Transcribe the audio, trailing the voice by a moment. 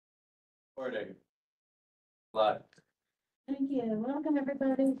Recording. Live. Thank you. Welcome,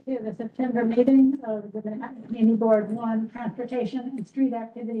 everybody, to the September meeting of the Manhattan Community Board One Transportation and Street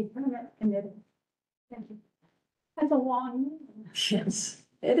Activity Permit Committee. Thank you. That's a long meeting. Yes,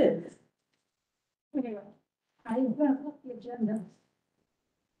 it is. Anyway, I'm going to put the agenda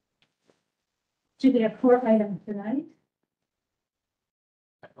to the core item tonight.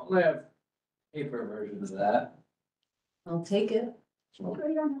 I only have paper versions of that. I'll take it. Go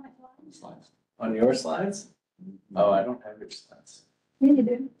on my slides. Slides. On your slides? Oh, I don't have your slides. Yeah, you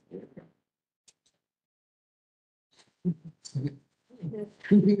do.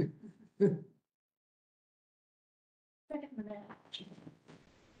 Second minute.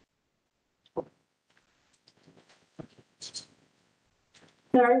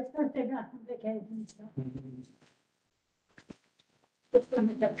 Sorry, it's first day back from vacation, so. Just a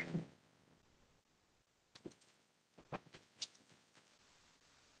minute.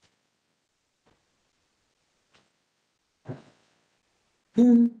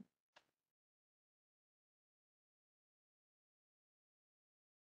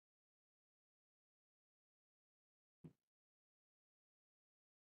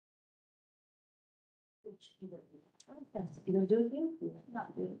 You gonna do it again?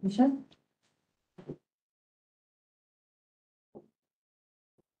 Not good. Michelle?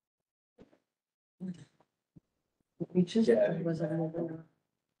 Reaches, Yeah. or was it over?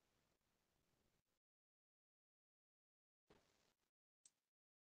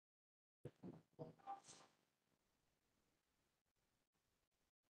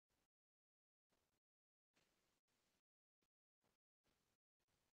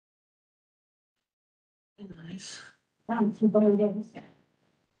 Nice. Sounds the buildings.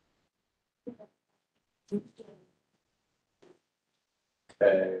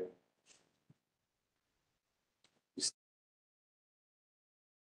 Okay.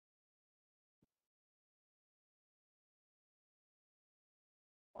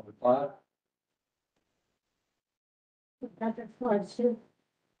 On the clock? Got the slides too.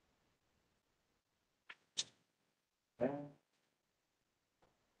 Okay.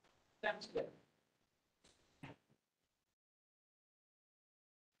 Sounds good.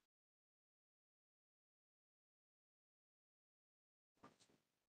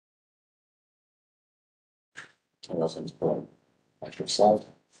 Wilson's board. Extra slide.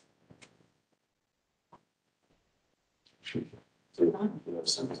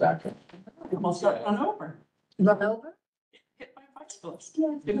 Almost got run over, Run over? hit by a bicycle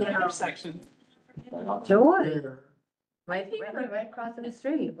Yes. in the intersection. Joy. Right across the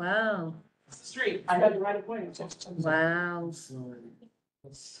street. Wow. It's the street. I had to ride a way. Wow.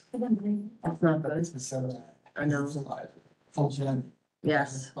 That's not good. I know. Function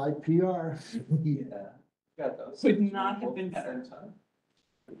Yes. by PR. Yeah. Got those. Would not have been better.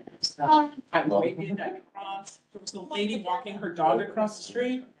 I waited, I crossed, there was a lady walking her dog across the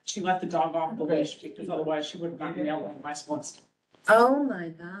street. She let the dog off the leash because otherwise she would have gotten yelled at by someone. Oh, my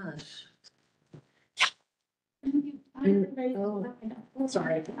gosh.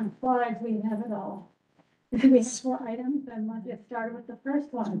 Sorry. On slides, we have it all. We have 4 items, and we'll get started with the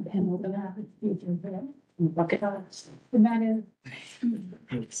first one, and we'll go have its features there. Okay. And that is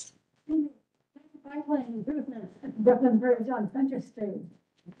bike lane improvements at Brooklyn Bridge on Center Street.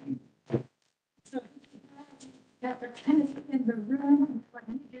 So, got the tenants in the room, for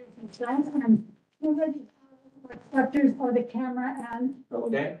managers and staff, and already instructors for the camera and.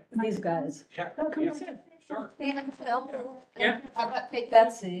 Okay. These guys. Yeah. Oh, come on. Sure. Yeah. Take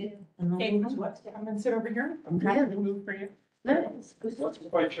that seat. Hey, what, come and sit over here? I'm Yeah. happy to move for you. Nice. Wasn't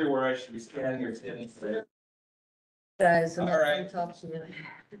quite sure where I should be standing or sitting. Guys. All right. Talk to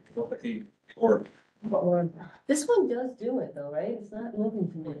me. Or. This one does do it though, right? It's not moving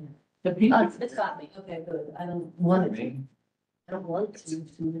to me. The people. Oh, it's got me. Okay, good. I don't want it to. I don't want it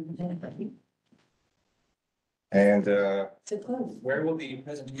to. And Too close. where will the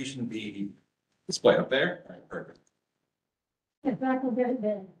presentation be displayed? Up there? Perfect. Get back, we'll get it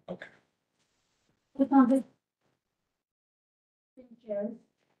there. Okay. Click on the chairs.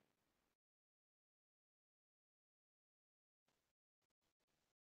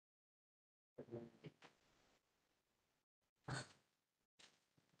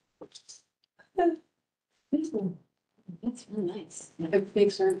 That's really nice. It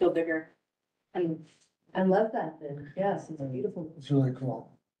makes her feel bigger. And I love that thing. Yes, it's beautiful. It's really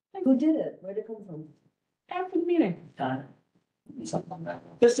cool. Who did it? Where'd it come from? After the meeting. Got it.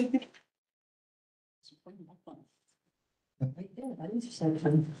 This is. Right there. I didn't just have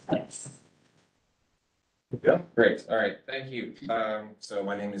fun. Yes. Yeah, great. All right, thank you. So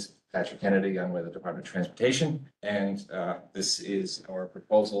my name is Patrick Kennedy. I'm with the Department of Transportation, and this is our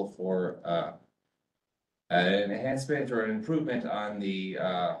proposal for an enhancement or an improvement on the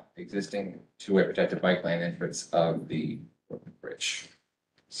existing two-way protected bike lane entrance of the Brooklyn Bridge.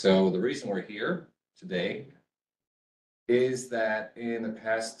 So the reason we're here today is that in the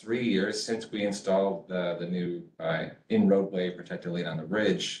past 3 years, since we installed the new in-roadway protected lane on the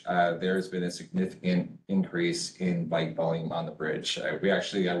bridge, there's been a significant increase in bike volume on the bridge. I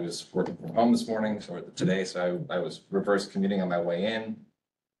was working from home this morning, so today, so I was reverse commuting on my way in.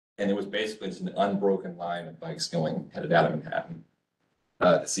 And it was basically just an unbroken line of bikes headed out of Manhattan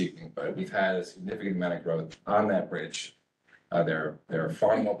this evening. But we've had a significant amount of growth on that bridge. There are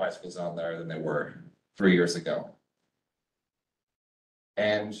far more bicycles on there than there were 3 years ago.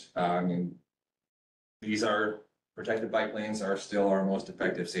 And these protected bike lanes are still our most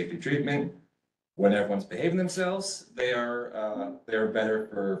effective safety treatment. When everyone's behaving themselves, they're better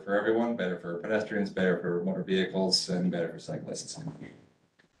for everyone, better for pedestrians, better for motor vehicles, and better for cyclists.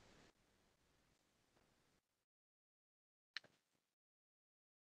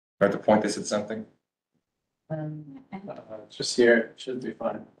 At the point they said something. Just here, should be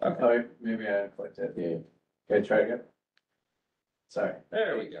fine. Okay. Oh, maybe I clicked it. Yeah. Okay, try again. Sorry.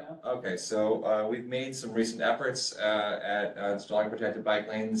 There we go. Okay, so we've made some recent efforts at installing protected bike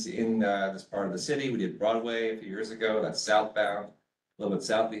lanes in this part of the city. We did Broadway a few years ago. That's southbound. A little bit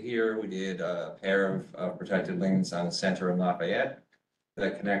south of here, we did a pair of protected lanes on the center of Lafayette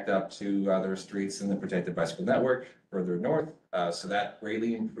that connect up to other streets in the protected bicycle network further north. So that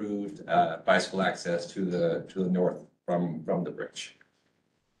greatly improved bicycle access to the north from the bridge.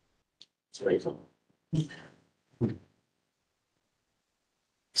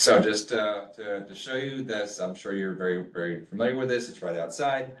 So just to show you this, I'm sure you're very, very familiar with this. It's right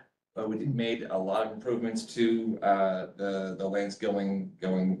outside. But we made a lot of improvements to the lanes going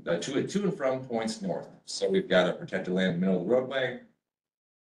to and from points north. So we've got a protected lane in the middle of the roadway.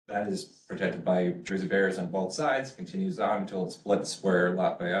 That is protected by Jersey barriers on both sides, continues on until it splits where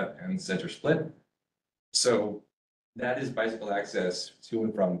Lafayette and Center split. So that is bicycle access to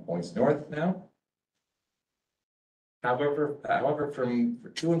and from points north now. However, from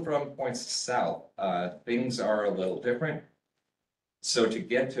to and from points south, things are a little different. So to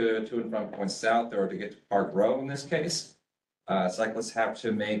get to and from points south, or to get to Park Row in this case, cyclists have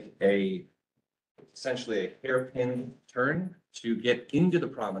to make essentially a hairpin turn to get into the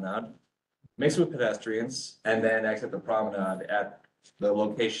promenade, mix with pedestrians, and then exit the promenade at the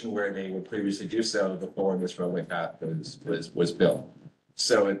location where they would previously do so before this roadway path was built.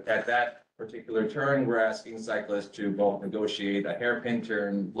 So at that particular turn, we're asking cyclists to both negotiate a hairpin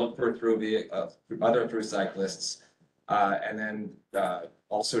turn, look for other through cyclists, and then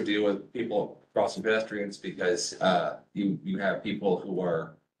also deal with people crossing pedestrians, because you have people who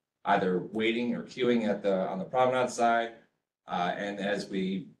are either waiting or queuing on the promenade side. And as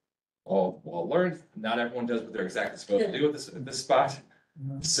we all learned, not everyone does what they're exactly supposed to do at this spot.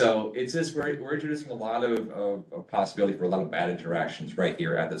 So it's just, we're introducing a lot of possibility for a lot of bad interactions right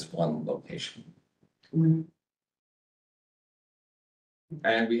here at this one location.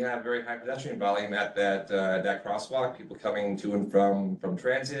 And we have very high pedestrian volume at that crosswalk, people coming to and from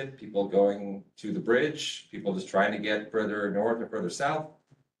transit, people going to the bridge, people just trying to get further north or further south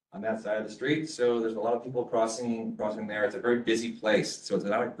on that side of the street. So there's a lot of people crossing there. It's a very busy place. So it's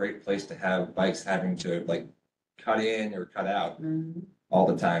not a great place to have bikes having to like cut in or cut out all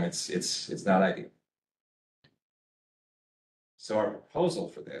the time. It's not ideal. So our proposal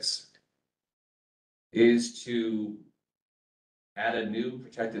for this is to add a new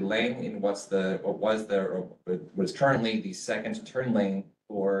protected lane in what is currently the second turn lane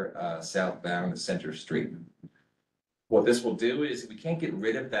for southbound Center Street. What this will do is we can't get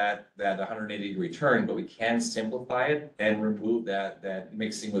rid of that 180-degree turn, but we can simplify it and remove that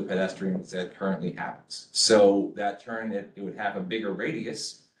mixing with pedestrians that currently happens. So that turn, it would have a bigger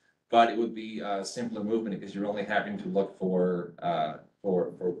radius, but it would be a simpler movement because you're only having to look for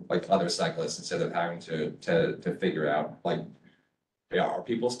like other cyclists instead of having to figure out like, are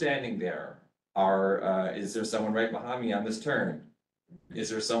people standing there? Is there someone right behind me on this turn? Is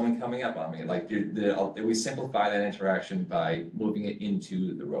there someone coming up on me? Like we simplify that interaction by moving it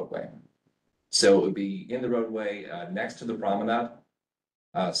into the roadway. So it would be in the roadway next to the promenade.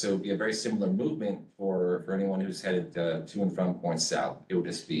 So it would be a very similar movement for anyone who's headed to and from points south. It would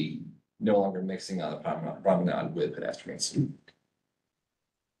just be no longer mixing on the promenade with pedestrians.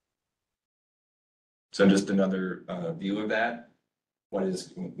 So just another view of that. What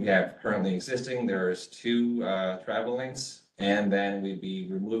we have currently existing, there's two travel lanes And then we'd be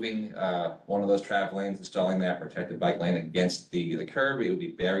removing one of those travel lanes, installing that protected bike lane against the curb. It would be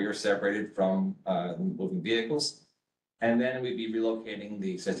barrier separated from moving vehicles. And then we'd be relocating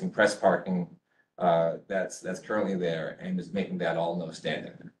the existing press parking that's currently there and just making that all no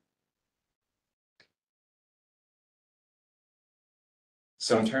standing.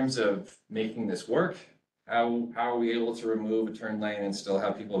 So in terms of making this work, how are we able to remove a turn lane and still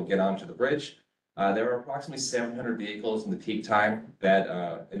have people get onto the bridge? There are approximately 700 vehicles in the peak time that,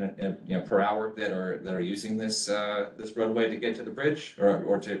 per hour that are using this roadway to get to the bridge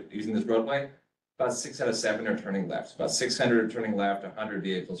or to using this roadway. About 6 out of 7 are turning left. About 600 are turning left, 100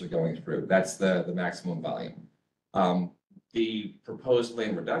 vehicles are going through. That's the maximum volume. The proposed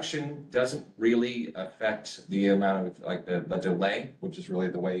lane reduction doesn't really affect the amount of like the delay, which is really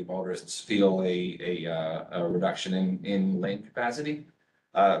the way motorists feel a reduction in lane capacity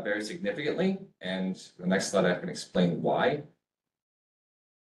very significantly. And the next slide I can explain why.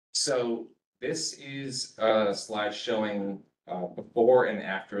 So this is a slide showing before and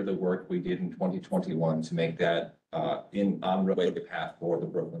after the work we did in 2021 to make that on roadway path for the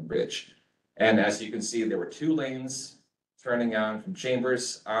Brooklyn Bridge. And as you can see, there were 2 lanes turning on from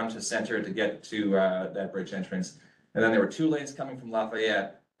Chambers onto Center to get to that bridge entrance. And then there were 2 lanes coming from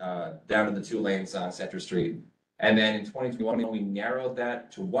Lafayette down to the 2 lanes on Center Street. And then in 2021, we narrowed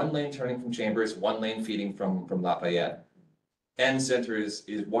that to 1 lane turning from Chambers, 1 lane feeding from Lafayette. And Center is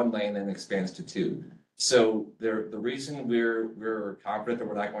 1 lane and expands to 2. So the reason we're confident that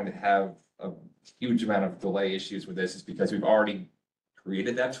we're not going to have a huge amount of delay issues with this is because we've already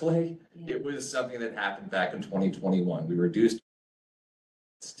created that delay. Yeah. It was something that happened back in 2021. We reduced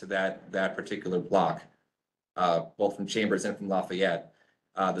to that particular block, both from Chambers and from Lafayette.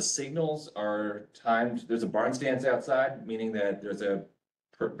 The signals are timed. There's a barn stands outside, meaning that there's a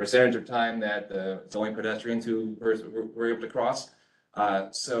percentage of time that it's only pedestrians who were able to cross.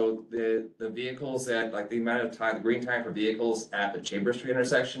 So the vehicles that like the amount of time, the green time for vehicles at the Chambers Street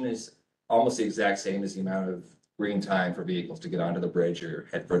intersection is almost the exact same as the amount of green time for vehicles to get onto the bridge or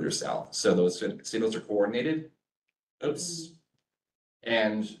head further south. So those signals are coordinated. Oops.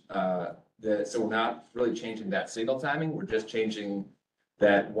 And so we're not really changing that signal timing. We're just changing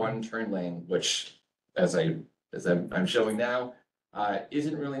that 1 turn lane, which as I'm showing now,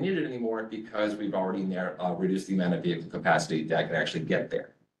 isn't really needed anymore because we've already reduced the amount of vehicle capacity that can actually get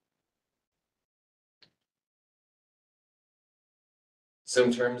there. So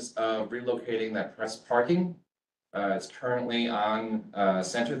in terms of relocating that press parking, it's currently on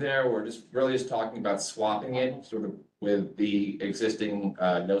Center there. We're just talking about swapping it sort of with the existing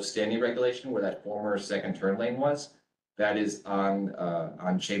no standing regulation where that former 2nd turn lane was. That is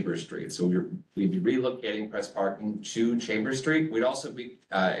on Chambers Street. So we'd be relocating press parking to Chambers Street. We'd also be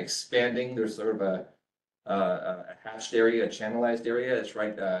expanding. There's sort of a hatched area, a channelized area. It's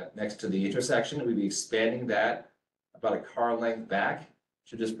right next to the intersection. We'd be expanding that about a car length back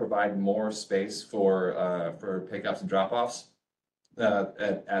to just provide more space for pickups and drop-offs at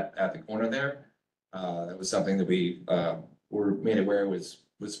the corner there. That was something that we were made aware it's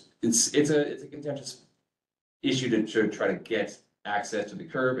a contentious issue to try to get access to the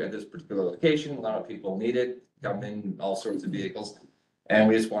curb at this particular location. A lot of people need it, come in all sorts of vehicles. And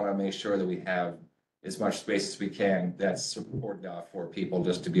we just want to make sure that we have as much space as we can that's supported for people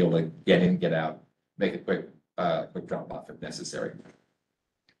just to be able to get in, get out, make a quick drop off if necessary.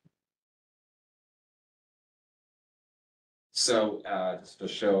 So just to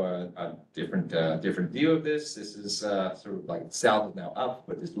show a different view of this, this is sort of like south is now up,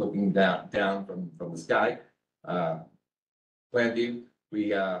 but just looking down from the sky. Plan view,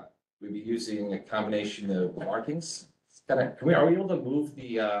 we'd be using a combination of markings. Are we able to move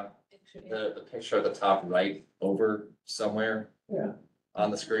the picture at the top right over somewhere? Yeah.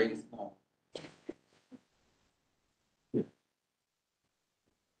 On the screen?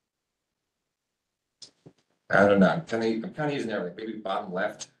 I don't know. I'm kind of using everything. Maybe bottom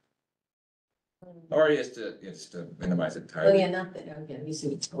left, or just to minimize it Oh, entirely. yeah, not that, okay, you see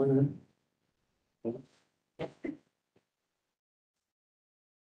what's going on.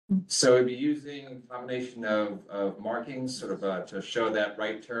 So we'd be using a combination of markings, sort of to show that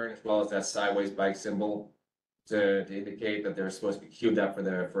right turn as well as that sideways bike symbol to indicate that they're supposed to be queued up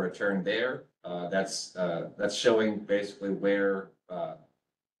for a turn there. That's showing basically where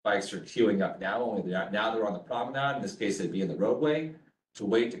bikes are queuing up now. Only now they're on the promenade. In this case, they'd be in the roadway to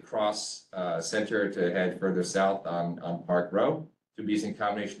wait to cross Center to head further south on Park Row. To be using a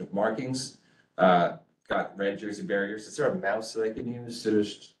combination of markings. Got red jersey barriers. Is there a mouse that I can use to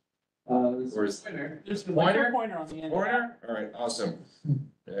just? Or is There's the Pointer? pointer on the end. Pointer? All right, awesome.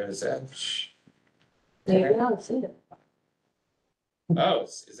 There's that. There you go, see it. Oh,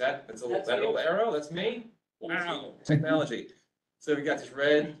 is that, that's a little, that little arrow, that's me? Wow, technology. So we got these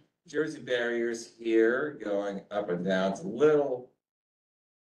red Jersey barriers here going up and down, it's a little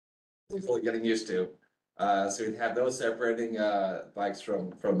getting used to. So we'd have those separating, bikes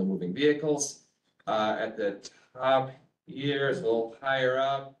from the moving vehicles. At the top here, is a little higher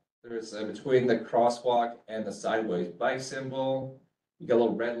up, there's between the crosswalk and the sideways bike symbol. You got a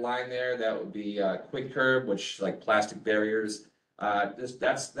little red line there, that would be quick curb, which like plastic barriers.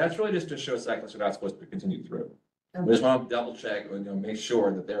 That's really just to show cyclists are not supposed to continue through. We just want to double check, make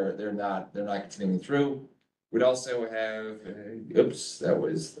sure that they're not continuing through. We'd also have, oops, that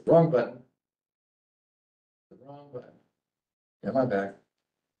was the wrong button. The wrong button. Yeah, my back.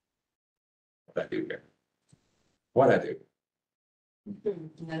 What'd I do here? What'd I do?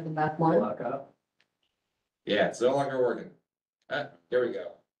 Go back one. Lock up. Yeah, it's no longer working. There we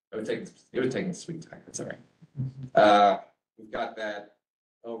go. It was taking sweet time, it's all right. We've got that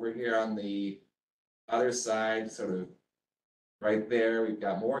over here on the other side, sort of right there. We've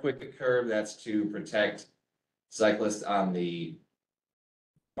got more quick curve, that's to protect cyclists on the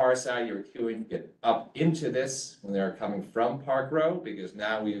far side. You're queuing to get up into this when they're coming from Park Row, because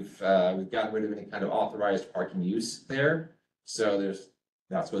now we've gotten rid of any kind of authorized parking use there. So there's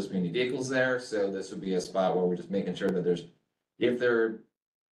not supposed to be any vehicles there, so this would be a spot where we're just making sure that there's, if they're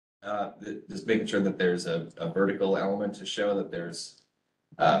just making sure that there's a vertical element to show that there's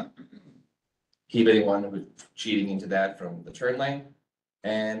keep anyone who's cheating into that from the turn lane.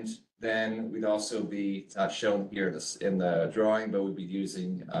 And then we'd also be, it's not shown here in the drawing, but we'd be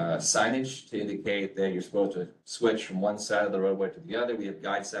using signage to indicate that you're supposed to switch from one side of the roadway to the other. We have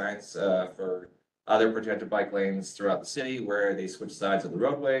guide signs for other protected bike lanes throughout the city where they switch sides of the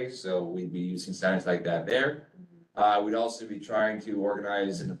roadway, so we'd be using signs like that there. We'd also be trying to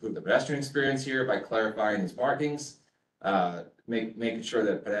organize and improve the pedestrian experience here by clarifying these markings. Making sure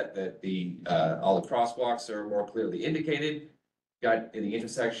that the all the crosswalks are more clearly indicated. Got in the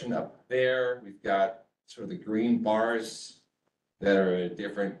intersection up there, we've got sort of the green bars that are a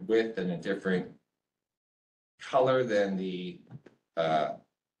different width and a different color than the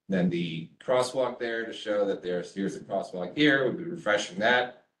crosswalk there, to show that here's the crosswalk here. We'll be refreshing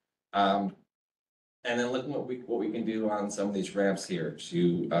that. And then looking what we can do on some of these ramps here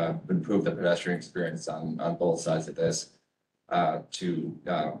to improve the pedestrian experience on both sides of this, to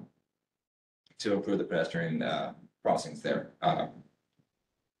improve the pedestrian crossings there.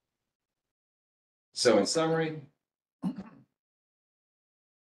 So in summary,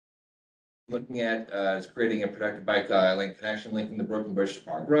 looking at is creating a productive bike lane connection linking the Brooklyn Bridge to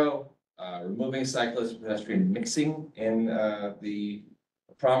Park Row, removing cyclist and pedestrian mixing in the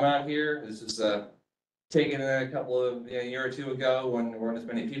promenade here. This is taken a couple of a year or two ago when there weren't as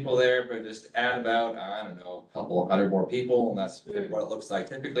many people there, but just add about, I don't know, a couple of hundred more people, and that's what it looks like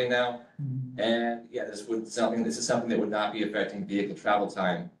typically now. And yeah, this is something that would not be affecting vehicle travel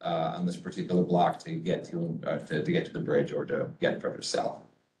time on this particular block to get to the bridge or to get further south.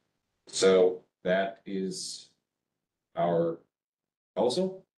 So that is our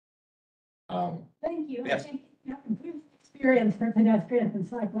proposal. Thank you. I Yes. think improved experience for pedestrians and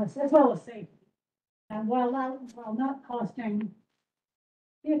cyclists as well as safety. And while not costing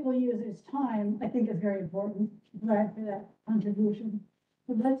vehicle users time, I think is very important. Glad for that contribution.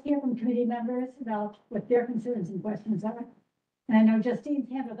 So let's hear from committee members about what their concerns and questions are. And I know Justine's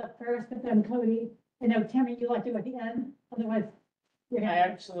handled up first, but then Cody. I know Tammy, you like to go at the end, otherwise. I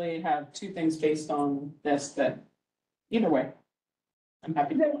actually have two things based on this that, either way, I'm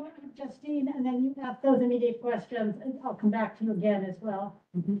happy. Justine, and then you have those immediate questions, and I'll come back to you again as well.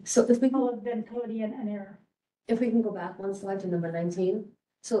 So if we can, All of then Cody and Aaron. if we can go back one slide to number 19.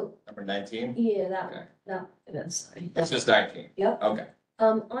 So, Number 19. yeah, Okay. that, that's, sorry. It's just 19. Yep. Okay.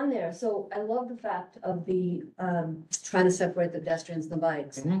 On there, so I love the fact of the, trying to separate the pedestrians and the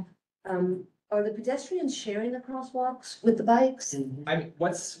bikes. Mhm. Are the pedestrians sharing the crosswalks with the bikes? I mean,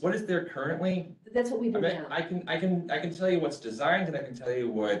 what is there currently? That's what we I do mean, now. I can tell you what's designed and I can tell you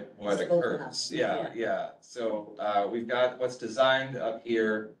what Supposed to occurs. happen, Yeah. So, we've got what's designed up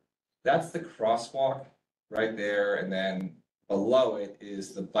here. That's the crosswalk right there. And then below it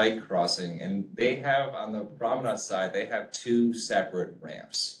is the bike crossing. And they have on the promenade side, they have two separate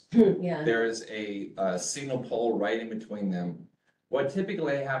ramps. Yeah, There is a signal pole right in between them. What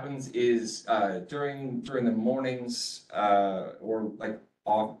typically happens is during the mornings or like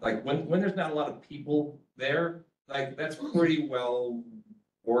when there's not a lot of people there, like that's pretty well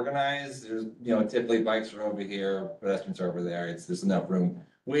organized. There's typically bikes are over here, pedestrians are over there. There's enough room.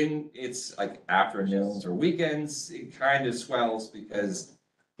 When it's like afternoons or weekends, it kind of swells because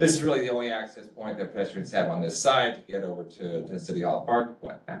This is really the only access point that pedestrians have on this side to get over to City Hall Park.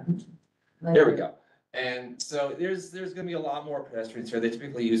 What happened? There we go. And so there's gonna be a lot more pedestrians here. They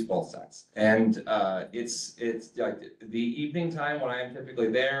typically use both sides. And it's like the evening time when I am typically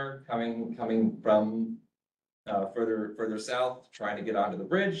there, coming from further south, trying to get onto the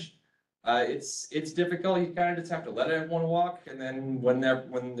bridge. It's difficult. You kind of just have to let everyone walk, and then when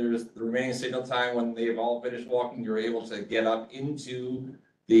there's the remaining signal time, when they've all finished walking, you're able to get up into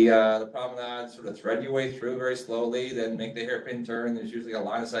the promenade, sort of thread your way through very slowly, then make the hairpin turn. There's usually a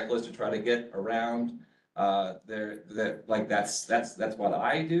line of cyclists to try to get around. That's what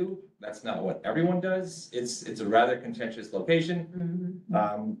I do. That's not what everyone does. It's a rather contentious location.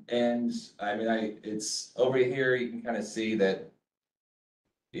 And I mean, it's over here, you can kind of see that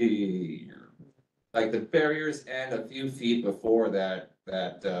like the barriers end a few feet before that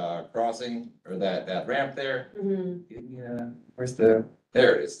crossing or that ramp there. Yeah,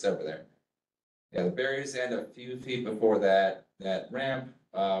 there it is, it's over there. Yeah, the barriers end a few feet before that ramp.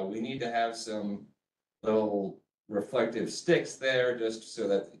 We need to have some little reflective sticks there just so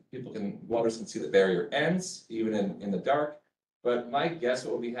that walkers can see the barrier ends, even in the dark. But my guess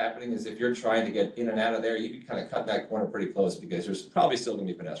what will be happening is if you're trying to get in and out of there, you can kind of cut that corner pretty close because there's probably still gonna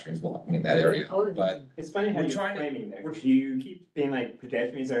be pedestrians walking in that area. But It's funny how We're you're trying to- framing there. You keep saying like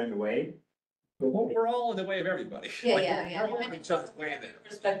pedestrians are in the way. we're all in the way of everybody. Yeah, Like, yeah. We're all in each other's way there.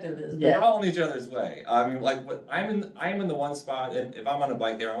 Perspective is. We're all in each other's way. I mean, like, I'm in the one spot, and if I'm on a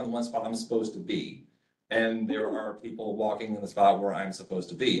bike there, I'm in the one spot I'm supposed to be. And there are people walking in the spot where I'm supposed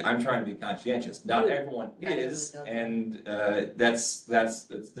to be. I'm trying to be conscientious. Not everyone is, and that's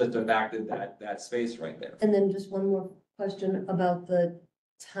the fact that space right there. And then just one more question about the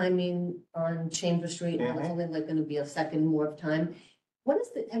timing on Chamber Street. Now it's only like gonna be a second more of time.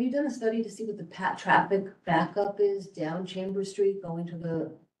 Have you done a study to see what the traffic backup is down Chamber Street going to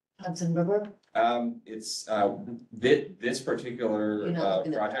the Hudson River? It's this particular You're not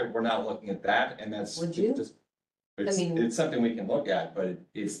looking at project, we're not looking at that, and that's. Would you? just- I mean- It's something we can look at, but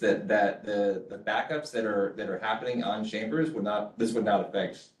it's that the backups that are happening on Chambers this would not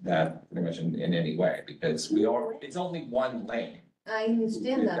affect that pretty much in any way, because it's only one lane. I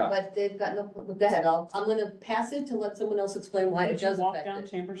understand that, but they've got no, go ahead, I'm gonna pass it to let someone else explain why it Did you does walk affect down it.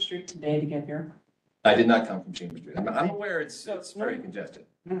 Chamber Street today to get here? I did not come from Chambers Street. I'm aware it's very congested.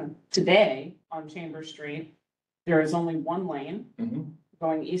 Today on Chamber Street, there is only one lane Mhm.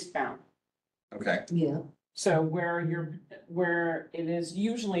 going eastbound. Okay, Yeah, So where it is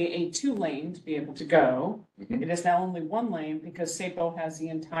usually a 2 lane to be able to go, Mhm. it is now only 1 lane because SAPO has the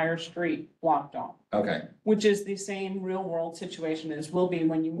entire street blocked off. okay, Which is the same real world situation as will be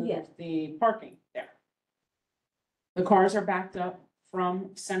when you Yeah. move the parking there. The cars are backed up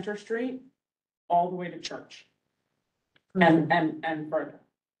from Center Street all the way to Church and further.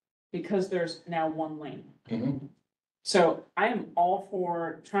 Because there's now 1 lane. Mhm. So I am all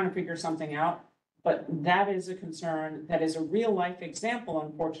for trying to figure something out, but that is a concern. That is a real life example,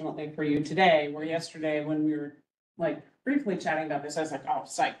 unfortunately for you today, where yesterday when we were like briefly chatting about this, I was like, oh,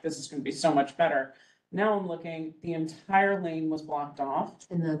 psych, this is gonna be so much better. Now I'm looking, the entire lane was blocked off,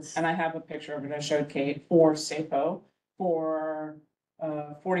 and that's, and I have a picture of it I showed Kate for SAPO, for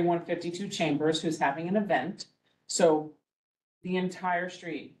 4152 Chambers, who's having an event. So the entire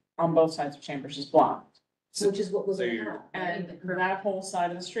street on both sides of Chambers is blocked. which is what was so in you're- town. And that whole side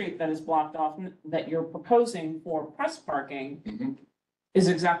of the street that is blocked off, that you're proposing for press parking Mhm. is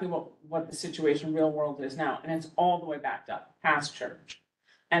exactly what the situation real world is now, and it's all the way backed up past Church.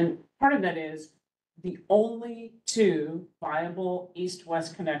 And part of that is the only 2 viable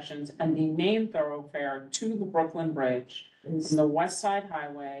east-west connections and the main thoroughfare to the Brooklyn Bridge from the West Side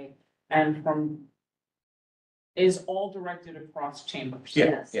Highway and is all directed across Chambers.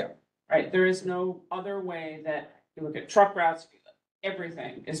 Yes. Yeah. Right, there is no other way that you look at truck routes,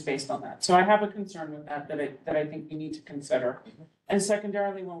 everything is based on that. So I have a concern with that I think you need to consider. And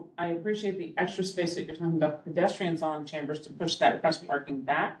secondarily, well, I appreciate the extra space that you're talking about pedestrians on Chambers to push that press parking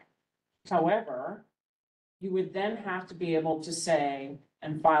back. However, you would then have to be able to say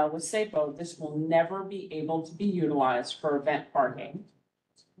and file with SAPO, this will never be able to be utilized for event parking.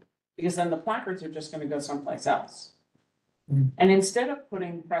 Because then the placards are just gonna go someplace else. And instead of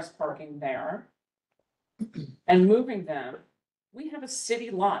putting press parking there and moving them, we have a city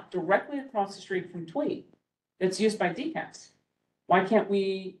lot directly across the street from Tweed that's used by DCAS. Why can't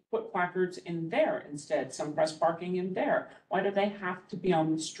we put placards in there instead, some press parking in there? Why do they have to be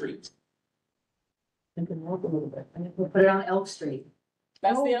on the street? I can walk a little bit. We'll put it on Elk Street.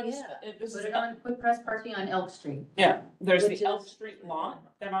 That's the Oh, other, yeah. this Put is, it on, put press parking on Elk Street. yeah, there's Which the Elk is- Street lot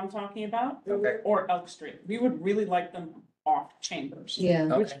that I'm talking about, Okay. or Elk Street. We would really like them off Chambers.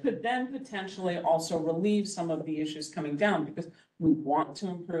 Yeah, Which Okay. could then potentially also relieve some of the issues coming down, because we want to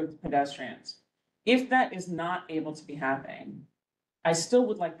improve the pedestrians. If that is not able to be happening, I still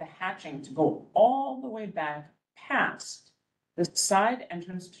would like the hatching to go all the way back past the side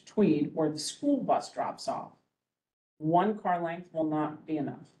entrance to Tweed where the school bus drops off. One car length will not be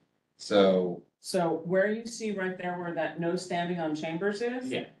enough. So, So where you see right there where that no standing on Chambers is?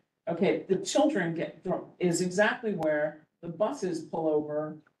 Yeah. Okay, the children is exactly where the buses pull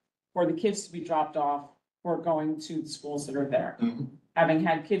over for the kids to be dropped off or going to the schools that are there. Mhm. Having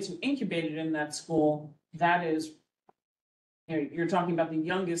had kids who incubated in that school, that is, you're talking about the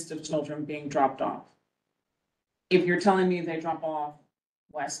youngest of children being dropped off. If you're telling me they drop off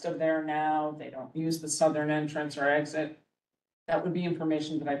west of there now, they don't use the southern entrance or exit, that would be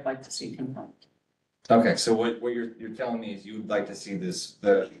information that I'd like to see confirmed. okay, so what you're telling me is you would like to see this,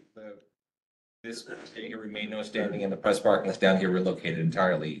 this here remain no standing and the press parking that's down here relocated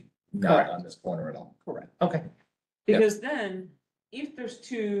entirely, not Correct. on this corner at all. Correct. Okay. Because then, if there's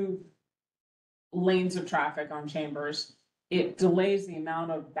two lanes of traffic on Chambers, it delays the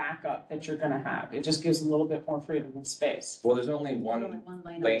amount of backup that you're gonna have. It just gives a little bit more freedom of space. Well, there's only one One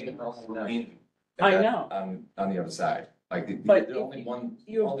lane. lane. I know. On the other side, like, But there's only one,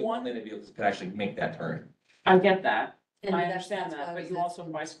 you have only one- one lane of vehicles can actually make that turn. I get that. And I that's- understand that's why that, I but was you at- also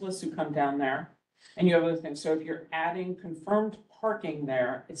have bicyclists who come down there. And you have other things. So if you're adding confirmed parking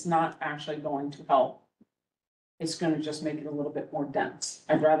there, it's not actually going to help. It's gonna just make it a little bit more dense.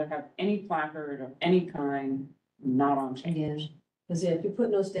 I'd rather have any placard of any kind not on yeah, Chambers. because if you put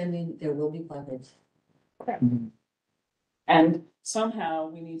no standing, there will be placards. And somehow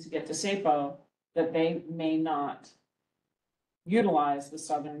we need to get to SAPO that they may not utilize the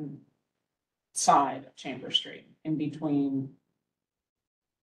southern side of Chambers Street in between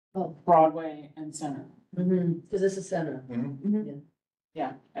Oh. Broadway and Center. Because this is center,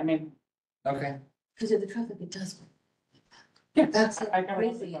 Yeah, I mean, Okay. because of the traffic, it does. Yeah, That's I got it.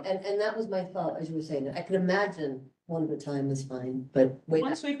 crazy, and that was my thought, as you were saying, I could imagine one at a time is fine, but wait.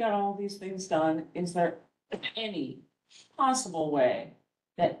 once we got all these things done, is there any possible way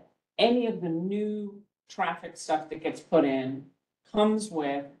that any of the new traffic stuff that gets put in comes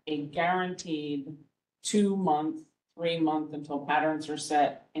with a guaranteed 2-month, 3-month until patterns are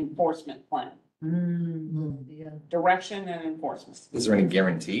set enforcement plan? Yeah. Direction and enforcement. Is there any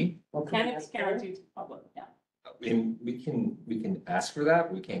guarantee? Well, And it's guaranteed to the public, yeah. I mean, we can ask for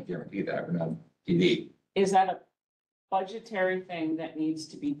that, we can't guarantee that, we're not PD. Is that a budgetary thing that needs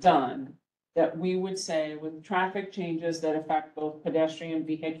to be done? That we would say with traffic changes that affect both pedestrian,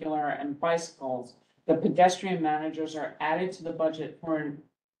 vehicular and bicycles, the pedestrian managers are added to the budget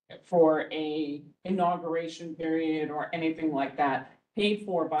for a inauguration period or anything like that, paid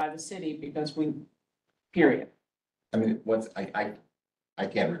for by the city because period. I mean, I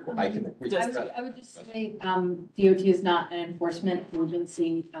can't record, I can. I would just say, DOT is not an enforcement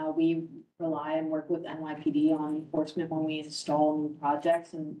agency. We rely and work with NYPD on enforcement when we install new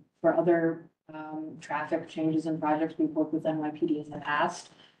projects, and for other, traffic changes and projects, we've worked with NYPD in the past.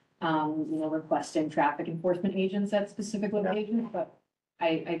 Requesting traffic enforcement agents at specific locations, but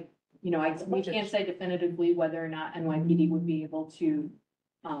we can't say definitively whether or not NYPD would be able to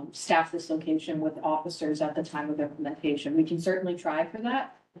staff this location with officers at the time of implementation. We can certainly try for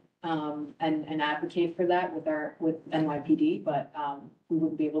that, and advocate for that with NYPD, but, we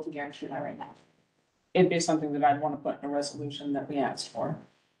wouldn't be able to guarantee that right now. It'd be something that I'd want to put in a resolution that we asked for.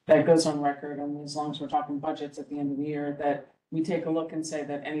 That goes on record, and as long as we're talking budgets at the end of the year, that we take a look and say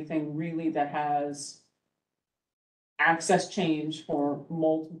that anything really that has access change for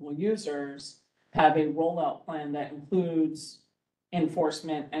multiple users, have a rollout plan that includes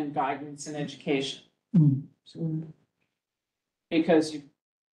enforcement and guidance and education. Because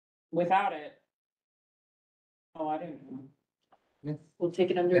without it, I didn't know. We'll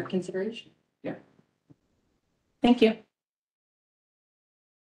take it under consideration. Thank you.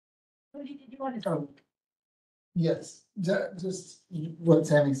 Did you want Oh. Yes, just what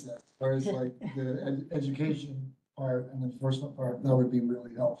Tammy said, as far as like the education part and enforcement part, that would be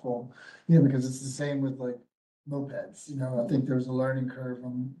really helpful. Because it's the same with like mopeds, I think there's a learning curve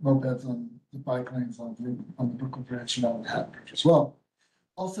on mopeds on the bike lanes on the Brooklyn Bridge, and that bridge as well.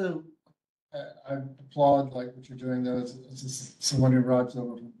 Also, I applaud like what you're doing though, as someone who rides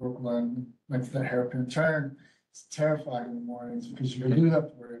over from Brooklyn, makes that hairpin turn. It's terrifying in the mornings because you do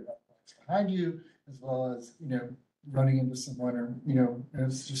have to worry about what's behind you, as well as, running into someone or, you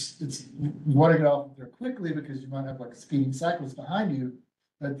want to get off there quickly because you might have like a speeding cyclist behind you,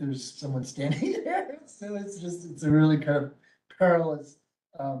 but there's someone standing there. So it's a really kind of perilous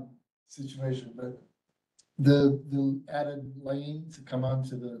situation, but The added lane to come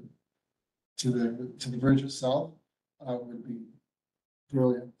onto to the bridge itself, would be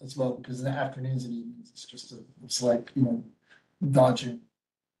brilliant as well, because in the afternoons and evenings, it's like, dodging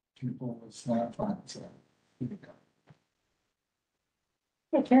people, it's not fun, so.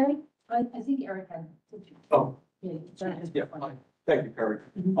 Hey, Carrie? I think Eric had. Oh. Yeah, go ahead. Yeah, fine. Thank you, Perry.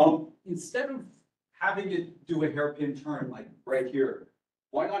 Instead of having to do a hairpin turn like right here,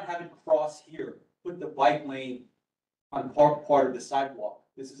 why not have it cross here? Put the bike lane on part of the sidewalk.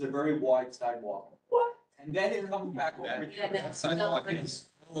 This is a very wide sidewalk. What? And then it comes back over Yeah, here. no. Sidewalk is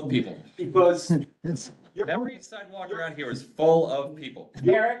full of people. Because It's, Every sidewalk around here is full of people.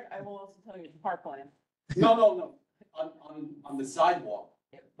 Eric, I will also tell you, it's parkland. no, on the sidewalk.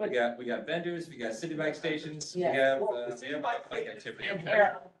 We got vendors, we got city bike stations, we Yeah. have, we have bike activity. And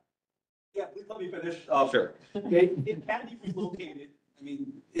Eric, Yeah, please let me finish. Sure. It can be relocated. I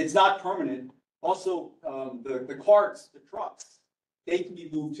mean, it's not permanent. Also, the carts, the trucks, they can be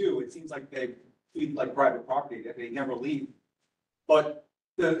moved too. It seems like they treat like private property, that they never leave. But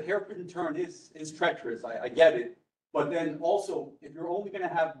the hairpin turn is treacherous. I get it. But then also, if you're only gonna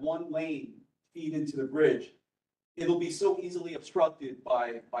have one lane feed into the bridge, it'll be so easily obstructed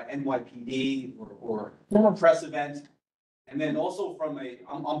by NYPD or press event. And then also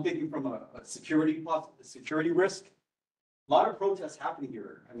I'm thinking from a security risk. A lot of protests happening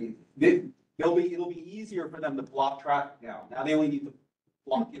here. I mean, it'll be easier for them to block traffic now. Now they only need to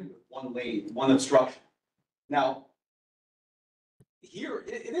block it with one lane, one obstruction. Now, here,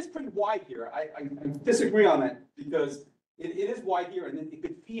 it is pretty wide here. I disagree on that because it is wide here and then it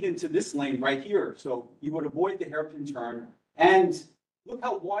could feed into this lane right here. So you would avoid the hairpin turn. And look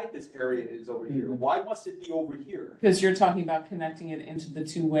how wide this area is over here. Why must it be over here? because you're talking about connecting it into the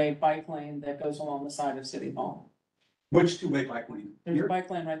two-way bike lane that goes along the side of City Hall. Which two-way bike lane? There's a Here? bike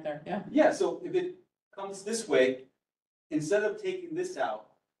lane right there, yeah. Yeah, so if it comes this way, instead of taking this out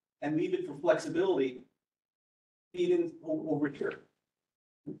and leave it for flexibility, feed in over here.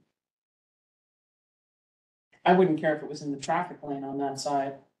 I wouldn't care if it was in the traffic lane on that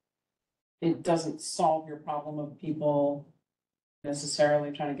side. It doesn't solve your problem of people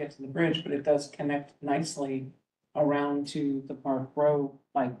necessarily trying to get to the bridge, but it does connect nicely around to the Park Row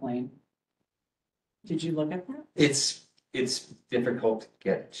bike lane. Did you look at that? It's difficult to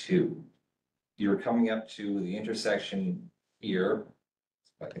get to. You're coming up to the intersection here.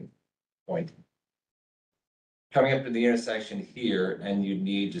 If I can point. Coming up to the intersection here and you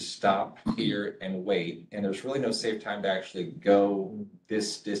need to stop here and wait. And there's really no safe time to actually go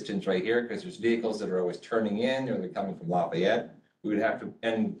this distance right here because there's vehicles that are always turning in or they're coming from Lafayette. We would have to,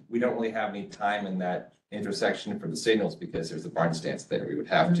 and we don't really have any time in that intersection for the signals because there's the barn stance there. We would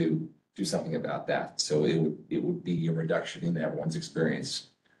have to do something about that. So it would be a reduction in everyone's experience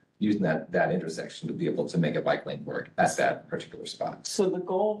using that intersection to be able to make a bike lane work at that particular spot. So the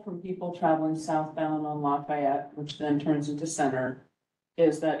goal from people traveling southbound on Lafayette, which then turns into Center,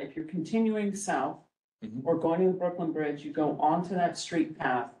 is that if you're continuing south Mhm. or going to the Brooklyn Bridge, you go onto that street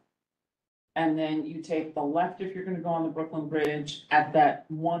path. And then you take the left if you're gonna go on the Brooklyn Bridge at that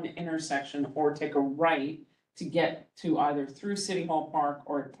one intersection, or take a right to get to either through City Hall Park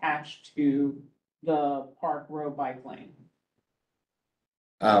or attached to the Park Row bike lane.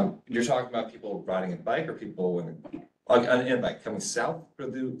 You're talking about people riding a bike or people on a bike coming south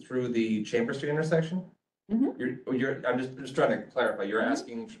through the Chamber Street intersection? Mhm. I'm just trying to clarify. You're Mhm.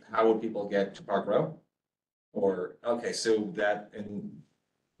 asking how would people get to Park Row? Or, okay, so that, and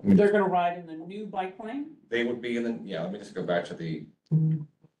They're gonna ride in the new bike lane? they would be in the, yeah, let me just go back to the.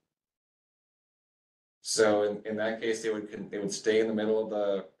 So in that case, they would stay in the middle of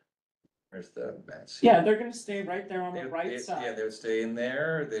the, where's the match? Yeah, they're gonna stay right there on the Yeah, right side. they would stay in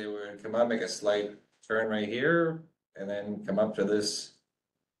there, they would come up, make a slight turn right here, and then come up to this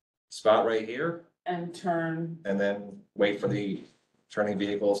spot right here, And turn, and then wait for the turning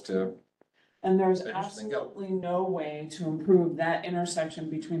vehicles to, and there's Finish and go. absolutely no way to improve that intersection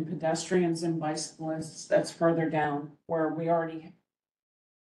between pedestrians and bicyclists that's further down where we already.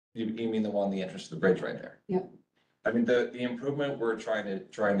 you mean the one, the entrance to the bridge right there? Yep. I mean, the improvement we're trying to,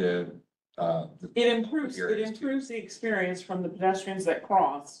 It improves Areas too. the experience from the pedestrians that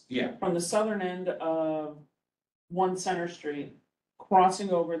cross yeah, from the southern end of One Center Street, crossing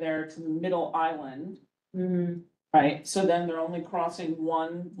over there to the middle island, right? So then they're only crossing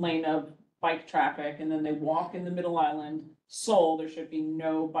one lane of bike traffic and then they walk in the middle island. So there should be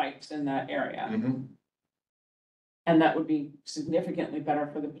no bikes in that area. mhm. And that would be significantly better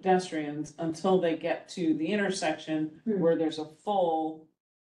for the pedestrians until they get to the intersection where there's a full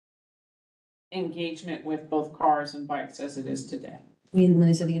engagement with both cars and bikes as it is today. I mean, when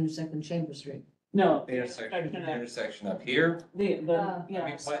they said the intersect in Chamber Street. No. The intersection, the at- intersection up here. The, Oh. yeah. I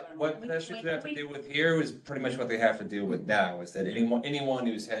mean, southern- what pedestrians have to deal with here is pretty much what they have to deal with now, is that anyone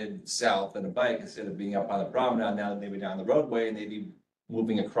who's headed south on a bike, instead of being up on the promenade, now they be down the roadway and they'd be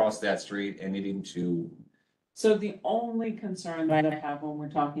moving across that street and needing to. So the only concern that I have when we're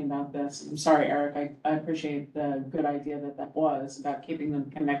talking about this, I'm sorry, Eric, I appreciate the good idea that was about keeping them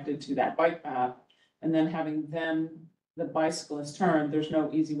connected to that bike path. And then having them, the bicyclists turn, there's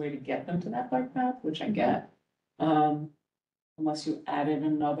no easy way to get them to that bike path, which I get. Unless you added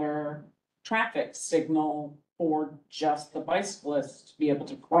another traffic signal for just the bicyclists to be able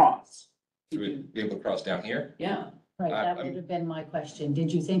to cross. To be able to cross down here. Yeah, Right, that I'm- would have been my question.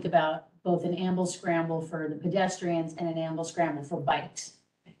 Did you think about both an amble scramble for the pedestrians and an amble scramble for bikes?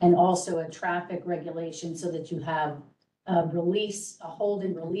 And also a traffic regulation so that you have a release, a hold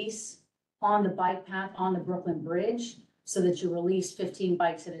and release on the bike path on the Brooklyn Bridge, so that you release 15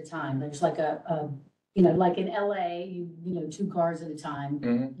 bikes at a time. There's like you know, like in LA, you know, 2 cars at a time.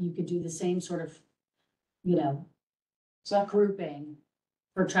 Mhm. You could do the same sort of, you know, so grouping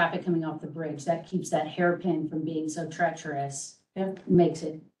for traffic coming off the bridge. That keeps that hairpin from being so treacherous. Yeah. Makes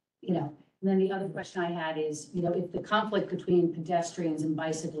it, you know. And then the other question I had is, you know, if the conflict between pedestrians and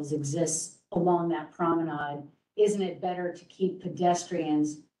bicycles exists along that promenade, isn't it better to keep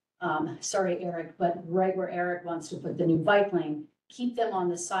pedestrians, sorry, Eric, but right where Eric wants to put the new bike lane, keep them on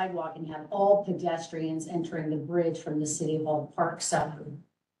the sidewalk and have all pedestrians entering the bridge from the City Hall Park side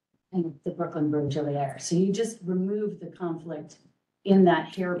and the Brooklyn Bridge over there. So you just remove the conflict in that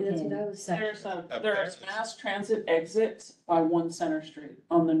That's what I hairpin was section. there's mass transit exit by One Center Street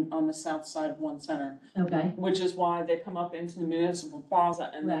on the south side of One Center. Okay, Which is why they come up into the municipal plaza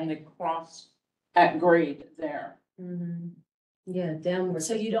and then Right. they cross at grade there. Mhm. Yeah, downward.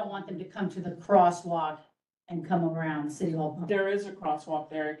 so you don't want them to come to the crosswalk and come around City Hall Park? There is a crosswalk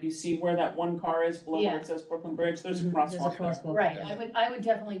there. If you see where that one car is below where Yeah. it says Brooklyn Bridge, there's a Mhm, there's a crosswalk there. crosswalk. Right, I would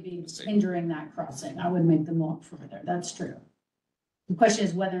definitely be hindering that crossing. I would make them walk further. That's true. The question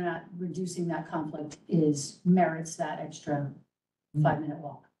is whether or not reducing that conflict merits that extra 5-minute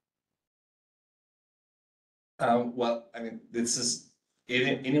walk. Well, I mean, this is,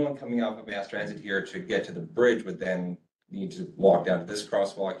 anyone coming off of mass transit here to get to the bridge would then need to walk down to this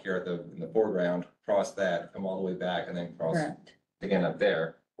crosswalk here in the foreground, cross that, come all the way back and then cross Correct. again up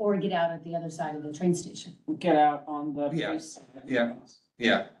there. Or get out at the other side of the train station. Get out on the Yeah, east side. yeah.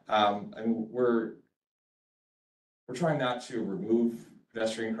 Yeah, I mean, we're trying not to remove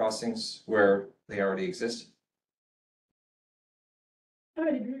pedestrian crossings where they already exist. I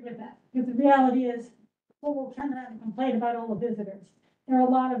would agree with that, because the reality is, people will turn around and complain about all the visitors. There are a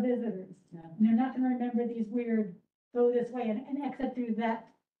lot of visitors, and they're not gonna remember these weird, go this way and exit through that,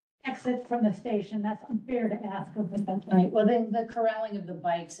 exit from the station. That's unfair to ask of them. Right, well, then the corralling of the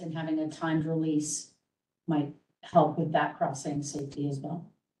bikes and having a timed release might help with that crossing safety as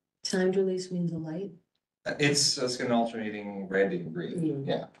well. Timed release means a light. It's an alternating red and green, Mm.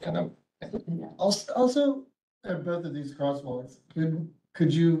 yeah, and Also, at both of these crosswalks,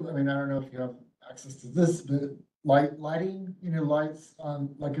 could you, I mean, I don't know if you have access to this, but lighting, you know, lights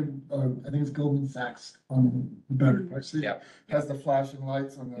on, like, I think it's Goldman Sachs on Better Place. Yeah. Has the flashing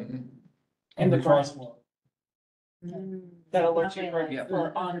lights on the, Mhm. on In the the ground. crosswalk. That alerts you Yeah.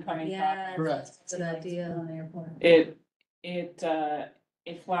 for oncoming traffic. Yeah, Correct. that's a good idea. On the airport.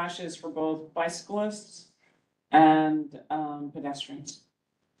 It flashes for both bicyclists and pedestrians.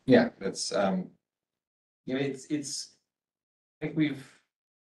 yeah, that's, you know, it's, I think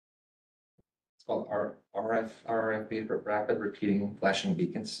it's called RFB, for rapid repeating flashing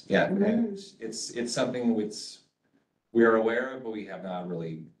beacons. Yeah, and it's something which we are aware of, but we have not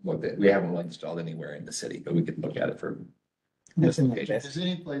really looked at, we haven't really installed anywhere in the city, but we could look at it for this If location. there's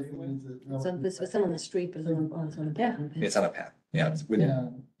any place that needs it. It's on the street, but it's on the path. It's on a path, yeah, it's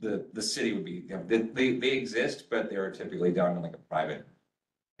within, Yeah, the city would be, you know, they exist, but they are typically done in like a private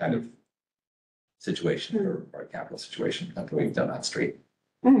kind of situation or a capital situation, not that we've done on street.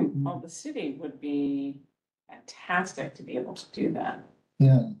 Well, the city would be fantastic to be able to do that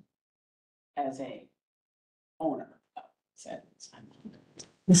yeah. as a owner of said.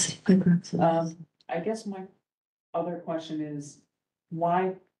 I guess my other question is,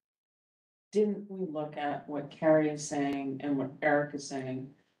 why didn't we look at what Carrie is saying and what Eric is saying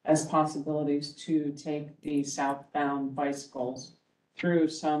as possibilities to take the southbound bicycles through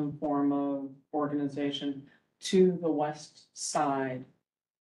some form of organization to the west side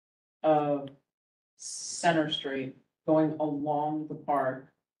of Center Street, going along the park,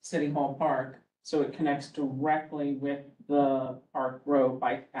 City Hall Park, so it connects directly with the Park Road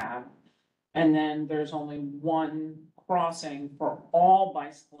bike path. And then there's only one crossing for all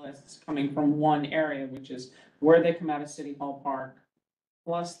bicyclists coming from one area, which is where they come out of City Hall Park,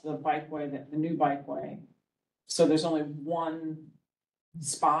 plus the bikeway, the new bikeway. So there's only one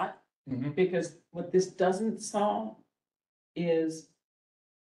spot, Mhm. because what this doesn't solve is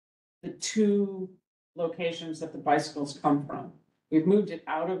the two locations that the bicycles come from. We've moved it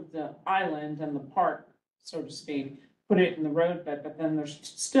out of the island and the park, so to speak, put it in the roadbed, but then there's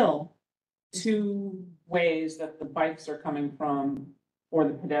still two ways that the bikes are coming from for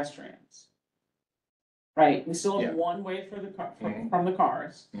the pedestrians. Right, we still have Yeah. one way for the car, Mhm. from the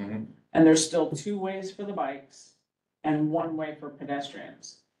cars, Mhm. and there's still two ways for the bikes and one way for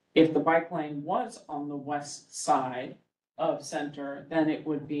pedestrians. If the bike lane was on the west side of Center, then it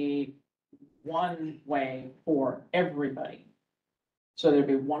would be one way for everybody. So there'd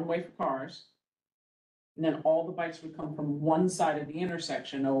be one way for cars. And then all the bikes would come from one side of the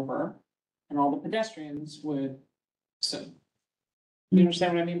intersection over, and all the pedestrians would, so. You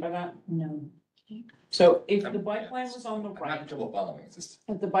understand what I mean by that? No. So if the bike lane was on the I'm having right, trouble following, it's just,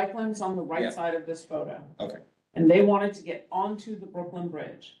 if the bike lane was on the Yeah. right side of this photo. Okay. And they wanted to get onto the Brooklyn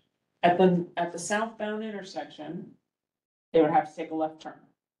Bridge, at the southbound intersection, they would have to take a left turn.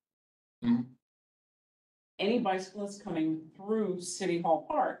 Mhm. Any bicyclists coming through City Hall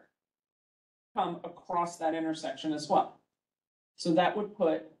Park come across that intersection as well. So that would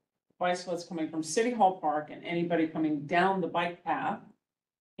put bicyclists coming from City Hall Park and anybody coming down the bike path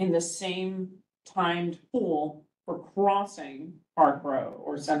in the same timed pool for crossing Park Road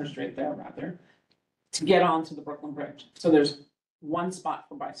or Center Street there rather, to get onto the Brooklyn Bridge. So there's one spot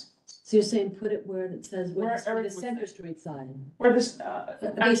for bicycles. So you're saying put it where it says, Where where the Eric would Center say. Street side? Where this,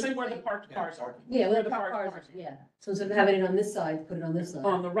 actually where the parked cars are, Yeah, Where where the the parked cars, cars. yeah. So instead of having it on this side, put it on this side.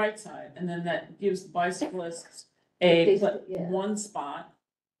 on the right side, and then that gives the bicyclists a, Yeah. one spot,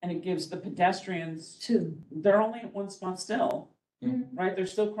 and it gives the pedestrians, Two. they're only at one spot still, Mhm. right? They're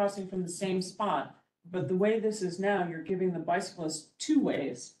still crossing from the same spot. But the way this is now, you're giving the bicyclists two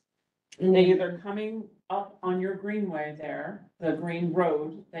ways. And They then- either coming up on your greenway there, the green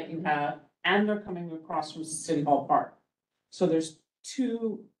road that you have, and they're coming across from City Hall Park. So there's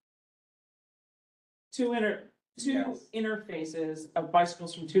two Yes. interfaces of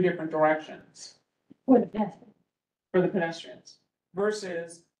bicycles from two different directions For the pedestrian. for the pedestrians.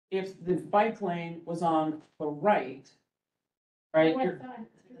 Versus if the bike lane was on the right, right, West you're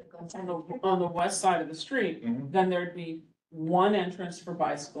side. on the west side of the street, Mhm. then there'd be one entrance for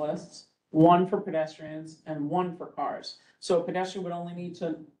bicyclists, one for pedestrians, and one for cars. So a pedestrian would only need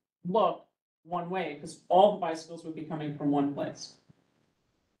to look one way, because all the bicycles would be coming from one place.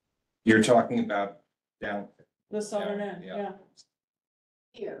 You're talking about down, The southern Yeah, end, yeah. yeah.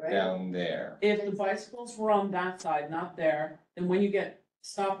 Here, right? down there. If the bicycles were on that side, not there, then when you get,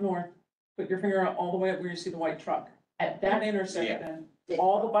 stop north, put your finger out all the way up where you see the white truck. At that intersection,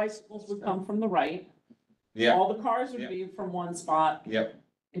 all the bicycles would come from the right. Yeah, All the cars would Yeah. be from one spot. yep,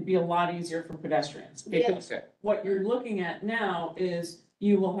 It'd be a lot easier for pedestrians. Because okay, what you're looking at now is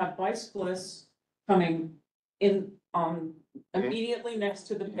you will have bicyclists coming in immediately next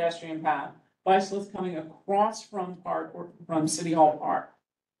to the pedestrian path. Bicyclists coming across from Park or from City Hall Park.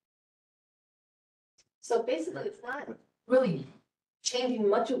 So basically, it's not really changing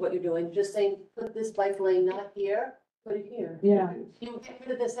much of what you're doing, just saying, put this bike lane not here, put it here. Yeah. You would get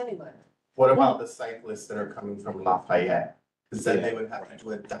rid of this anyway. What about the cyclists that are coming from Lafayette? Cause then they would have to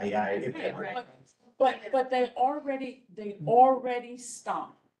do a diagonal. But they already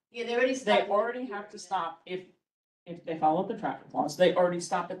stop. Yeah, they already They stopped. already have to stop if they follow the traffic laws, they already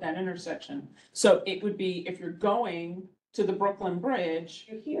stop at that intersection. So it would be, if you're going to the Brooklyn Bridge,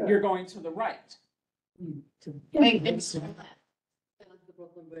 You're here. you're going to the right. Wait, it's. The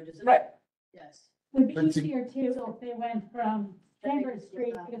Brooklyn Bridge, is it? Right. Yes. Would be But to- easier too if they went from Chambers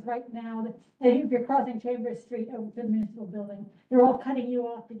Street, because right now, if you're crossing Chambers Street over to the municipal building, they're all cutting you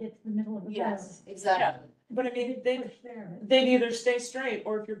off to get to the middle of the road. Yes, exactly. But I mean, Push there. they'd either stay straight,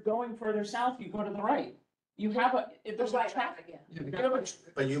 or if you're going further south, you go to the right. You have if there's a Right, traffic. yeah. You have a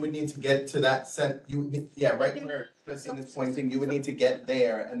But you would need to get to that right where Christine is pointing, you would need to get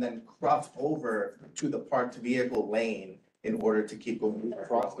there and then cross over to the parked vehicle lane in order to keep going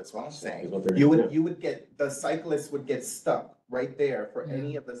across, that's what I'm saying. You would get, the cyclists would get stuck right there for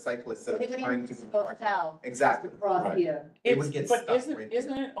any of the cyclists that They are would trying even to. go south. Exactly. Across Right. here. It would get But stuck isn't, right there.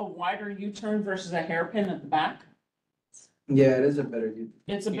 isn't it a wider U-turn versus a hairpin at the back? Yeah, it is a better view.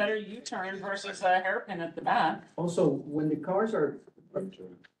 It's a better U-turn versus a hairpin at the back. Also, when the cars are,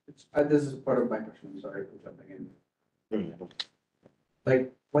 this is part of my question, I'm sorry for jumping in.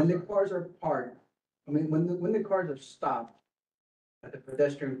 Like, when the cars are parked, I mean, when the cars are stopped at the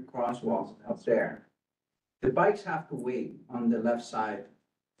pedestrian crosswalk out there, the bikes have to wait on the left side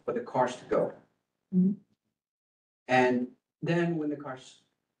for the cars to go. Mhm. And then when the cars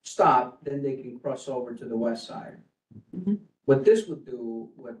stop, then they can cross over to the west side. Mhm. What this would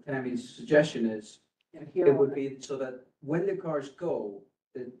do, what Tammy's suggestion is, it would be so that when the cars go,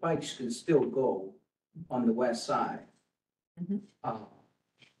 the bikes can still go on the west side. Mhm.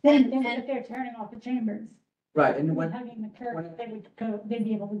 Then if they're turning off the chambers, Right, and when, hugging the curb, they would go, they'd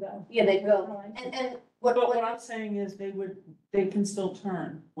be able to go. Yeah, they go. And what, But what I'm saying is they can still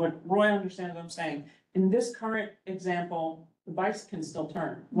turn. What Roy understands what I'm saying. In this current example, the bikes can still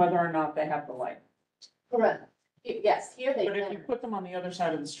turn, whether or not they have the light. correct. Yes, here they But if you can, put them on the other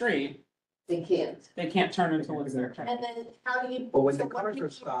side of the street, they can't. they can't turn until it's their turn. And then how do you? but when so the what cars do you- are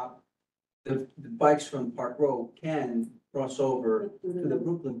stopped, the bikes from Park Road can cross over to the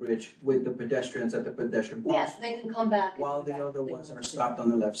Brooklyn Bridge with the pedestrians at the pedestrian Yes, crossing. they can come back. While the other ones are stopped on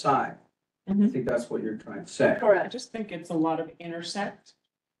the left side. I Mhm. think that's what you're trying to say. I Correct. just think it's a lot of intersect.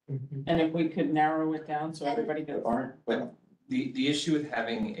 And if we could narrow it down so everybody gets. Well, the issue with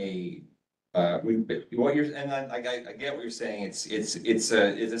having a, what you're, and I get what you're saying, it's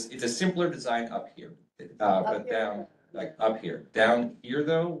a simpler design up here. But down, like up here, down here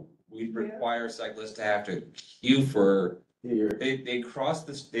though, we require cyclists to have to queue for, they cross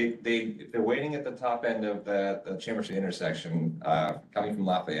this, if they're waiting at the top end of the Chambers Street intersection, coming from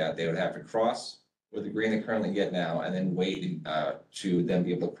Lafayette, they would have to cross with the green they currently get now, and then wait, to then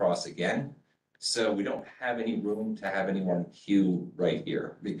be able to cross again. So we don't have any room to have anyone queue right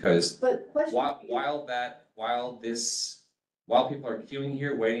here, because But question. while people are queuing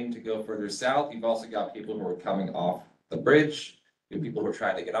here, waiting to go further south, you've also got people who are coming off the bridge. You have people who are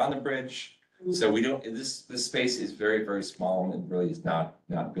trying to get on the bridge. So we don't, this space is very, very small and really is not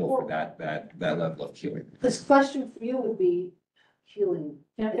built for that level of queuing. This question for you would be queuing.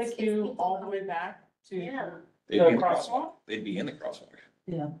 Can't they It's- queue all the way back to Yeah, They'd the be in the crosswalk? crosswalk. They'd be in the crosswalk.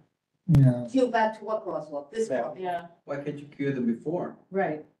 Yeah, queue back to what crosswalk? This Yeah. crosswalk? Yeah, Why can't you queue them before?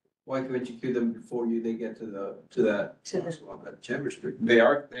 Right. Why can't you queue them before they get to that To the- crosswalk at Chambers Street? They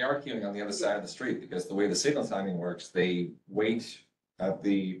are queuing on the other side of the street, because the way the signal timing works, they wait at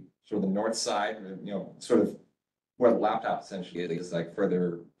the sort of the north side, sort of where the laptop essentially is, like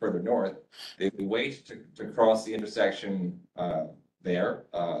further north. They wait to cross the intersection there.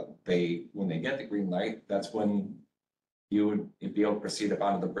 When they get the green light, that's when you would be able to proceed up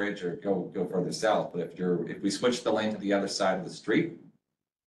onto the bridge or go further south. But if we switch the lane to the other side of the street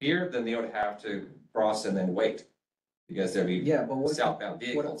here, then they would have to cross and then wait, because there'd be Yeah, but what, southbound what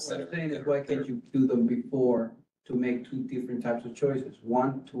vehicles I'm that are. saying is, why can't you do them before to make two different types of choices?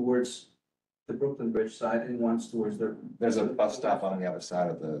 One towards the Brooklyn Bridge side and one's towards the. There's a bus stop on the other side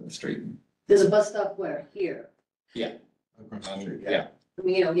of the street. There's a bus stop where? Here. Across the street, Yeah. I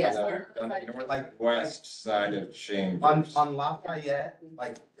mean, yes. On where- the Like, west side of Chambers. on Lafayette,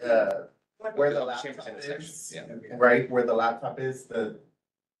 like, where the Chambers laptop intersection, is, yeah. right, where the laptop is, the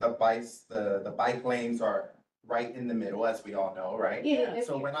bike lanes are right in the middle, as we all know, right? Yeah.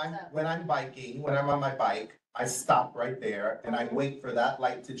 So when I'm biking, when I'm on my bike, I stop right there and I wait for that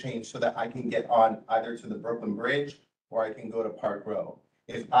light to change so that I can get on either to the Brooklyn Bridge or I can go to Park Row.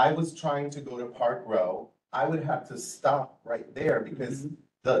 If I was trying to go to Park Row, I would have to stop right there because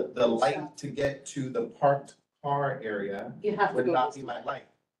the light to get to the parked car area You have to would go. not this be my way. light.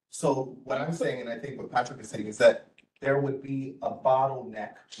 So what I'm saying, and I think what Patrick is saying, is that there would be a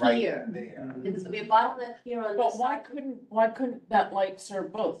bottleneck right Here. there. There's gonna be a bottleneck here on but this why side. couldn't that light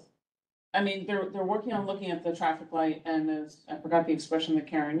serve both? I mean, they're working on looking at the traffic light and I forgot the expression that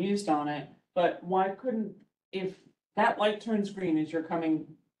Karen used on it, but why couldn't, if that light turns green as you're coming,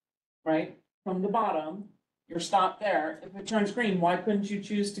 right, from the bottom, you're stopped there, if it turns green, why couldn't you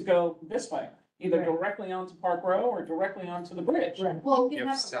choose to go this way? Either Right. directly onto Park Row or directly onto the bridge? Well, You you have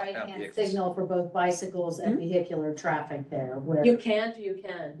have a southbound right-hand vehicles. signal for both bicycles and vehicular traffic there, where. You can, you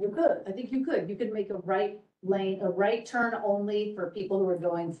can. You could, I think you could make a right lane, a right turn only for people who are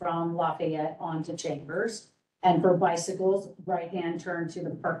going from Lafayette onto Chambers. And for bicycles, right-hand turn to the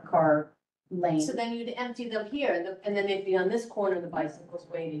parked car lane. So then you'd empty them here and then they'd be on this corner, the bicycles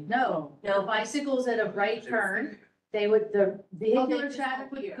waiting. No, no, bicycles at a right turn, the vehicular just traffic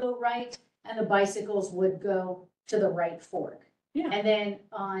go would here. go right and the bicycles would go to the right fork. Yeah. And then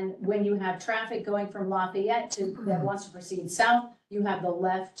when you have traffic going from Lafayette that wants to proceed south, you have the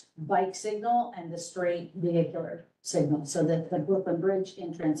left bike signal and the straight vehicular signal, so that the Brooklyn Bridge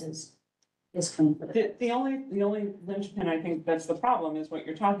entrance is clean for the. The only linchpin, I think that's the problem, is what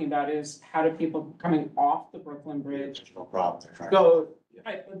you're talking about, is how do people coming off the Brooklyn Bridge No problem. go,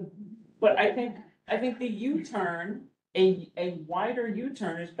 right, but I think the U-turn a wider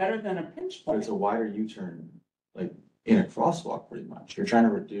U-turn is better than a pinch But point. it's a wider U-turn, like in a crosswalk pretty much. You're trying to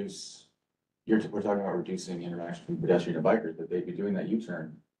reduce, we're talking about reducing the interaction between pedestrian and bikers, but they'd be doing that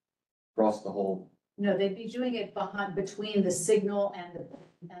U-turn across the whole. No, they'd be doing it between the signal and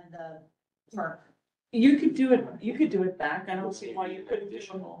the park. You could do it back. I don't see why you couldn't do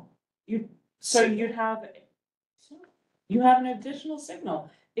it. So you have an additional signal.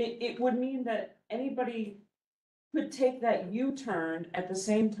 It would mean that anybody could take that U-turn at the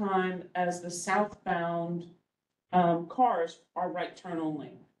same time as the southbound cars are right turn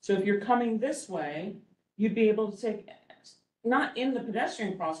only. So if you're coming this way, you'd be able to take, not in the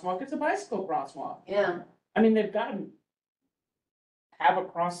pedestrian crosswalk, it's a bicycle crosswalk. Yeah. I mean, they've got to have a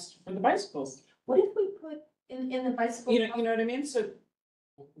cross for the bicycles. What if we put in the bicycle? You know what I mean? So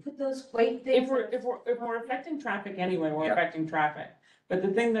Put those white things. if we're affecting traffic anyway, we're Yeah. affecting traffic. But the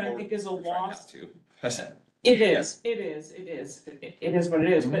thing that I think is a We're trying loss, not to. it is what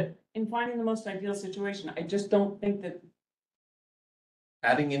it is. But in finding the most ideal situation, I just don't think that,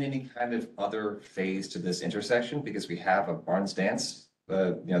 Adding in any kind of other phase to this intersection, because we have a Barnes Dance,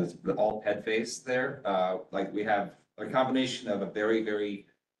 the all ped phase there, like we have a combination of a very, very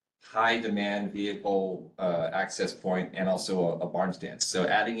high demand vehicle, access point and also a Barnes Dance. So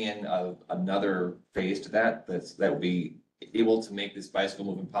adding in another phase to that, that would be able to make this bicycle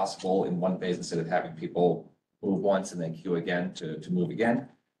movement possible in one phase instead of having people move once and then queue again to move again.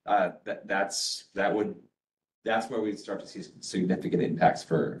 That's where we start to see significant impacts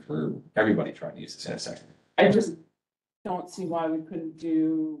for everybody trying to use this intersection. I just don't see why we couldn't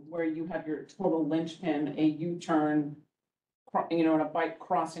do where you have your total linchpin, a U-turn, and a bike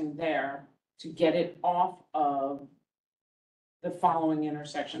crossing there to get it off of the following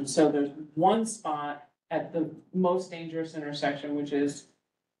intersection. So there's one spot at the most dangerous intersection, which is,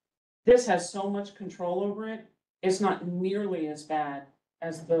 this has so much control over it, it's not nearly as bad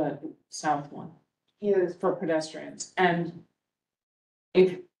as the south one is for pedestrians. And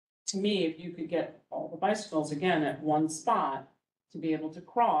to me, if you could get all the bicycles again at one spot to be able to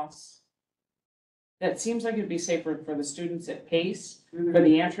cross, that seems like it'd be safer for the students at Pace, for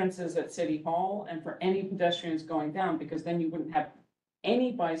the entrances at City Hall, and for any pedestrians going down, because then you wouldn't have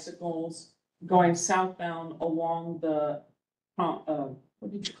any bicycles going southbound along the,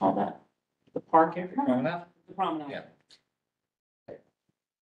 what did you call that? The park area? Promenade? The promenade. Yeah.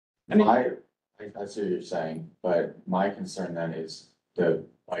 I mean, I see what you're saying, but my concern then is the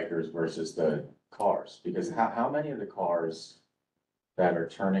bikers versus the cars, because how many of the cars that are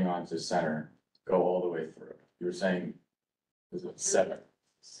turning onto Center go all the way through? You were saying, is it 7?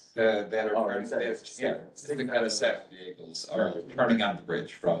 That are, Oh, turning- it's- yeah, 6 out of 7 vehicles are turning on the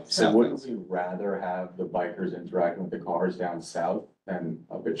bridge from So wouldn't southwest. we rather have the bikers interacting with the cars down south than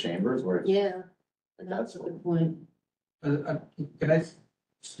up at Chambers where it's? Yeah, like, that's that's a what. good point. Can I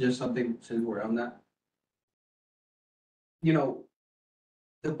suggest something since we're on that? You know,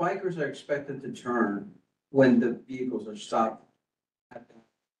 the bikers are expected to turn when the vehicles are stopped at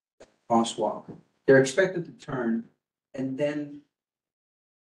the crosswalk. They're expected to turn and then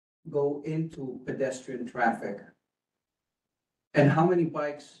go into pedestrian traffic. And how many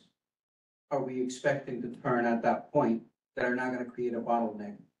bikes are we expecting to turn at that point that are not gonna create a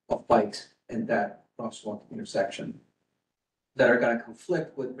bottleneck of bikes in that crosswalk intersection? That are gonna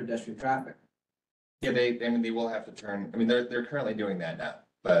conflict with pedestrian traffic? Yeah, they will have to turn, I mean, they're currently doing that now,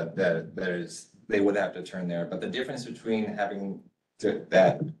 but they would have to turn there. But the difference between having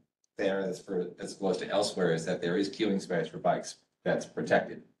that there as opposed to elsewhere is that there is queuing space for bikes that's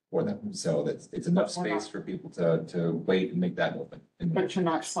protected for them. So it's enough But we're not- space for people to wait and make that movement. but you're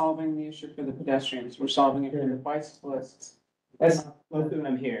not solving the issue for the pedestrians, we're solving it for the bicyclists. That's mostly what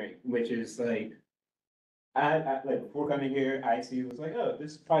I'm hearing, which is like, like before coming here, IC was like, oh,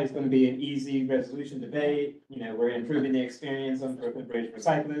 this probably is gonna be an easy resolution debate, we're improving the experience on Brooklyn Bridge for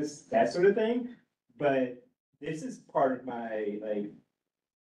cyclists, that sort of thing. But this is part of my,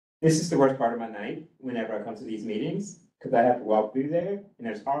 this is the worst part of my night whenever I come to these meetings, because I have to walk through there and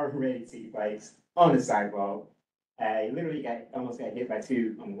there's already city bikes on the sidewalk. I literally almost got hit by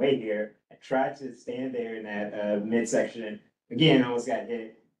 2 on the way here. I tried to stand there in that midsection, again, almost got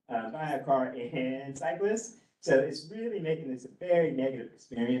hit by a car and cyclists. So it's really making this a very negative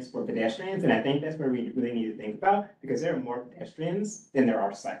experience for pedestrians, and I think that's where we really need to think about, because there are more pedestrians than there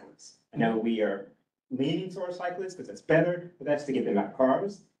are cyclists. I know we are leaning towards cyclists because that's better, but that's to get them out of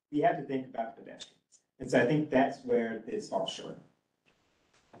cars. We have to think about pedestrians. And so I think that's where this falls short.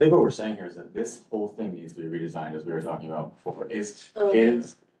 I think what we're saying here is that this whole thing needs to be redesigned, as we were talking about before, is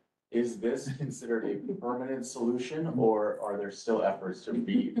is this considered a permanent solution, or are there still efforts to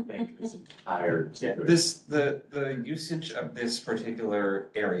rethink this entire situation? The usage of this particular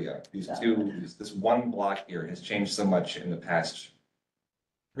area, this one block here has changed so much in the past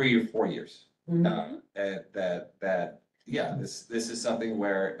 3 or 4 years. Yeah, this is something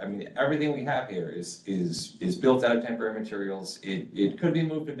where, I mean, everything we have here is built out of temporary materials. It could be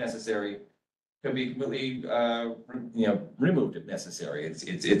moved if necessary, could be completely, removed if necessary.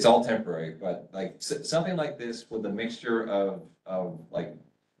 It's all temporary, but like something like this with a mixture of like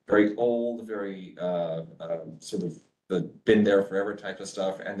very old, very, sort of the been there forever type of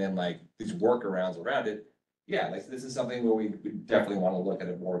stuff, and then like these workarounds around it. Yeah, like this is something where we definitely want to look at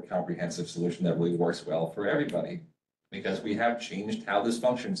a more comprehensive solution that really works well for everybody. Because we have changed how this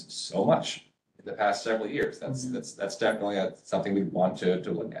functions so much in the past several years. That's definitely something we want to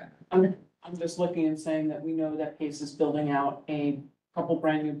look at. I'm just looking and saying that we know that Pace is building out a couple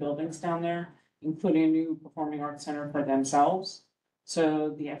brand new buildings down there, including a new performing arts center for themselves.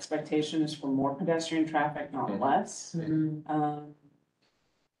 So the expectation is for more pedestrian traffic, not less.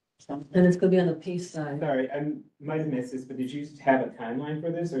 So And it's gonna be on the Pace side. Sorry, I might have missed this, but did you have a timeline for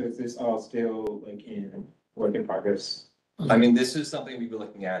this, or is this all still like in work in progress? I mean, this is something we'd be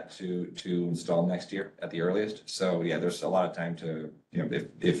looking at to install next year at the earliest. So yeah, there's a lot of time to,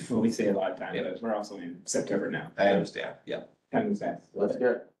 if, Well, we say a lot of time, Yeah. but we're also in September now. I understand, yeah. Time moves fast. Let's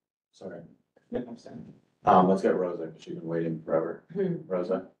get, sorry, Yep, I'm sorry. let's get Rosa, because she's been waiting forever.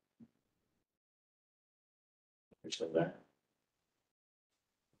 Rosa? You're still there?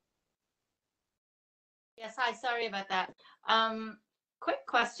 Yes, hi, sorry about that. Quick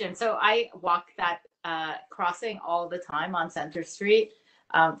question. So I walk that crossing all the time on Center Street,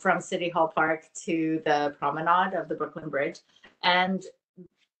 from City Hall Park to the promenade of the Brooklyn Bridge. And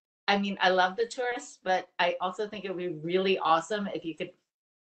I mean, I love the tourists, but I also think it would be really awesome if you could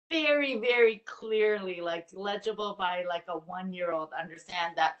very, very clearly, like legible by like a 1-year-old,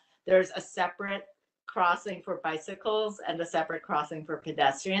 understand that there's a separate crossing for bicycles and a separate crossing for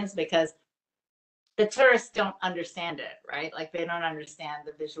pedestrians, because the tourists don't understand it, right? Like they don't understand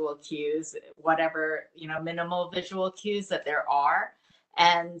the visual cues, whatever, minimal visual cues that there are.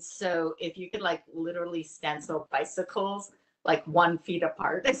 And so if you could like literally stencil bicycles like 1 feet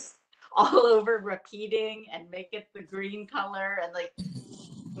apart, all over repeating, and make it the green color, and like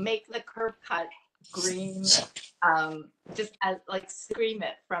make the curb cut green, just as like scream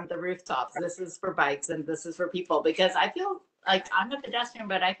it from the rooftops. This is for bikes and this is for people, because I feel like I'm a pedestrian,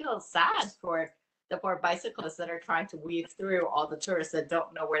 but I feel sad for the poor bicyclists that are trying to weave through all the tourists that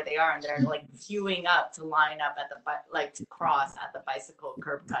don't know where they are, and they're like queuing up to line up at to cross at the bicycle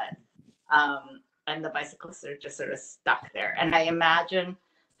curb cut. And the bicyclists are just sort of stuck there. And I imagine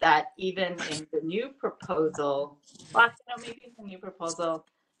that even in the new proposal, maybe it's a new proposal,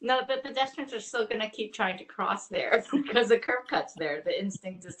 no, but pedestrians are still going to keep trying to cross there because the curb cut's there. The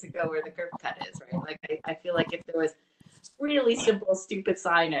instinct is to go where the curb cut is, right? Like I feel like if there was really simple, stupid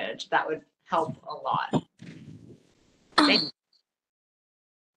signage, that would help a lot.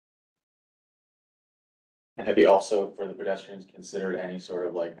 And have you also, for the pedestrians, considered any sort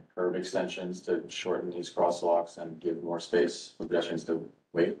of like curb extensions to shorten these crosswalks and give more space for pedestrians to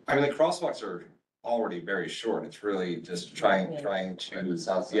wait? I mean, the crosswalks are already very short. It's really just trying And the to,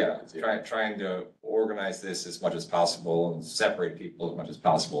 south side, yeah, it's here. trying to organize this as much as possible and separate people as much as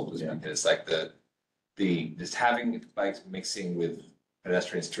possible, just Yeah. because like just having bikes mixing with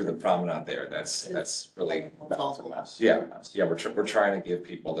pedestrians through the promenade there, that's really, It's also a mess. yeah, we're trying to give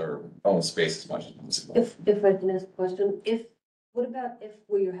people their own space as much as possible. If I can ask a question, what about if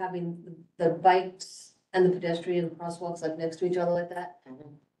where you're having the bikes and the pedestrian crosswalks like next to each other like that?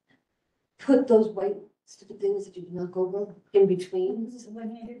 Put those white stupid things that you can knock over in between?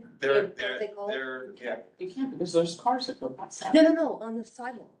 They're, What they call it? yeah. you can't, because there's cars that go past that. No, on the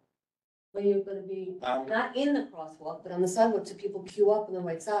sidewalk. Where you're gonna be, Um, not in the crosswalk, but on the sidewalk so people queue up on the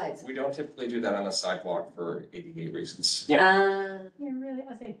right sides. We don't typically do that on the sidewalk for ADA reasons. Yeah. Yeah, really,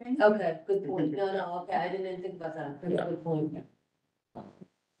 I say thank you. Okay, good point. No, okay, I didn't think about that. That's a good point.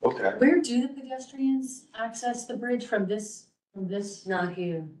 Okay. Where do the pedestrians access the bridge from this, Not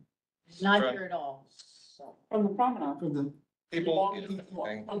here. not here at all? From the promenade. For the, People,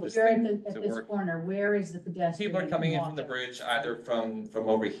 You're at this work. corner, where is the pedestrian? People are coming in from the bridge either from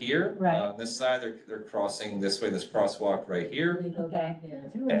over here. Right. On this side, they're crossing this way, this crosswalk right here. Okay.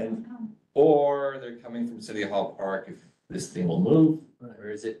 And- Or they're coming from City Hall Park, if this thing will move. Where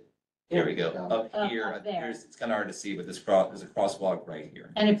is it? Here we go, up here. Up there. It's kind of hard to see, but there's a crosswalk right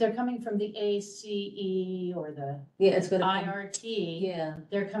here. And if they're coming from the ACE or the Yeah, it's gonna. IRT, Yeah.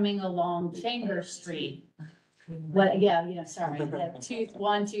 they're coming along Chambers Street. What, yeah, sorry, the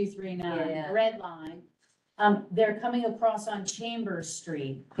 1, 2, 3, 9, Yeah. red line. They're coming across on Chambers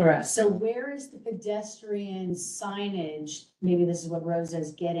Street. Correct. So where is the pedestrian signage? Maybe this is what Rosa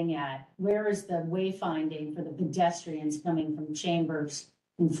is getting at. Where is the wayfinding for the pedestrians coming from Chambers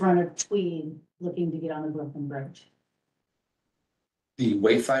in front of Tweed, looking to get on the Brooklyn Bridge? The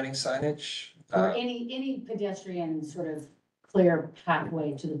wayfinding signage, Or any pedestrian sort of clear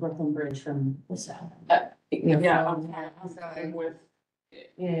pathway to the Brooklyn Bridge from the south? Yeah, I'm with,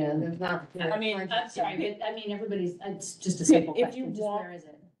 Yeah, there's not. I mean, I'm sorry, but I mean, it's just a simple If you question, just walk- where is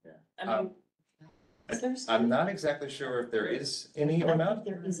it? I mean. Is there I'm not exactly sure if there is any or I not.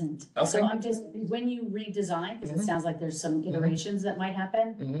 think there isn't. Okay. So I'm just, when you redesign, because it sounds like there's some iterations that might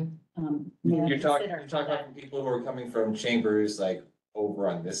happen. may I You're talking, consider you're talking that? about people who are coming from Chambers, like over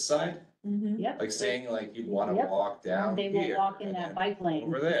on this side, Yep. like saying like you'd wanna Yep. walk down They will here. walk in and that then bike lane.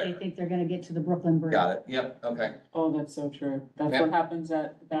 over if there. They think they're gonna get to the Brooklyn Bridge. Got it, yep, okay. Oh, that's so true. That's Yeah. what happens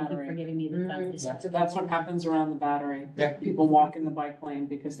at the Thank you for Battery. giving me the time to That's decide. that's what happens around the Battery. Yeah. People walk in the bike lane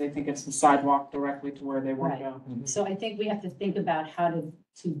because they think it's the sidewalk directly to where they want to Right. go. So I think we have to think about how to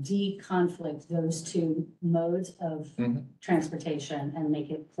de-conflict those two modes of Mhm. transportation and make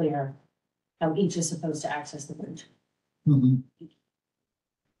it clear how each is supposed to access the bridge.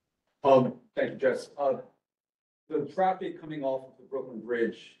 Thank you, Jess. The traffic coming off of the Brooklyn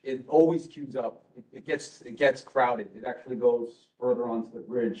Bridge, it always queues up. It gets crowded. It actually goes further onto the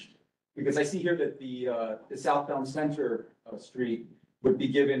bridge. Because I see here that the southbound Center Street would be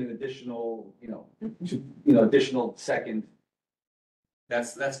given an additional, additional second.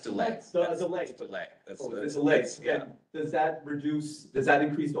 That's delay. That's the delay. Delay. That's, It's a leg. yeah. Does that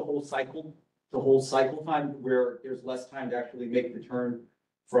increase the whole cycle time where there's less time to actually make the turn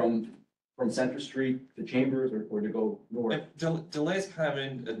from Center Street to Chambers or to go north? Delay is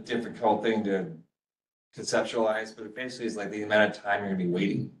kind of a difficult thing to conceptualize, but it basically is like the amount of time you're gonna be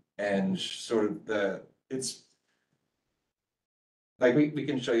waiting and sort of it's like, we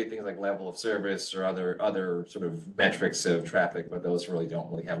can show you things like level of service or other sort of metrics of traffic, but those really don't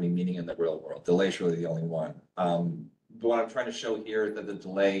really have any meaning in the real world. Delay is really the only one. But what I'm trying to show here is that the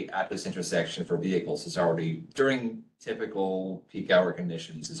delay at this intersection for vehicles is already, during typical peak hour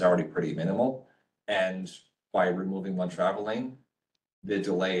conditions, is already pretty minimal. And by removing one travel lane, the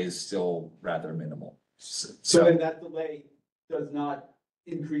delay is still rather minimal. So then that delay does not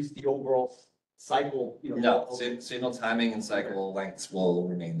increase the overall cycle, No, signal timing and cycle lengths will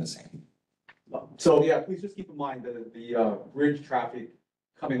remain the same. So, yeah, please just keep in mind that the bridge traffic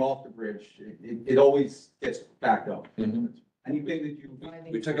coming off the bridge, it always gets backed up. Anything that you.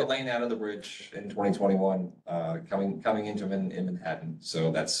 We took a lane out of the bridge in 2021, coming into in Manhattan,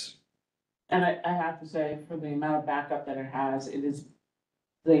 so that's, And I have to say, for the amount of backup that it has, it has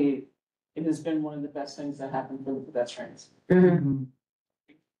been one of the best things that happened for the pedestrians.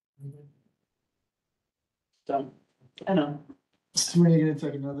 So, I don't know. So we're gonna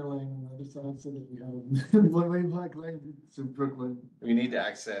take another lane on the other side so that we have one lane black lane to Brooklyn. we need to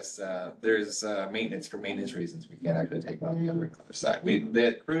access, there's maintenance, for maintenance reasons, we can't actually take on the other side.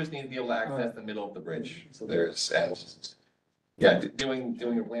 The crews need to be able to access the middle of the bridge, so there's, doing a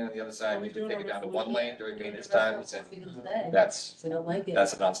lane on the other side, we can take it down to one lane during maintenance times, and that's, So don't like it.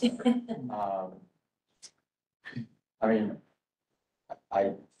 that's a non-starter. I mean,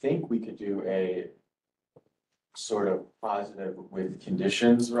 I think we could do a sort of positive with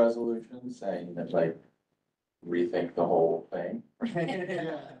conditions resolution, saying that like, rethink the whole thing.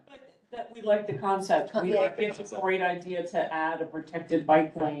 That we like the concept. We think it's a great idea to add a protected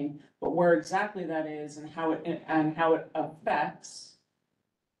bike lane, but where exactly that is and how it affects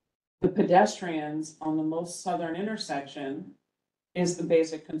the pedestrians on the most southern intersection is the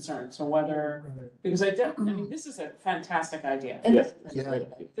basic concern. So whether, because I mean, this is a fantastic idea. And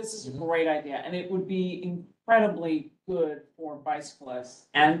This is a great idea, and it would be incredibly good for bicyclists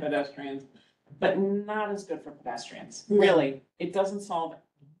and pedestrians, but not as good for pedestrians. Really, it doesn't solve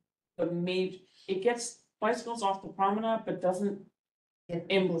it gets bicycles off the promenade, but doesn't Get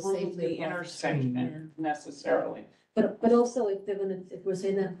people improve safely the across. intersection necessarily. But also, if we're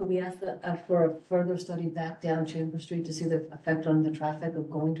saying that, could we ask for a further study back down Chambers Street to see the effect on the traffic of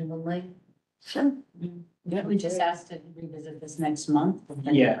going to one lane? Sure. Yeah, we just asked to revisit this next month with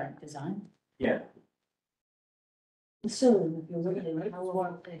a Yeah. different design. Soon, if you're waiting, how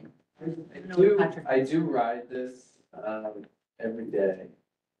long? I do ride this, every day.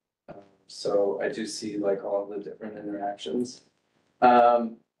 So I do see like all the different interactions.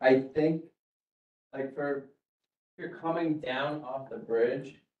 I think, like if you're coming down off the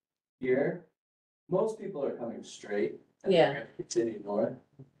bridge here, most people are coming straight. And they're Yeah. gonna continue north.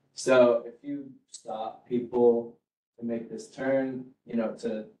 So if you stop people to make this turn, you know,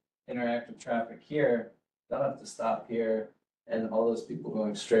 to interact with traffic here, they'll have to stop here, and all those people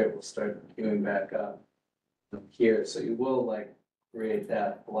going straight will start queuing back up here, so you will like create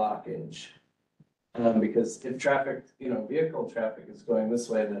that blockage. Because if traffic, you know, vehicle traffic is going this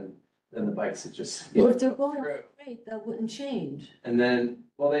way, then the bikes would just. Well, if they're going through. straight, that wouldn't change. And then,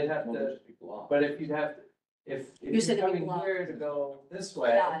 well, they'd have Well, to, there's people off. but if you'd have, if You said you're it would coming block. here to go this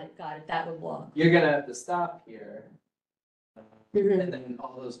way, Got it, that would block. you're gonna have to stop here. Mhm. And then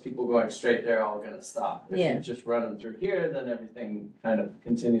all those people going straight, they're all gonna stop. If you Yeah. just run them through here, then everything kind of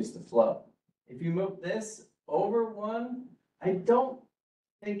continues to flow. If you move this over one, I don't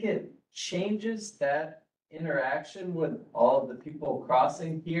think it changes that interaction with all of the people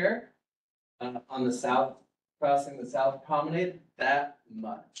crossing here. On the south, crossing the south promenade that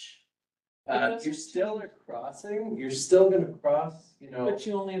much. You still are crossing, you're still gonna cross, you know. But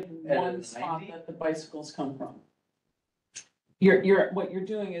you only have At a one spot 90? that the bicycles come from. What you're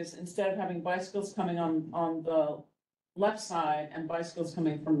doing is instead of having bicycles coming on the left side and bicycles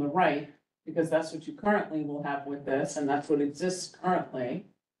coming from the right, because that's what you currently will have with this, and that's what exists currently,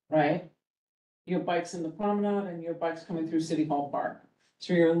 right? You have bikes in the promenade and you have bikes coming through City Hall Park.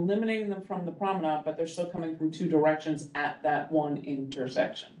 So you're eliminating them from the promenade, but they're still coming from two directions at that one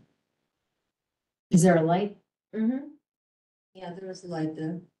intersection. Is there a light? Mm-hmm. Yeah, there is a light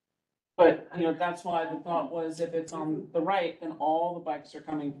there. But, you know, that's why the thought was if it's on the right, then all the bikes are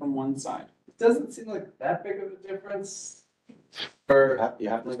coming from one side. It doesn't seem like that big of a difference. You For, have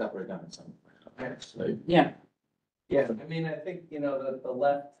to separate them at some point. Like, Yeah. yeah, I mean, I think, you know, the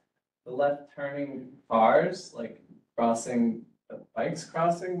left turning cars, like crossing, the bikes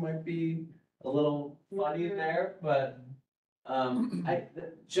crossing might be a little funny there, but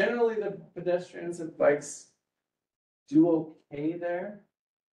generally the pedestrians and bikes do okay there.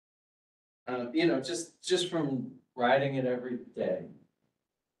 You know, just from riding it every day.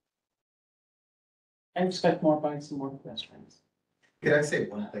 I expect more bikes and more pedestrians. Could I say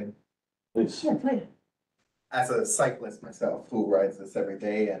one thing? please. Yeah, play it. As a cyclist myself who rides this every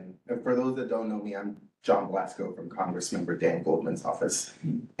day, and for those that don't know me, I'm John Blasco from Congressmember Dan Goldman's office.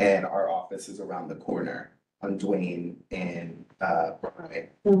 And our office is around the corner on Duane and Broadway.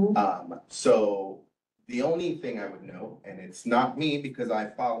 So the only thing I would know, and it's not me because I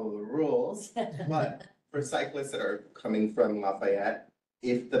follow the rules, but for cyclists that are coming from Lafayette,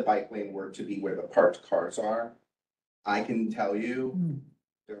 if the bike lane were to be where the parked cars are, I can tell you,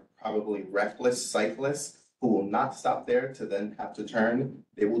 there are probably reckless cyclists who will not stop there to then have to turn.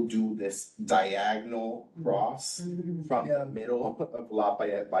 They will do this diagonal cross from the middle of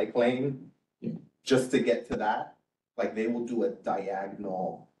Lafayette bike lane just to get to that. Like they will do a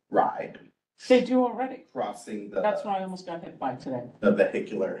diagonal ride They do already. crossing That's why I almost got hit by today. the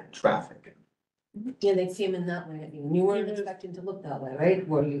vehicular traffic. Yeah, they see him in that way at you, and you weren't expecting to look that way, right?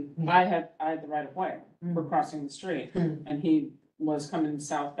 Were you? I had the right of way for crossing the street, Hmm. and he was coming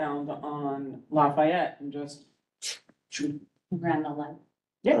southbound on Lafayette and just. Ran the light.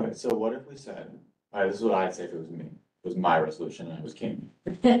 Yeah. Okay, so what if we said, all right, this is what I'd say if it was me, it was my resolution and it was king.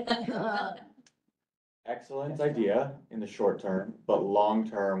 Excellent idea in the short term, but long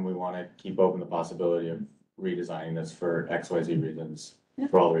term, we want to keep open the possibility of redesigning this for XYZ reasons,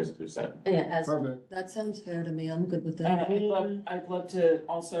 for all the reasons we said. Yeah, Perfect. that sounds fair to me, I'm good with And that. I'd love to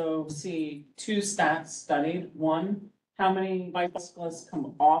also see two stats studied. One, how many bicyclists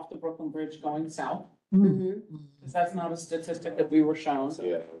come off the Brooklyn Bridge going south? Mhm. Because that's not a statistic that we were shown. So,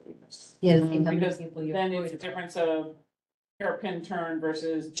 yeah, that would be nice. Yeah, to see how many Because people you're. Then it's worried a about. difference of hairpin turn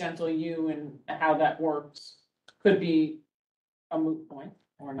versus gentle U and how that works. Could be a moot point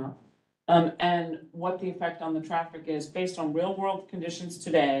or not. And what the effect on the traffic is based on real world conditions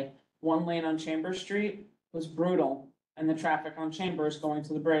today. One lane on Chambers Street was brutal and the traffic on Chambers going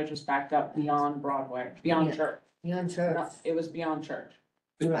to the bridge was backed up beyond Broadway, beyond Yeah. Church. Yeah, I'm sure. No, it was beyond Church.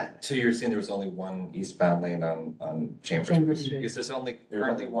 So you're saying there was only one eastbound lane on Chambers? Chambers Street. Because there's only There's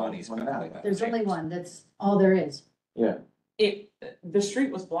currently only one one eastbound now. lane. on There's only Chambers. one, that's all there is. Yeah, The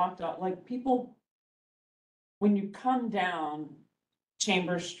street was blocked up, like people, when you come down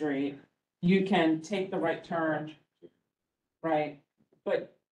Chambers Street, you can take the right turn, right?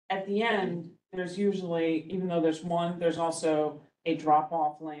 But at the end, there's usually, even though there's one, there's also a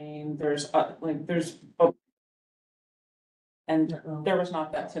drop-off lane, there's, and there was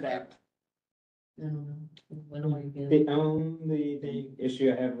not that today. I don't know. When am I again? The only big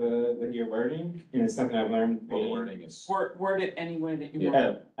issue I have with your wording, and it's something I've learned. well, wording is. Word it any way that you want.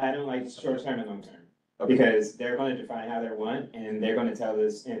 Yeah, I don't like short term and long term. Because they're gonna define how they want, and they're gonna tell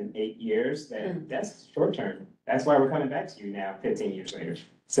us in 8 years that that's short term. That's why we're coming back to you now, 15 years later.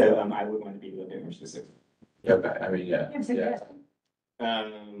 So, I would want to be a little bit more specific. Yeah, but, I mean, yeah, Give yeah,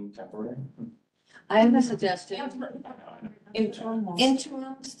 suggestions. temporary. I have a suggestion. Interim.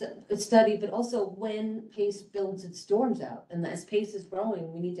 Study, but also when Pace builds its dorms out, and as Pace is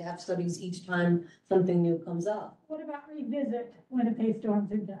growing, we need to have studies each time something new comes up. What about revisit when the pay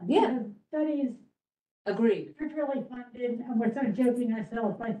storms are done? Yeah. Because studies Agreed. aren't really funded, and we're sort of joking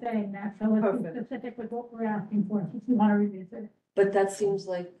ourselves by saying that, so let's be Perfect. specific with what we're asking for, if we want to revisit. But that seems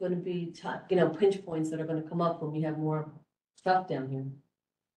like gonna be, pinch points that are gonna come up when we have more stuff down here.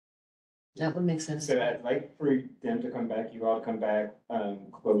 That would make sense. So I'd like for them to come back, you all to come back,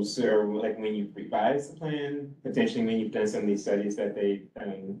 closer, like when you revise the plan, potentially when you've done some of these studies that they,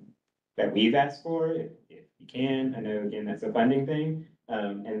 that we've asked for, if you can, I know again, that's a funding thing.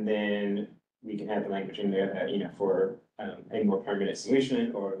 And then we can have the language in there that, for, a more permanent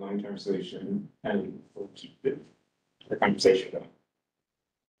solution or long-term solution, we'll keep the conversation going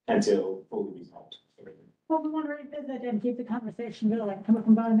until fully resolved. Well, we want to revisit and keep the conversation going, can we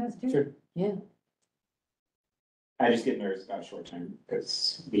combine those two? Sure. Yeah. I just get nervous about short term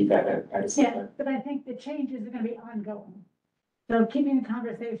because we've had that. Yeah, but I think the changes are gonna be ongoing. So keeping the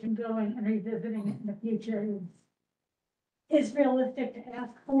conversation going and revisiting it in the future is realistic to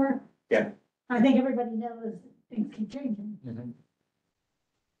ask for. Yeah. I think everybody knows things keep changing.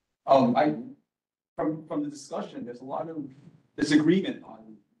 From the discussion, there's a lot of disagreement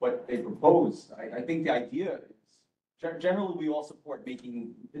on what they propose. I think the idea is, generally, we all support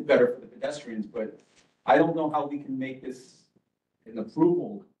making it better for the pedestrians, but I don't know how we can make this an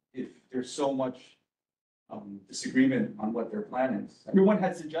approval if there's so much disagreement on what their plan is. Everyone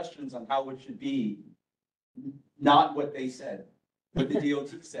had suggestions on how it should be, not what they said, what the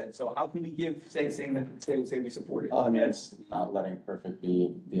DOT said. So how can we say we support it? I mean, it's not letting perfect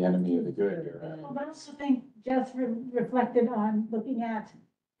be the enemy of the good here, right? Well, but I also think just reflected on looking at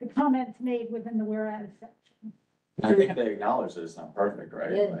the comments made within the whereas section. I think they acknowledge that it's not perfect,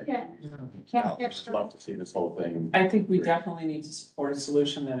 right? Yeah. Like, Yeah. I'd just love to see this whole thing. I think we definitely need to support a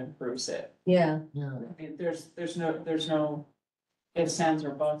solution that improves it. Yeah. Yeah. I mean, there's no ifs, ands,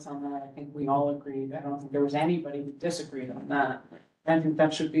 or buts on that. I think we all agreed. I don't think there was anybody who disagreed on that. I think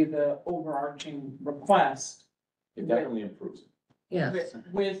that should be the overarching request It definitely improves it. Yeah.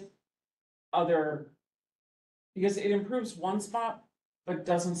 with other, because it improves one spot, but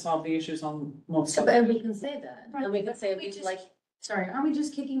doesn't solve the issues on most of And them. we can say that, and we can say, We just- like, Sorry, aren't we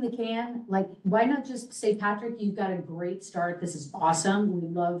just kicking the can? Like, why not just say, Patrick, you've got a great start. This is awesome. We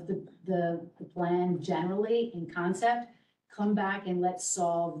love the plan generally in concept. Come back and let's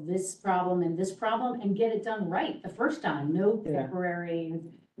solve this problem and get it done right the first time. No Yeah. temporary.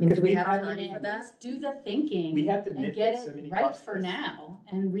 do we have Let's time for that? do the thinking. We have to And nitpick get so it many right parts for of this. now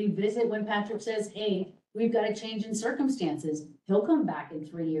and revisit when Patrick says, hey, we've got a change in circumstances. He'll come back in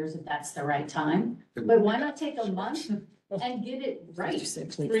 3 years if that's the right time. But why not take a month and get it right?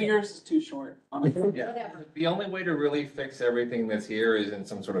 3 years is too short. honestly. Yeah, Whatever. the only way to really fix everything that's here is in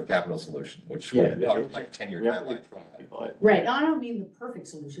some sort of capital solution, which Yeah. would talk like 10-year We have to timeline. try, but Right, I don't mean the perfect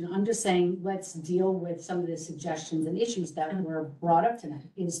solution, I'm just saying, let's deal with some of the suggestions and issues that were brought up tonight.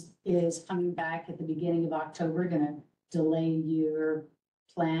 Is coming back at the beginning of October gonna delay your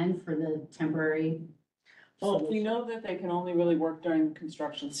plan for the temporary? Well, we know that they can only really work during the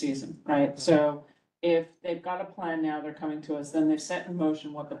construction season, right? So if they've got a plan now, they're coming to us, then they've set in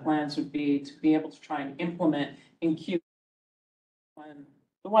motion what the plans would be to be able to try and implement in Q when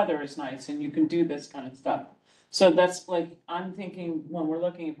the weather is nice and you can do this kind of stuff. So that's like, I'm thinking, when we're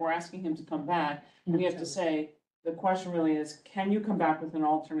looking, if we're asking him to come back, we have to say, the question really is, can you come back with an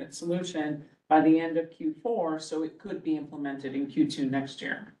alternate solution by the end of Q4, so it could be implemented in Q2 next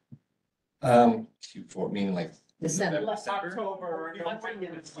year? Q4, meaning like December. November, December? October or I'd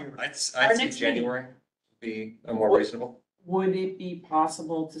Our say next meeting. January would be a more reasonable. Would it be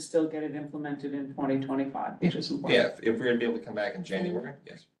possible to still get it implemented in 2025, which is important? Yeah, if we're gonna be able to come back in January,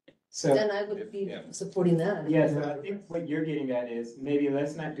 yes. So, Then I would be Yeah. supporting that. yes, I think what you're getting at is maybe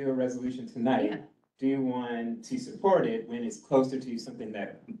let's not do a resolution Yeah. tonight. Do one to support it when it's closer to something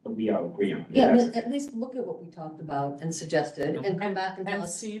that we all agree on. Yeah, That's- at least look at what we talked about and suggested and come back and tell And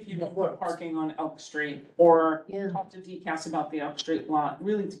us. see if you what can works. put parking on Elk Street, or Yeah. talk to DCAS about the Elk Street lot,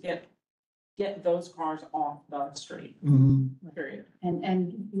 really to get those cars off the street, period.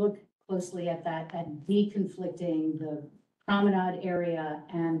 And look closely at that, at deconflicting the promenade area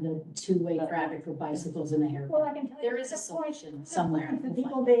and the two-way traffic for bicycles in the area. Well, I can tell you. There is a the point- solution the somewhere. points that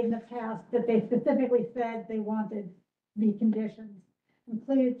people made in the past that they specifically said they wanted the conditions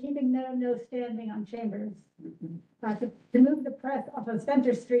included keeping no standing on Chambers. To move the press off of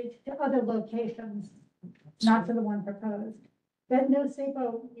Center Street to other locations, not to the one proposed. that no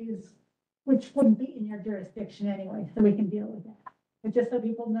SAPO is, which wouldn't be in your jurisdiction anyway, so we can deal with that. But just so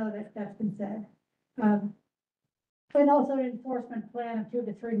people know that that's been said. And also an enforcement plan of 2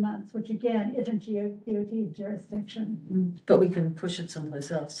 to 3 months, which again, isn't DOT's jurisdiction. But we can push it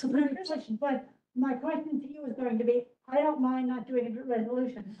someplace else. So but my question to you is going to be, I don't mind not doing a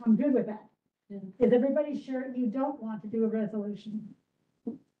resolution. I'm good with that. Is everybody sure you don't want to do a resolution?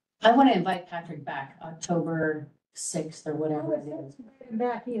 I want to invite Patrick back October 6th or whatever it is.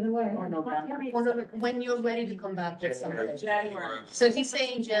 Back either way. Or November. When you're ready to come back with something. January. So he's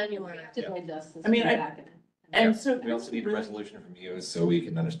saying January. I mean, and so. We also need a resolution from you so we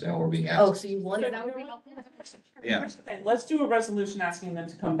can understand what we're being Oh, asked. so you want it? Yeah. Let's do a resolution asking them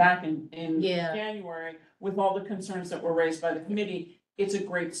to come back in Yeah. January with all the concerns that were raised by the committee. It's a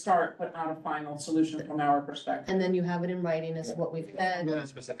great start, but not a final solution from our perspective. And then you have it in writing as what we've said.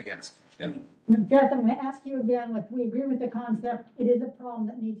 Specific ask. Yeah. Gareth, I'm gonna ask you again, if we agree with the concept, it is a problem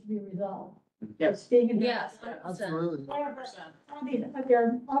that needs to be resolved. Yes. Being Yes. addressed. Absolutely. However, some of these, there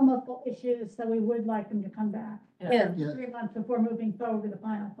are almost issues, so we would like them to come back. Yeah. Yeah. 3 months before moving forward with the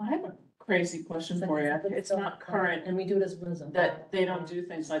final I have plan. a crazy question for you. It's not current And we do it as wisdom. that they don't do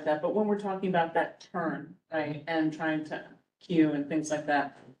things like that, but when we're talking about that turn, right, and trying to queue and things like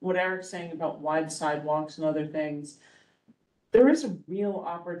that, what Eric's saying about wide sidewalks and other things, there is a real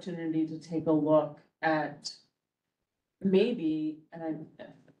opportunity to take a look at maybe,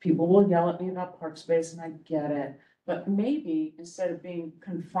 people will yell at me about park space, and I get it, but maybe instead of being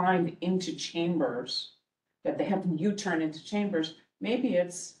confined into chambers, that they have to U-turn into chambers, maybe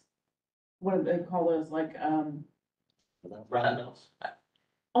it's, what do they call those, like,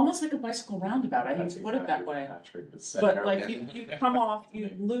 almost like a bicycle roundabout, I hate to put it that way. But like you come off, you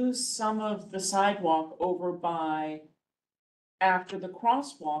lose some of the sidewalk over by after the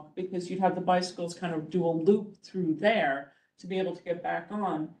crosswalk, because you'd have the bicycles kind of do a loop through there to be able to get back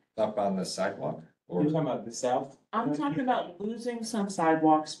on. Up on the sidewalk or? You're talking about the south? I'm talking about losing some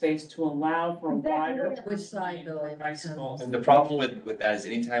sidewalk space to allow for a wider. Which side though? for bicycles. And the problem with that is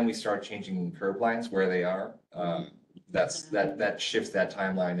anytime we start changing curb lines where they are, that shifts that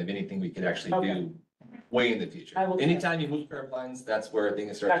timeline of anything we could actually do way in the future. I will- Anytime you move curb lines, that's where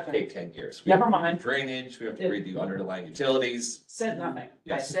things start to Gotcha. take 10 years. We have Never to do mind. Drainage, we have to redo underlying utilities. Said nothing, I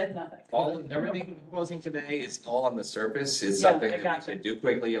Yes. said nothing. Everything we're proposing today is all on the surface. It's Yeah, something I that gotcha. we can do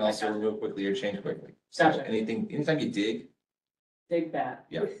quickly and also gotcha. remove quickly or change quickly. So Gotcha. anytime you dig, Dig that.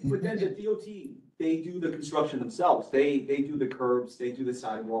 yeah. But then the DOT, they do the construction themselves. They do the curbs, they do the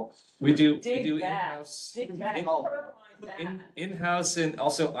sidewalks. We do Dig that. in-house. Dig that. In-house and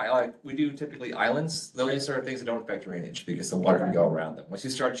also we do typically islands. Those are things that don't affect drainage because the water can go around them. Once you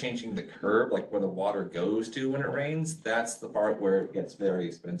start changing the curb, like where the water goes to when it rains, that's the part where it gets very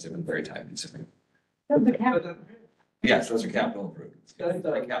expensive and very time consuming. The cap- Yes, those are capital improvements. That's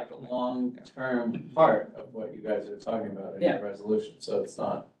Very a capital. long-term part of what you guys are talking about in Yeah. your resolution, so it's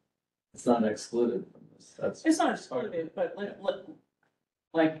not excluded from this, that's. It's not excluded, but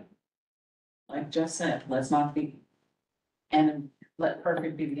like Jess said, let's not be, and let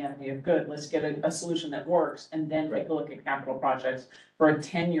perfect be the enemy of good. Let's get a solution that works and then take a look at capital projects for a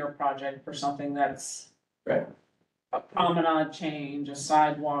 10-year project for something that's Right. a promenade change, a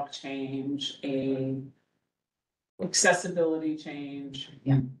sidewalk change, a accessibility change.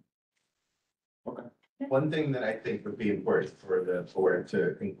 One thing that I think would be important for the board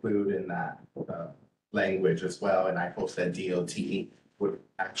to include in that language as well, and I hope that DOT would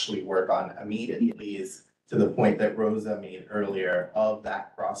actually work on immediately, is to the point that Rosa made earlier of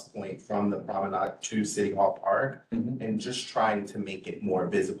that cross point from the promenade to City Hall Park, and just trying to make it more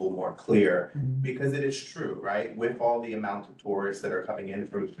visible, more clear, because it is true, right? With all the amount of tourists that are coming in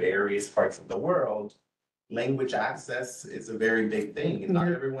from various parts of the world, language access is a very big thing, and not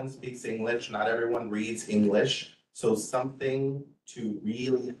everyone speaks English, not everyone reads English. So something to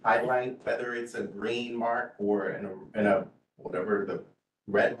really highlight, whether it's a green mark or in a whatever, the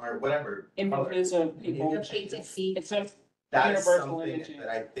red mark, whatever. color. Images of people. The basic feet. It's a That's universal something imaging. that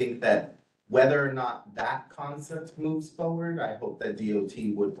I think that whether or not that concept moves forward, I hope that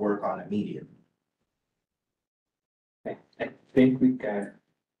DOT would work on immediately. I think we got.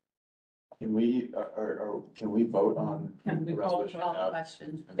 Can we, or can we vote on Can we the call resolution? Call the now?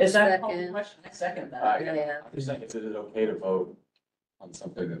 question. Is that a call to Second. question? I second that. Yeah. I'm just saying, is it okay to vote on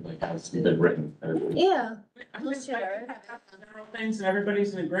something that like has been written? Yeah. I Let's think share it. general things and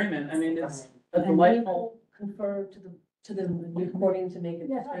everybody's in agreement. I mean, it's a And we delightful. will confer to the recording to make it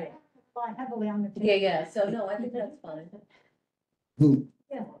Yes, I straight. rely heavily on the. tape. Yeah, so no, I think that's fine.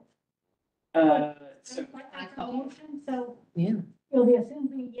 Yeah. So Motion, so Yeah. it'll be assumed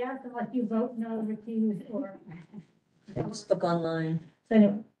to be yes unless you vote no, recuse, or. Facebook online. So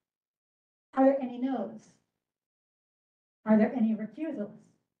anyway, are there any no's? Are there any recusals?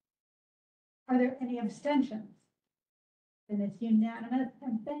 Are there any abstentions? Then it's unanimous,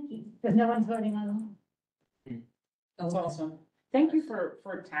 and thank you, because no one's voting on That's awesome. Thank you for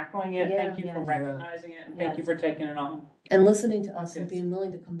tackling it. Thank you Yeah, for yeah. recognizing it. And thank you for taking it on. And listening to us and Yes. being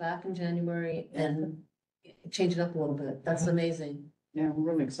willing to come back in January and change it up a little bit. That's amazing. Yeah,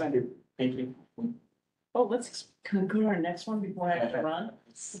 we're really excited. Thank you. Oh, can we go to our next one before I have to run?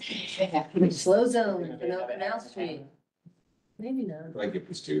 Slow zone, Canal Street. Maybe not. Like it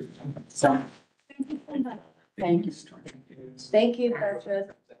was too. So, Thank you so much. thank you. Thank you, Patrick.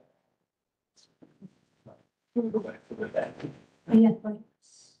 Yes, but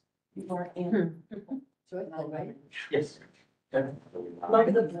You are in. Joyful, right? Yes.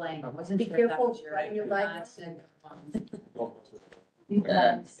 Love the blank. Be careful, writing your life.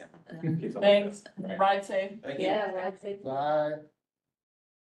 Thanks. Ride safe. Yeah, right. Bye.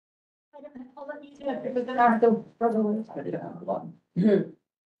 I'll let you do it, because then I have to struggle with it.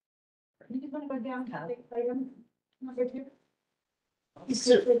 You just want to go down to the item number 2? Or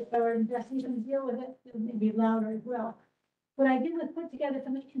just even deal with it, it may be louder as well. What I did was put together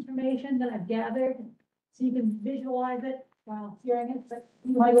some information that I've gathered, so you can visualize it while hearing it, but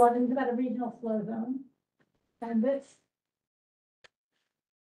you might want to think about a regional flow zone. And this.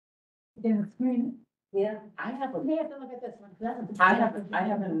 Again, screen, Yeah. I have you may have to look at this one. 'cause that was- I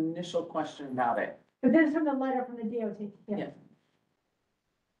have an initial question about it. But this is from the letter from the DOT. Yeah.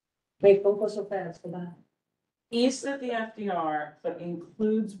 Wait, don't go so fast for that. East of the FDR, but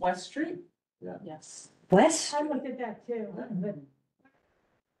includes West Street? Yeah. Yes. West? I looked at that too, but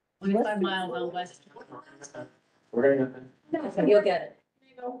 25 miles on West. We're gonna get no, You'll get it.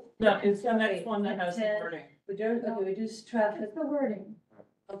 No, it's the next one that has the 10. wording. Reduce traffic. it's the wording.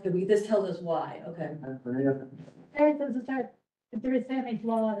 Okay, this tells us why, okay. There says the start, if there is Sammy's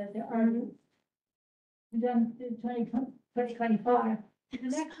law that there are done in 2025. The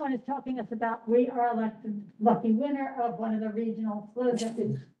next one is talking us about, we are elected lucky winner of one of the regional flow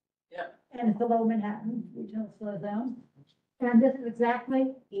zones. Yep. And it's the Low Manhattan Regional Flow Zone. And this is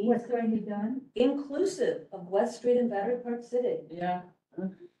exactly what's going to be done. Inclusive of West Street and Battery Park City. Yeah.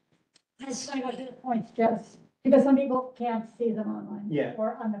 I just want to go to the points, just because some people can't see them online. Yeah.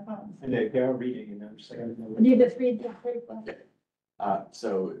 Or on their phones. And they're reading, and I'm just like, I don't know. You just read the paper.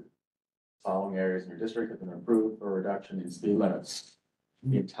 So following areas in your district have been approved for reduction in speed limits.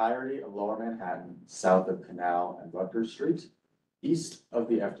 The entirety of Lower Manhattan, south of Canal and Rutgers Street, east of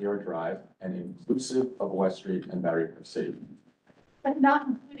the FDR Drive, and inclusive of West Street and Battery Park City. But not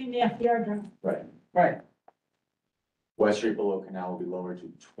including the FDR drive. Right. Right. West Street below Canal will be lowered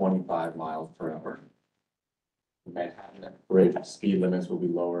to 25 miles per hour. Manhattan Bridge speed limits will be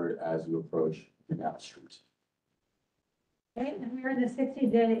lowered as you approach Canal Street. Okay, and we're in the 60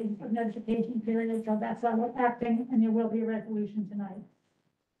 days of notification period, so that's why we're acting, and there will be a resolution tonight.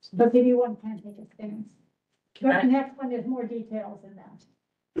 But give you one can take a stance. But the next one, there's more details in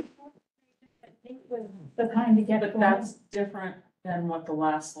that. I think was the kind to get But going. that's different than what the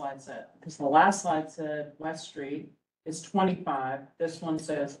last slide said, because the last slide said West Street is 25. This one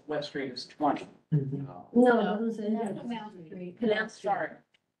says West Street is 20. No, it doesn't say No, that. Canal Street. Canal Street. Sorry.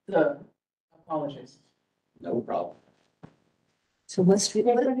 Apologies. No problem. So West Street,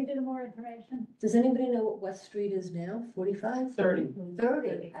 Okay, let me do the more information. does anybody know what West Street is now? 45? 30.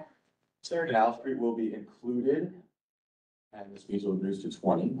 30. 30. Canal Street will be included, and the speeds will reduce to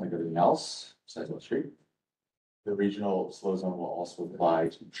 20, like everything else, besides West Street. The regional slow zone will also apply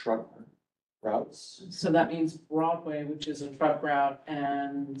to truck routes. So that means Broadway, which is a truck route,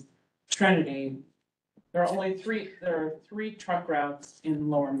 and Trinity. There are three truck routes in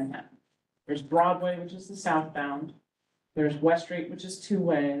Lower Manhattan. There's Broadway, which is the southbound. There's West Street, which is two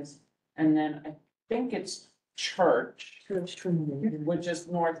ways. And then I think it's Church, Church Trinity. which is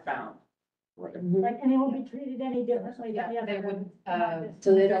northbound. Right. Right, and it won't be treated any differently than the Yeah, other. they would, ones.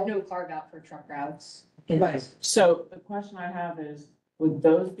 So they there's don't. no carve out for truck routes. Right. So the question I have is, would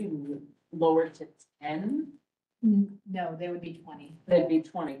those be lowered to 10? No, they would be 20. They'd be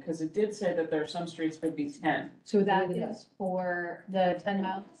 20, because it did say that there are some streets that would be 10. So that is for the 10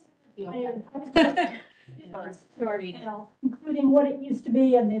 miles. Sorry, including what it used to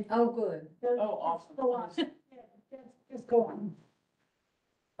be and it. Oh, good. Oh, awesome. Go on. Yeah, just go on.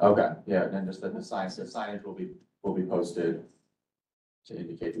 Okay, yeah, and then just that the signage will be posted to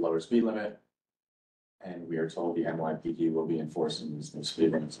indicate the lower speed limit. And we are told the NYPD will be enforcing these new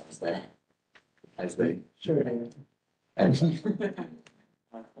speed limits as they. Sure. And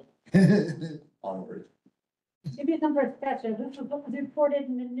onward. Give you a number of sketches. This is what was reported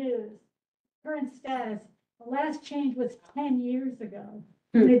in the news. Current status, The last change was 10 years ago,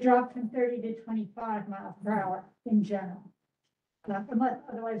 and it dropped from 30 to 25 miles per hour in general. Unless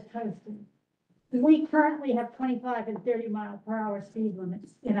otherwise posted. We currently have 25 and 30 mile per hour speed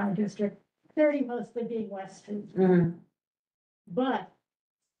limits in our district, 30 mostly being West Street. But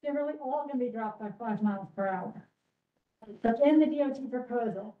they're really all gonna be dropped by 5 miles per hour. But in the DOT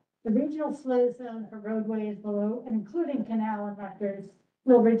proposal, the regional slow zone for roadways below, and including Canal and Rutgers,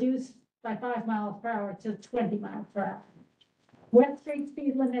 will reduce by 5 miles per hour to 20 miles per hour. West Street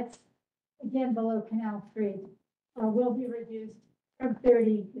speed limits, again below Canal Street, will be reduced from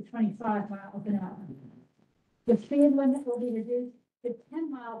 30 to 25 miles an hour. The speed limit will be reduced to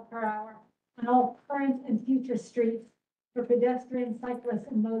 10 miles per hour on all current and future streets where pedestrians, cyclists,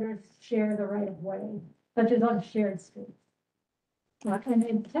 and motorists share the right of way, such as on shared streets. And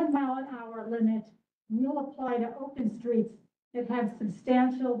a 10-mile-an-hour limit will apply to open streets that have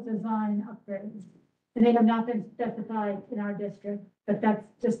substantial design upgrades. And they have not been specified in our district, but that's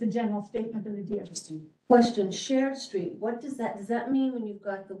just a general statement of the DOT. Question, shared street, what does that mean when you've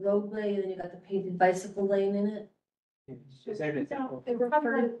got the roadway and then you've got the painted bicycle lane in it? So, It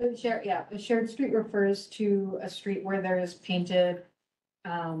refers, a shared street refers to a street where there is painted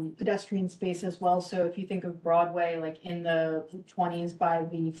pedestrian space as well. So if you think of Broadway, like in the 20s by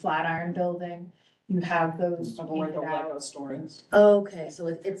the Flatiron Building, you have those Where the painted out. Lego store is. Okay,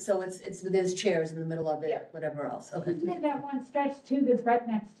 so there's chairs in the middle of it, whatever else, okay. isn't it that one stretch too that's right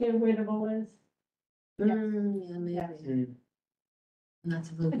next to where the bowl is? Yeah, maybe. That's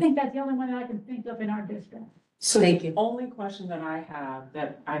a I little. think that's the only one that I can think of in our district. So Thank the you. only question that I have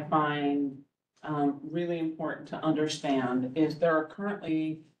that I find really important to understand is there are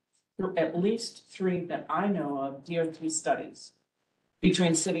currently at least 3 that I know of DOT studies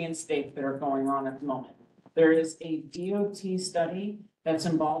between city and state that are going on at the moment. There is a DOT study that's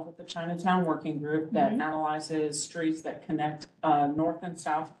involved with the Chinatown Working Group that analyzes streets that connect north and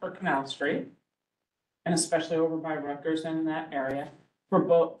south for Canal Street, and especially over by Rutgers and in that area for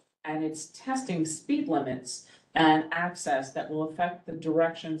both, and it's testing speed limits and access that will affect the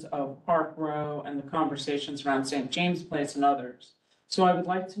directions of Park Row and the conversations around St. James Place and others. So I would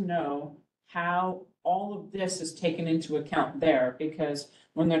like to know how all of this is taken into account there, because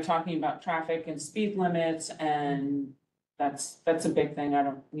when they're talking about traffic and speed limits, and that's a big thing I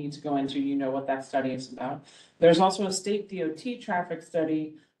don't need to go into, you know what that study is about. There's also a state DOT traffic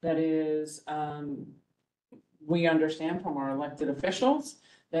study that is, we understand from our elected officials,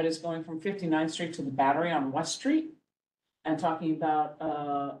 that is going from 59th Street to the Battery on West Street, and talking about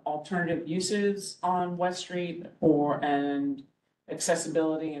alternative uses on West Street and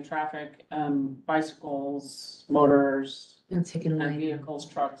accessibility and traffic, bicycles, motors, I'm taking and away. vehicles,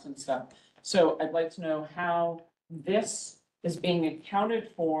 trucks and stuff. So I'd like to know how this is being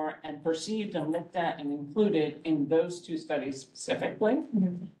accounted for and perceived and looked at and included in those 2 studies specifically.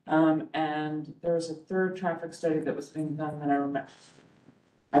 And there was a 3rd traffic study that was being done that I remember.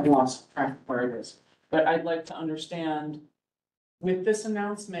 I've lost track of where it is, but I'd like to understand with this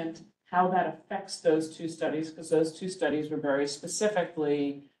announcement, how that affects those 2 studies, because those 2 studies were very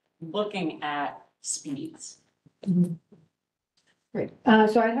specifically looking at speeds. Great.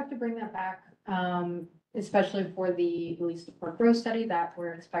 So I'd have to bring that back, especially for the, at least the Park Row study that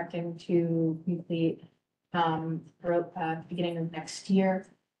we're expecting to complete beginning of next year.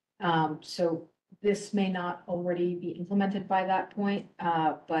 So this may not already be implemented by that point,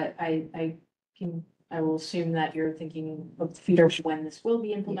 but I will assume that you're thinking of the future when this will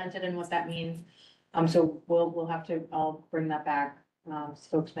be implemented and what that means. So we'll have to, I'll bring that back,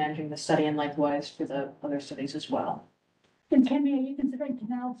 folks managing the study and likewise for the other studies as well. And Kenny, are you considering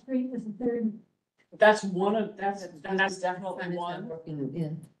Canal Street as a 3rd? That's definitely one. Yeah.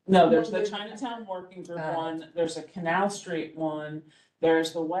 No, there's the Chinatown Working Group Got it. one, there's a Canal Street one,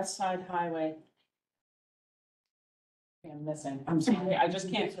 there's the West Side Highway. I'm missing, I'm sorry, I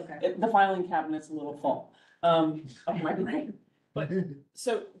just can't, the filing cabinet's a little full, of my brain. But,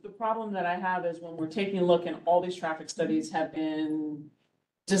 so the problem that I have is when we're taking a look and all these traffic studies have been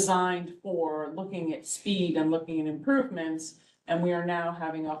designed for looking at speed and looking at improvements, and we are now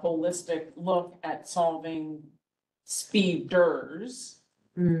having a holistic look at solving speeders.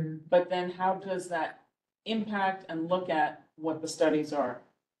 But then how does that impact and look at what the studies are?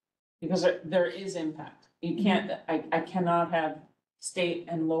 Because there is impact. You can't, I cannot have state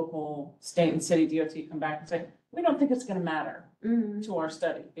and city DOT come back and say, we don't think it's gonna matter to our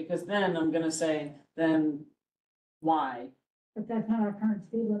study, because then I'm gonna say, then why? But that's not our current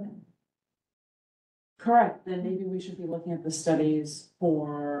speed limit. Correct, then maybe we should be looking at the studies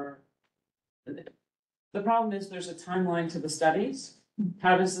for, the problem is there's a timeline to the studies.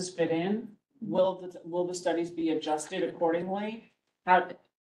 How does this fit in? will the studies be adjusted accordingly? How?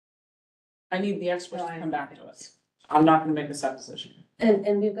 I need the experts to come back to us. I'm not gonna make a supposition.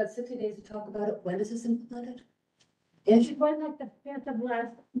 And we've got 60 days to talk about it. When is this implemented? Ish? It was like the fifth of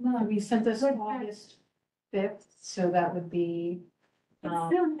last month. We sent this Good August 5th, so that would be, It's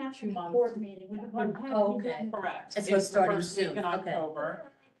um, soon after 2 the months. board meeting. With the one time Oh, we okay. did. Correct. It's what's the starting first week soon, in okay.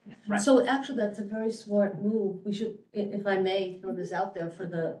 October. Right. So actually, that's a very smart move. We should, if I may throw this out there for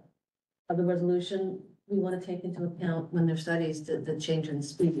the resolution, we want to take into account when their studies, the change in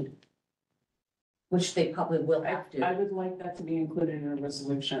speed. Which they probably will have I to, would like that to be included in a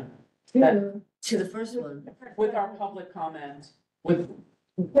resolution To- to the first one. with our public comment, with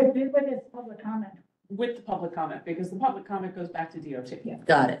With this public comment. the public comment, because the public comment goes back to DOT.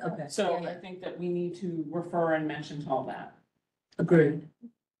 Got it, okay. So Yeah, I yeah. think that we need to refer and mention all that. Agreed.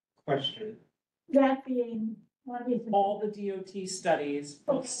 Question. That being one of these. All the DOT studies,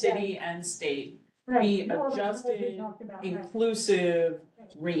 both city and state, Right, be all the ones we adjusted, talked about, right. inclusive,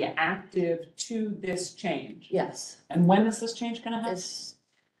 reactive to this change. Yes, And when is this change gonna happen? it's,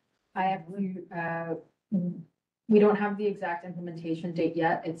 I have we don't have the exact implementation date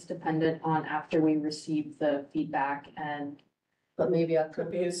yet. It's dependent on after we receive the feedback and but maybe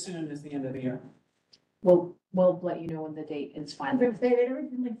Could be October. as soon as the end of the year. we'll let you know when the date is I was final. gonna say, they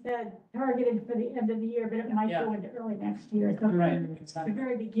originally said targeted for the end of the year, but it might Yeah. go into early next year. So Right, at the exactly.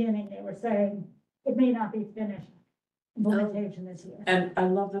 very beginning, they were saying it may not be finished implementation this year. And I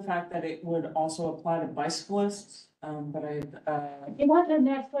love the fact that it would also apply to bicyclists, but If you want the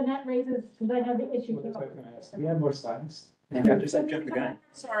next one, that raises, because I know the issue. Do we have more slides? Just jump the gun.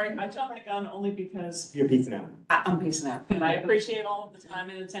 sorry, I jumped the gun only because You're pizza now. I'm peacing out. And I appreciate all of the time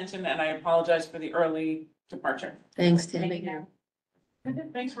and attention, and I apologize for the early departure. Thanks, Thank Tammy. you.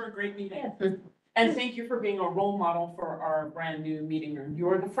 Thanks for a great meeting. Yes. And thank you for being a role model for our brand new meeting room. You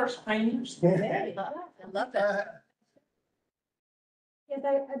are the first pioneers. I love that. Yes,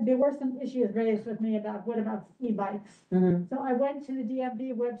 there were some issues raised with me about what about e-bikes? Mhm. So I went to the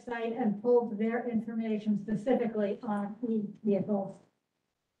DMV website and pulled their information specifically on e-vehicles.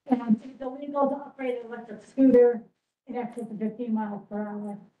 And it's illegal to operate an electric scooter in excess of 15 miles per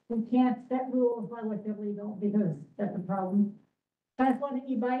hour. We can't set rules by what's illegal because that's a problem. Class 1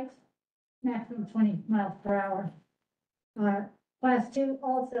 e-bikes, maximum 20 miles per hour. Class 2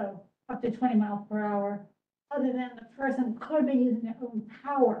 also up to 20 miles per hour. Other than the person could be using their own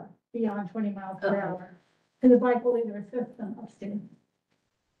power beyond 20 miles per hour. So the bike will either assist them upstairs.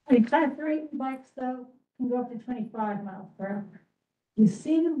 I mean, class 3 bikes though can go up to 25 miles per hour. You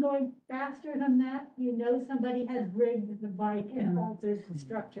see them going faster than that, you know somebody has rigged the bike and altered the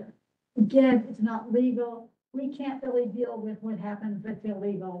structure. Again, it's not legal. We can't really deal with what happens that's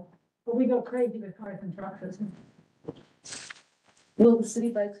illegal, but we go crazy with cars and trucks. Will the city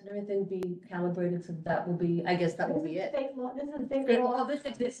bikes and everything be calibrated so that will be, I guess that will be it. State law, this is state Okay, law. well, this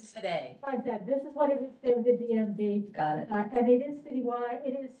is today. Like I said, this is what it is, they did the DMV. Got it. And it is citywide,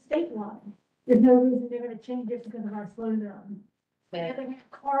 it is statewide. There's no reason they're gonna change it because of our slow zone. The other hand,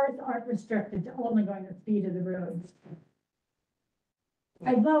 cars aren't restricted to only going the speed of the roads.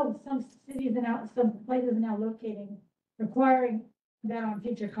 Although some cities and some places are now locating, requiring that on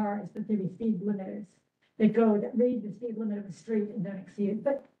future cars, that there be speed limiters. That read the speed limit of the street and don't exceed it,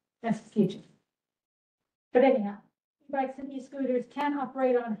 but that's future. But anyhow, e-bikes and e-scooters can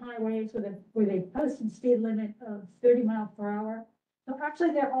operate on highways with a posted speed limit of 30 miles per hour. So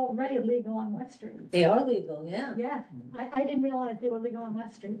actually, they're already legal on West Street. They are legal, yeah. Yeah, I didn't realize they were legal on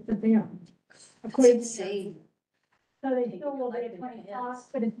West Street, but they are. According to Insane. So they Take still will be your at life in 25, your hands.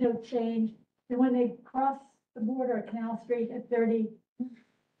 but it's no change. And when they cross the border at Canal Street at 30,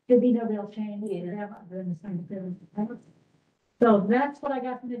 there'd be no real change. So that's what I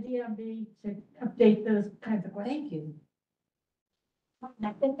got from the DMV to update those kinds of questions. Thank you.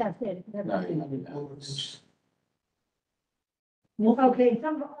 I think that's it. No, you have Okay,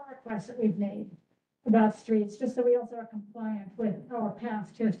 some of our requests that we've made about streets, just so we also are compliant with our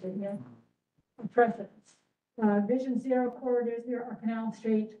past history, yeah, of precedents. Vision Zero corridors near our Canal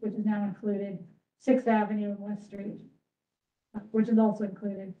Street, which is now included, Sixth Avenue and West Street, which is also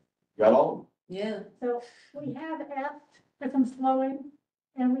included. Got all? Yeah. So we have asked for some slowing,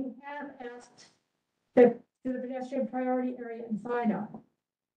 and we have asked to the pedestrian priority area and sign off.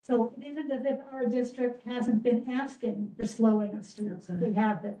 So it isn't as if our district hasn't been asking for slowing of streets, we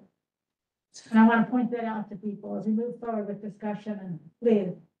have been. And I want to point that out to people as we move forward with discussion and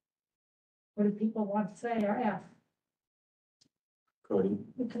please. What do people want to say or ask? Cody.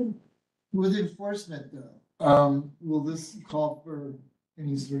 With enforcement though, will this call for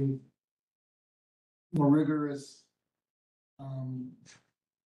any sort of more rigorous,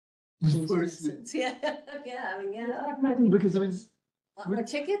 Enforcement. Yeah, yeah, I mean, yeah. Because I mean, Lot more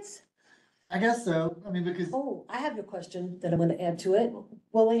tickets? I guess so, I mean, because, Oh, I have a question that I'm gonna add to it.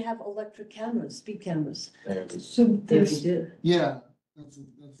 Will they have electric cameras, speed cameras? So They this, do. yeah, that's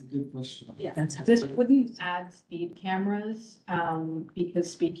a good question. yeah, this wouldn't add speed cameras, because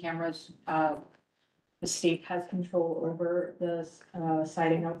speed cameras, the state has control over the,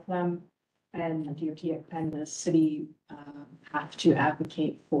 siting of them. And the DOT and the city, have to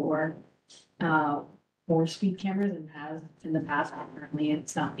advocate for, more speed cameras and has in the past. Currently,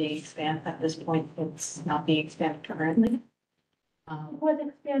 it's not being expanded at this point. It's not being expanded currently. Was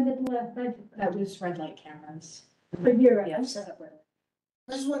expanded last budget. That was red light cameras. But you're right. Yes.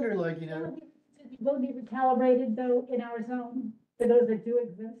 I just wonder, like, you know, Will be recalibrated though in our zone for those that do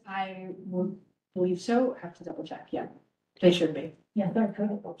exist? I would believe so. Have to double check. Yeah, they should be. Yes, our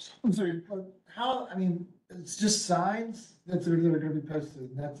code. I'm sorry, how, I mean, it's just signs that are gonna be posted,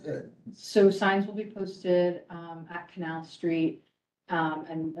 and that's it. So signs will be posted, at Canal Street,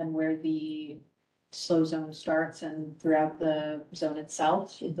 and where the slow zone starts and throughout the zone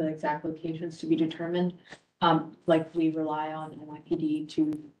itself, the exact locations to be determined. Like we rely on NYPD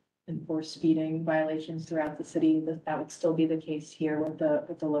to enforce speeding violations throughout the city, that would still be the case here with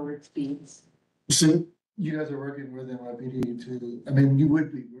the lowered speeds. So you guys are working with NYPD to, I mean, you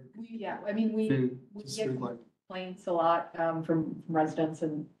would be working. Yeah, I mean, we to get streamline. complaints a lot, from residents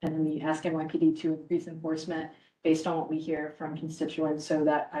and we ask NYPD to increase enforcement based on what we hear from constituents, so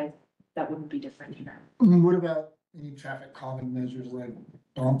that wouldn't be different here. What about any traffic calming measures like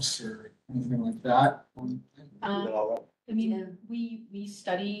bumps or anything like that? I mean, we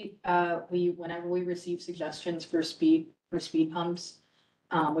study, whenever we receive suggestions for speed humps,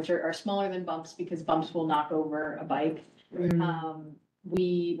 which are smaller than bumps because bumps will knock over a bike.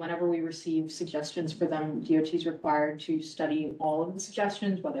 Whenever we receive suggestions for them, DOT is required to study all of the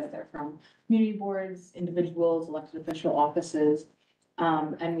suggestions, whether they're from community boards, individuals, elected official offices.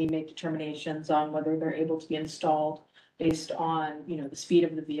 And we make determinations on whether they're able to be installed based on, the speed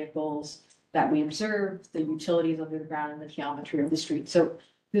of the vehicles that we observe, the utilities under the ground and the geometry of the street. So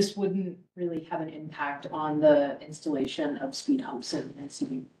this wouldn't really have an impact on the installation of speed humps and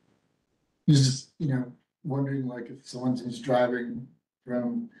speed. Just, wondering like if someone's who's driving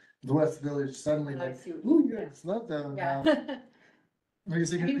from the West Village suddenly I like, see what ooh, you you mean. got a slow zone Yeah. now. I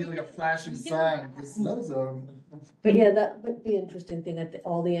guess it could be like a flashing sign, the slow zone. But yeah, that would be interesting thing at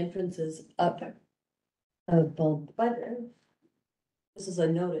all the entrances up. But this is a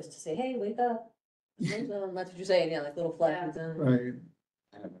notice to say, hey, wake up. Slow zone. That's what you're saying, yeah, like little flashing zone. Right.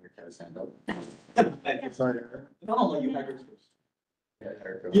 I don't know your guys' hand up. Sorry. Not only you, Eric. Yeah,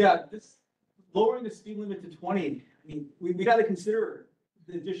 Eric, go. Yeah, this, lowering the speed limit to 20, I mean, we gotta consider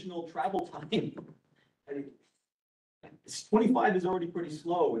the additional travel time. I mean, 25 is already pretty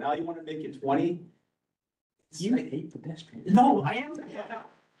slow, and now you wanna make it 20? You hate pedestrians. No, I am.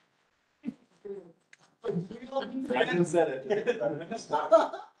 I didn't say it.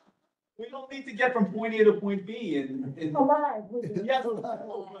 We don't need to get from point A to point B and. Alive. Yes,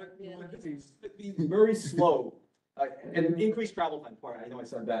 but be very slow, and increased travel time, part, I know I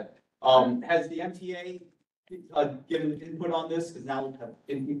said that. Has the MTA, given input on this, because now we have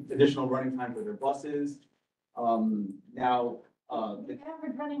additional running time for their buses? Now, The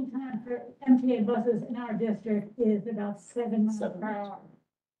average running time for MTA buses in our district is about 7 miles per hour.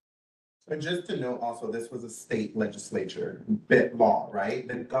 And just to note also, this was a state legislature bit law, right?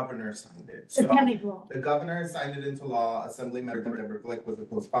 The governor signed it. The So county law. the governor signed it into law. Assemblymember Deborah Glick was a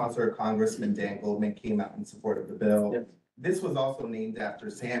co-sponsor. Congressman Dan Goldman came out in support of the bill. Yep. This was also named after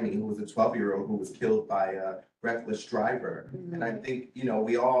Sammy, who was a 12-year-old who was killed by a reckless driver. And I think,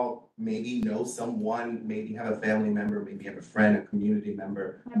 we all maybe know someone, maybe have a family member, maybe have a friend, a community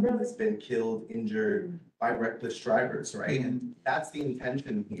member My who brother, has been killed, injured by reckless drivers, right? And that's the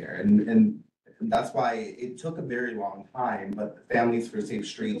intention here. And that's why it took a very long time, but the Families for Safe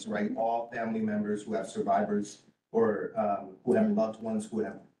Streets, right? All family members who have survivors or who have loved ones who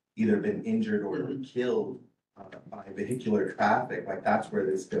have either been injured or killed by vehicular traffic, like that's where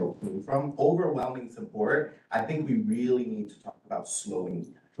this bill came from. Overwhelming support. I think we really need to talk about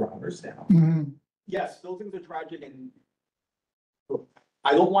slowing drivers down. yes, those things are tragic, and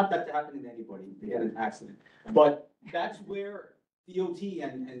I don't want that to happen to anybody, to get an accident. But that's where DOT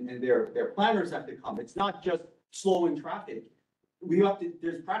and their planners have to come. It's not just slowing traffic.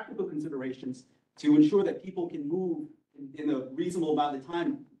 There's practical considerations to ensure that people can move in a reasonable amount of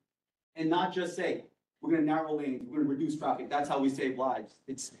time and not just say, we're gonna narrow lanes, we're gonna reduce traffic, that's how we save lives.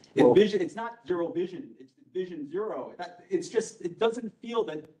 It's vision, it's not zero vision, it's vision zero. It doesn't feel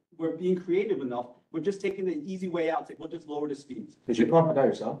that we're being creative enough we're just taking the easy way out, we'll just lower the speeds. Did you talk about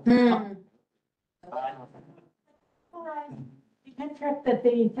yourself? The metric that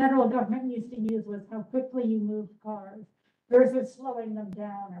the federal government used to use was how quickly you move cars versus slowing them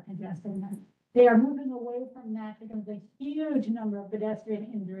down or congesting them. They are moving away from that because there's a huge number of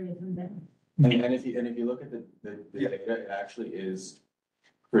pedestrian injuries and deaths. And if you look at the data, it actually is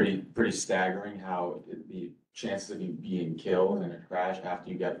pretty staggering how the chances of you being killed in a crash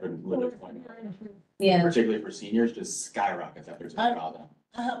after you get from literally 20, Yeah. particularly for seniors, just skyrockets after it's a problem.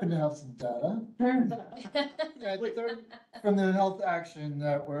 I happen to have some data. Yeah. From the Health Action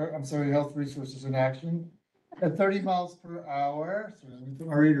Network, I'm sorry, Health Resources in Action. At 30 miles per hour, sorry, let me put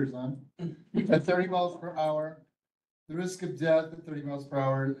my readers on. At 30 miles per hour, the risk of death at 30 miles per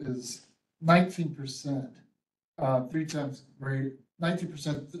hour is 19%, 3 times greater,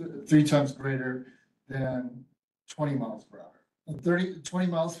 19%, 3 times greater than 20 miles per hour. At 20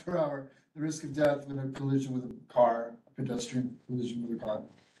 miles per hour, the risk of death in a collision with a car, a pedestrian collision with a car,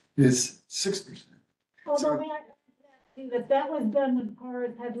 is 6%. Although may I see that was done when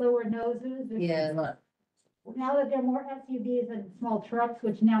cars had lower noses. Yeah. Now that there are more SUVs and small trucks,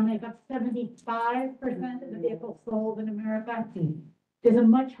 which now make up 75% of the vehicles sold in America, there's a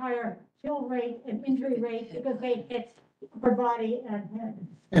much higher kill rate and injury rate because they hit upper body and head.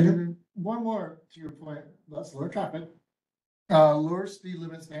 And then one more to your point, that's lower traffic. Lower speed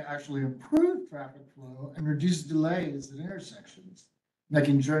limits may actually improve traffic flow and reduce delays at intersections,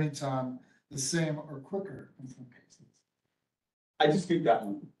 making journey time the same or quicker in some cases. I dispute that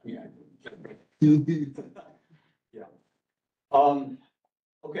one. Yeah. Yeah.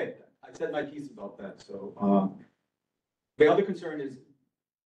 Okay, I said my piece about that, so, the other concern is,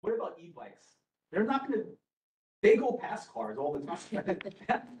 what about e-bikes? They're not gonna, they go past cars all the time.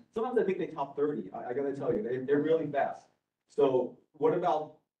 Sometimes I think they top 30, I gotta tell you, they're really fast. So what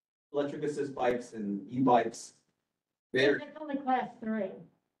about electric assist bikes and e-bikes? They're, It's only class 3.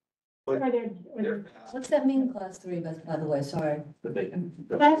 but Are they're there, fast. What's that mean, class 3, by the way, sorry? But they can.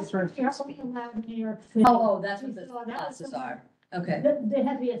 class 3 are only allowed in New York City. Oh, that's what the So that was classes the- are, okay. There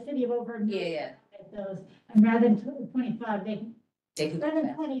has to be a city of over. Yeah. Those, and rather than 25, They can go rather than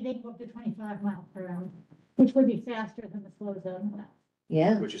fast. 20, they go up to 25 miles per hour, which would be faster than the slow zone allows.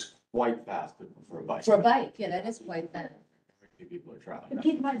 Yeah, Which is quite fast for a bike. for a bike, yeah, that is quite fast. Few people are traveling. But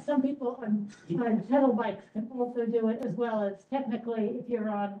keep in mind, some people on pedal bikes can also do it as well as technically if you're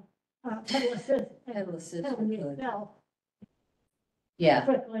on pedal assist and Pedal assist, pedal you could. yourself Yeah,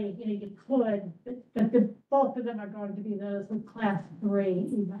 quickly, you could, but the bulk of them are going to be those with class 3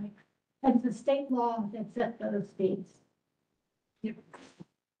 e-bikes. And it's the state law that sets those speeds.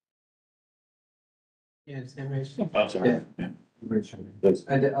 Yes, there is. Oh, sorry. Yeah. Please.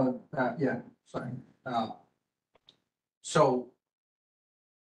 Yeah, sorry. So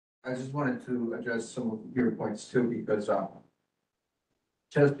I just wanted to address some of your points too, because,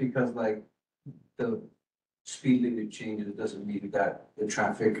 just because like the speed limit changes doesn't mean that the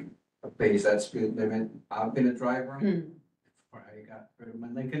traffic obeys that speed limit. I've been a driver before I got rid of my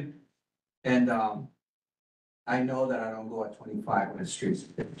Lincoln. And, I know that I don't go at 25 when the street's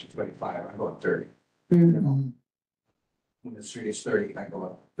 25, I go at 30. When the street is 30, I go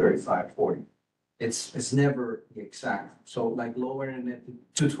up 35, 40. It's never the exact, so like lowering it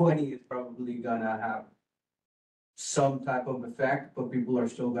to 20 is probably gonna have some type of effect, but people are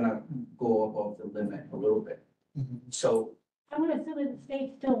still gonna go above the limit a little bit. So, I would assume that the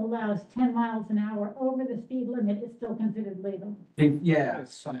state still allows 10 miles an hour over the speed limit is still considered legal. yeah,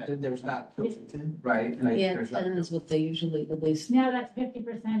 something, there's not, right? And yeah, there's not- and that's what they usually, at least, Now that's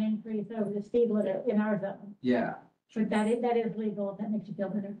 50% increase over the speed limit in our zone, Yeah, but that is legal, if that makes you feel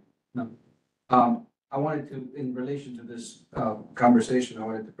better. I wanted to, in relation to this, conversation, I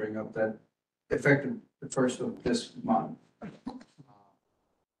wanted to bring up that effective the first of this month,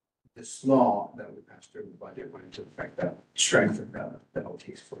 this law that we passed through the budget went into effect that strengthened the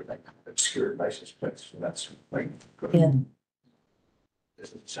penalties for like obscure license plates, so that's like. good. yeah.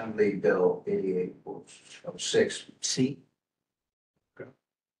 This is Assembly Bill 8806C.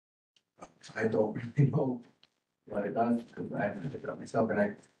 I don't really know what it does, because I haven't picked it up myself, and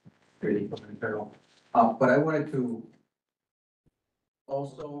I really don't know. But I wanted to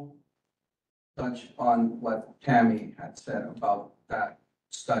also touch on what Tammy had said about that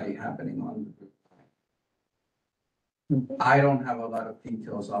study happening on the Route 9. I don't have a lot of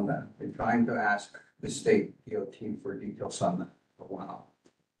details on that. I've been trying to ask the state DOT for details on that for a while.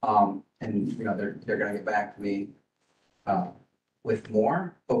 And, you know, they're gonna get back to me, with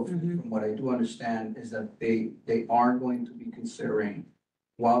more, but from what I do understand is that they are going to be considering,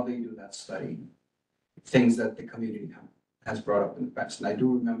 while they do that study, things that the community has brought up in the past. And I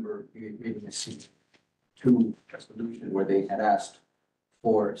do remember reading a to a solution where they had asked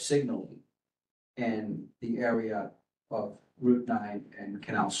for signaling in the area of Route 9 and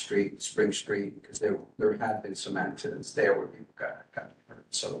Canal Street, Spring Street, because there have been some accidents there where people got hurt.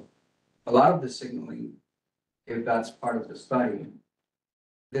 So a lot of the signaling, if that's part of the study,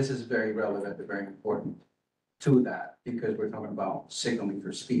 this is very relevant and very important to that, because we're talking about signaling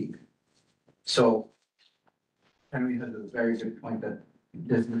for speed. So Henry has a very good point that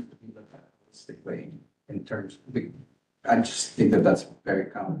this needs to be looked at holistically in terms of, I just think that that's very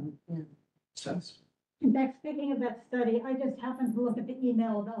common sense. In fact, speaking of that study, I just happened to look at the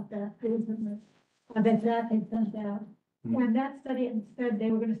email about that recently, that Zach had sent out. And that study instead,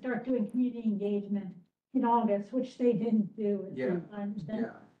 they were gonna start doing community engagement in August, which they didn't do, as Yeah. I understand.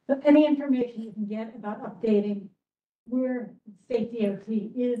 Yeah. So any information you can get about updating where state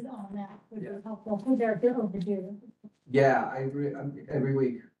DOT is on that would be helpful, because they're overdue. Yeah, I agree. Every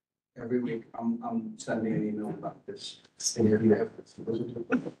week, I'm sending an email about this. Yeah.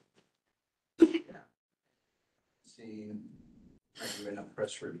 See, I even a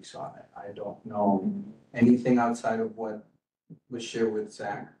press release on it. I don't know anything outside of what was shared with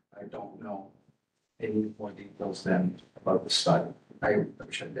Zach. I don't know any more details than about the study. I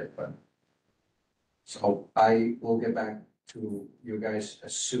wish I did, but. So I will get back to you guys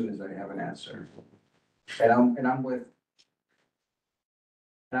as soon as I have an answer. And I'm with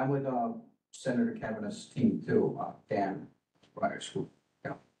Senator Kavanaugh's team too, Dan Ryers, who,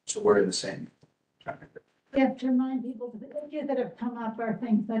 so we're in the same. You have to remind people that the issues that have come up are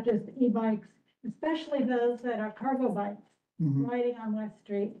things such as e-bikes, especially those that are cargo bikes riding on West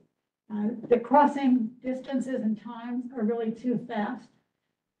Street. The crossing distances and times are really too fast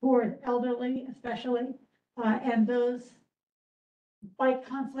for elderly especially, and those bike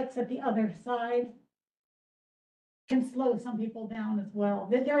conflicts at the other side can slow some people down as well.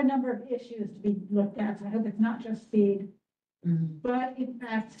 There are a number of issues to be looked at, so I hope it's not just speed. But in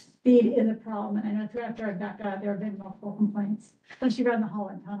fact, speed is a problem, and I know throughout Rebecca, there have been multiple complaints, especially around the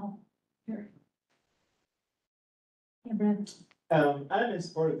Holland Tunnel. Here. Yeah, Brad. I'm in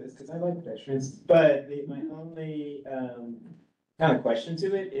support of this because I like pedestrians, but my only, kind of question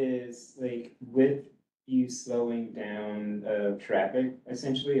to it is like with you slowing down, traffic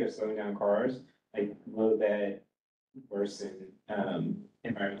essentially, or slowing down cars, like will that worsen,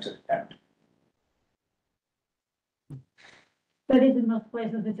 environmental impact? But in most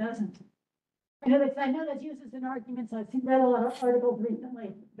places it doesn't. I know that's used as an argument, so I've read a lot of articles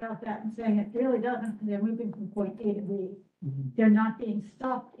recently about that and saying it really doesn't, because they're moving from point A to B. They're not being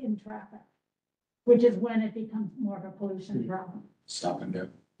stopped in traffic, which is when it becomes more of a pollution problem. Stop and go.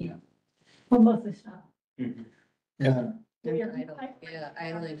 Well, mostly stop. Yeah.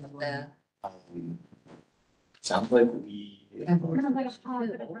 I live with that. Sounds like we. Kind of like a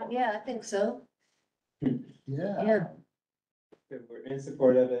positive. Yeah, I think so. Yeah. Yeah. If we're in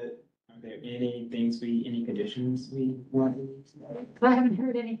support of it, are there any conditions we want? I haven't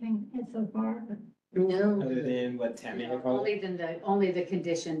heard anything so far, but. No. Other than what Tammy had called? Only the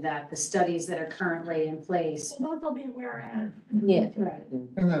condition that the studies that are currently in place Those will be aware Yeah.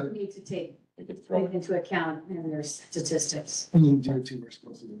 And need to take into account in their statistics. DOT we're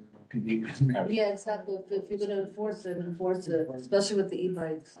supposed to do. Yeah, exactly. If you're gonna enforce it, especially with the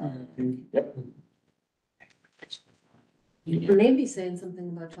e-bikes. Maybe saying something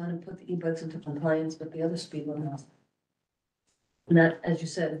about trying to put the e-bikes into compliance with the other speed limits. Not, as you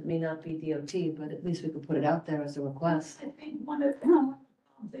said, it may not be DOT, but at least we could put it out there as a request. I think one of the problems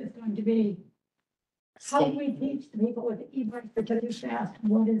is going to be how do we teach the people with the e-bikes that are too fast,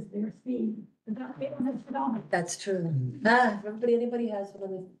 what is their speed? They don't have speedometer. That's true. Anybody has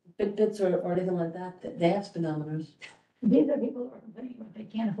one of the Fitbits or anything like that, they have speedometers. These are people who are complaining that they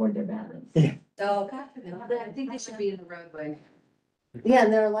can't afford their batteries. Oh, I think they should be in the roadway. yeah,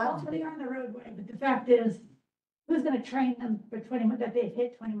 and they're allowed Also, to they be. are on the roadway, but the fact is, who's gonna train them for 20, that they've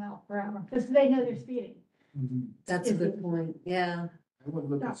hit 20 miles per hour? Because they know they're speeding. That's a good point, yeah. I would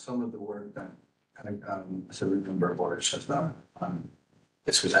look at some of the work that, Senator Bloomberg Borders has done on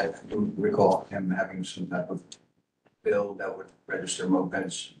this, because I do recall him having some type of bill that would register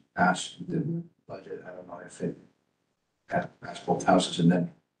mopeds past the budget. I don't know if it passed both houses and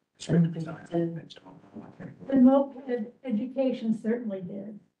then. The moped education certainly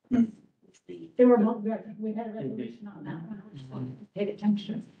did. There were, we had a resolution on that one, which paid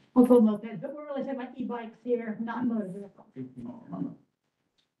attention. Also mopeds, but we're really talking about e-bikes here, not motor vehicles.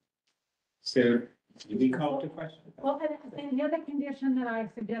 So, do we call to question? Well, and the other condition that I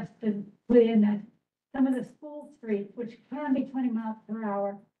suggested put in that some of the school streets, which can be 20 miles per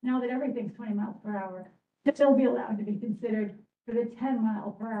hour, now that everything's 20 miles per hour, to still be allowed to be considered for the 10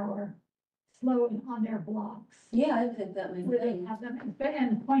 mile per hour slowing on their blocks. Yeah, I think that makes Where they sense. have them,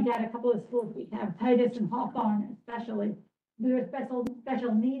 and point out a couple of schools we have, Titus and Hawthorne especially. There are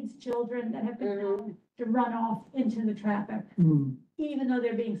special needs children that have been known to run off into the traffic, Hmm. even though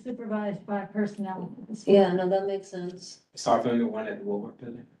they're being supervised by personnel. at the school. Yeah, no, that makes sense. Start from the one at the Woolworth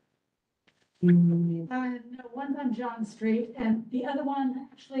building. No, one's on John Street, and the other one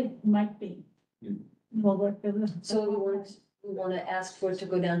actually might be. We'll work with it. So we want to ask for it to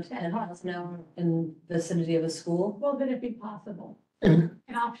go down to 10 miles an hour in the vicinity of a school? Well, would it be possible? And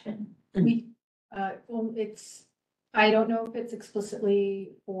An option? Well, I don't know if it's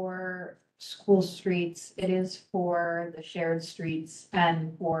explicitly for school streets. It is for the shared streets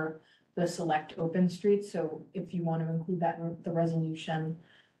and for the select open streets. So if you want to include that in the resolution,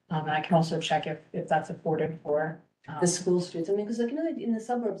 and I can also check if that's afforded for. The school streets, I mean, because like, you know, in the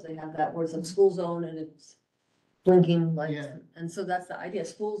suburbs, they have that where it's a school zone and it's blinking lights. Yeah. And so that's the idea,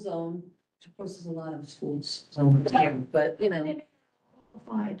 school zone, which of course is a lot of schools, but you know.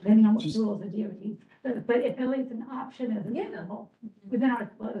 Fine, depending on what Just- rules the DOT, but if at least an option is Yeah. available within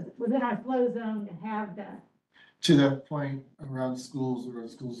our flow zone to have that. to that point, around schools or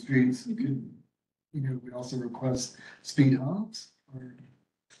school streets, could, we also request speed humps or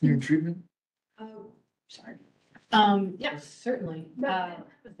speed treatment. Oh, sorry. Yes, certainly. But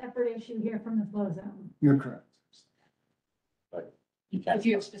that's a separate issue here from the flow zone. You're correct. If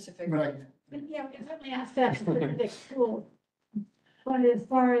you have specific. But I, But yeah, we can certainly ask that for specific schools. But as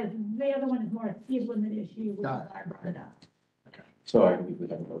far as the other one is more a speed limit issue, which is Got why I brought it up. So I believe we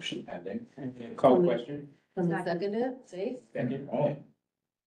have a motion pending. Call the question. Someone second it, see? Second.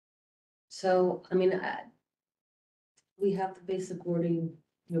 So, I mean, we have the basic wording,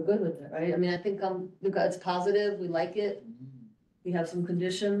 you're good with it, right? I mean, I think, it's positive, we like it, we have some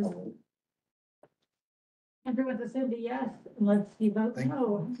conditions. Everyone's assumed a yes, and let's see vote Thank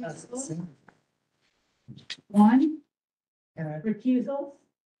no. that's the same. One, recusals,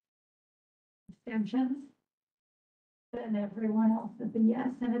 abstentions. And everyone else is a yes,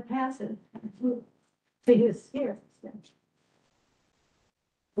 and it passes. To his here, abstention.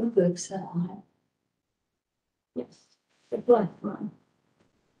 We're good, so. Yes, the last one.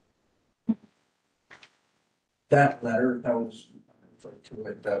 That letter that was referred to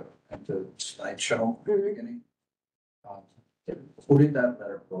at the slideshow at the beginning. Who did that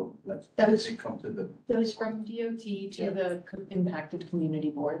letter go? That was- Did it come to the, That was from DOT to the impacted community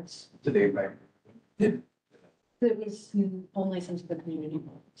boards. to the, like, It was only sent to the community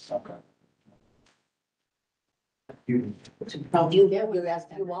boards. okay. You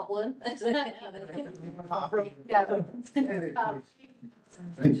asked, you want one?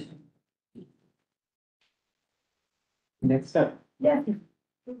 Next up. Yes,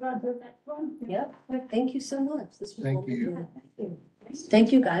 move on to the next one. Yep, thank you so much. This was Thank you. wonderful.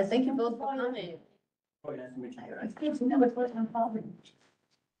 Thank you, guys. Thank you both for coming. Oh, nice to meet you. Excuse me, no, it's what I'm calling.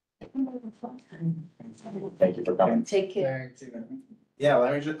 Thank you for coming. Take care. Yeah,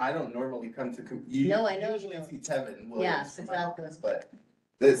 let me just, I don't normally come to, No, I know. usually see Tevin Williams. Yes, in my exactly. office, But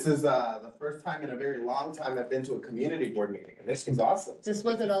this is, the first time in a very long time I've been to a community board meeting, and this was awesome. This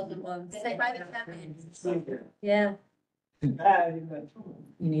was an open one. Yeah. You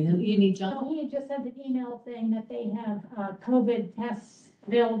need him? You need So John? he just sent an email saying that they have, COVID tests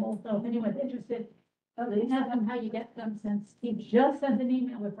available, so if anyone's interested, ask them how you get them, since he just sent an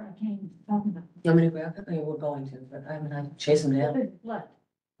email before I came talking about. You want me to grab it? I mean, we're going to, but I'm gonna chase him down. COVID blood.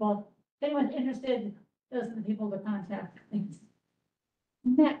 Well, if anyone's interested, those are the people to contact. Thanks.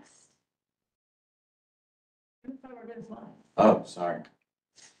 Next. Let's cover this slide. Oh, sorry.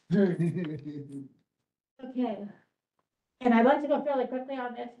 Okay. And I'd like to go fairly quickly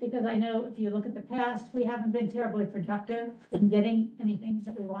on this because I know if you look at the past, we haven't been terribly productive in getting anything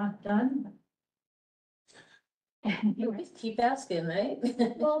that we want done. You just keep asking, right?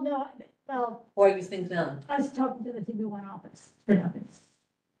 Well, no, well, Or you think no? I was talking to the CB1 office for nothing.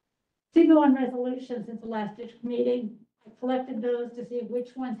 CB1 resolutions since the last district meeting. I collected those to see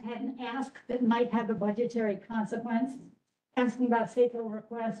which ones had an ask that might have a budgetary consequence. Asking about state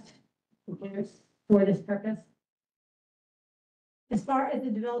request, who cares, for this purpose. As far as the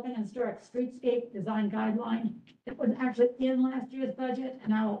developing and historic streetscape design guideline, it was actually in last year's budget,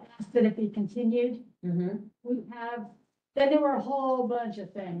 and I'll ask that it be continued. Mm-hmm. We have, then there were a whole bunch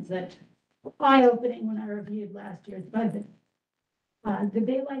of things that were eye-opening when I reviewed last year's budget. The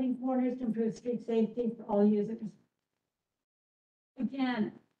daylighting corners to improve street safety for all users.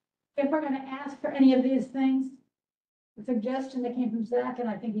 Again, if we're gonna ask for any of these things, the suggestion that came from Zach, and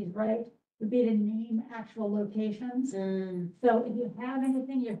I think he's right, would be to name actual locations. So if you have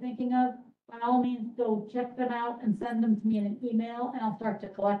anything you're thinking of, by all means, go check them out and send them to me in an email, and I'll start to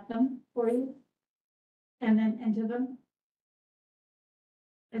collect them for you. And then enter them.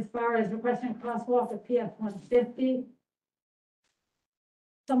 As far as requesting a crosswalk at PS 150.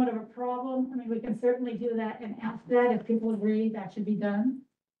 Somewhat of a problem. I mean, we can certainly do that and ask that if people agree that should be done.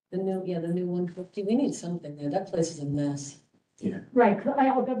 The new 150, we need something there. That place is a mess. Right, so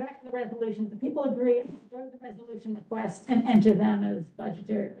I'll go back to the resolutions. If people agree, go to the resolution request and enter them as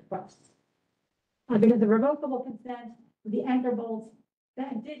budgetary requests. Because the revocable consent, the anchor bolts,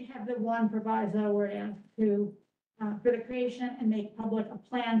 that did have the one proviso where it asked to, for the creation and make public a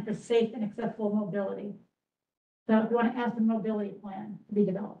plan for safe and accessible mobility. So if you want to ask the mobility plan to be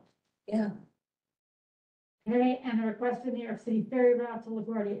developed. Yeah. Okay, and a request in New York City ferry route to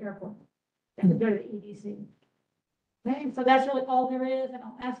LaGuardia Airport. And to go to the EDC. Okay, so that's really all there is, and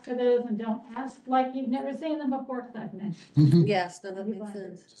I'll ask for those and don't ask like you've never seen them before, because I've mentioned. Yes, that makes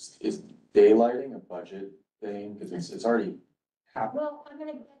sense. Is daylighting a budget thing? Because it's already happened. Well, I'm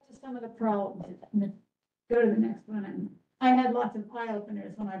gonna get to some of the problems. I'm gonna go to the next one, and I had lots of eye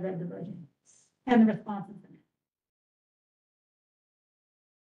openers when I read the budget and the responses in it.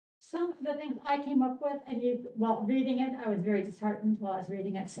 Some of the things I came up with, and while reading it, I was very disheartened while I was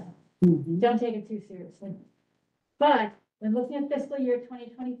reading it, so don't take it too seriously. But when looking at fiscal year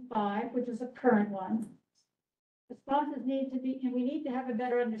 2025, which is the current one, responses need to be, and we need to have a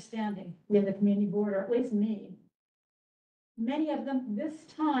better understanding in the community board, or at least me. Many of them this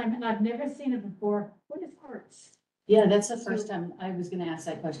time, and I've never seen it before, what is arts? Yeah, that's the first time I was gonna ask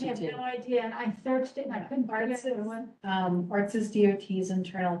that I question have too. no idea, and I searched it and I couldn't find Arts it. Arts is DOT's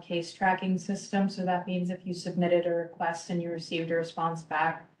internal case tracking system, so that means if you submitted a request and you received a response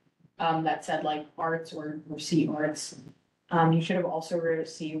back that said like arts or C arts, you should have also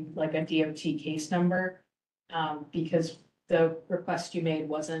received like a DOT case number, because the request you made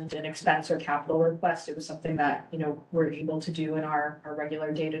wasn't an expense or capital request. It was something that, we're able to do in our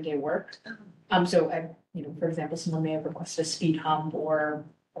regular day-to-day work. So for example, someone may have requested a speed hump or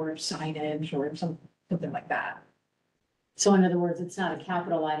signage or something like that. So in other words, it's not a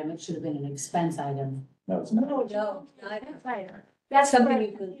capital item, it should have been an expense item. No, it's not. No, That's something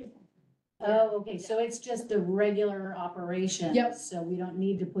correct. you could- Oh, okay, so it's just the regular operation. Yep. So we don't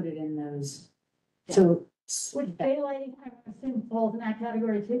need to put it in those. So. Which daylighting, I assume falls in that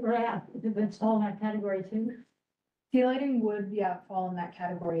category too, or if it's all in that category too. Daylighting would, fall in that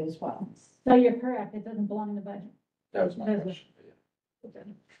category as well. So you're correct, it doesn't belong in the budget. That was my Does it?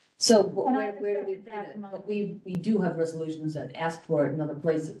 question. So And I where do we expected put that it? from But we do have resolutions that ask for it in other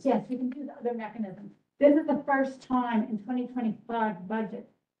places. Yes, we can do the other mechanisms. This is the first time in 2025 budget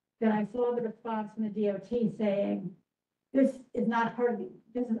that I saw the response from the DOT saying, this is not part of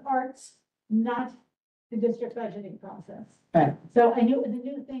this is arts, not the district budgeting process. Right. So I knew it was a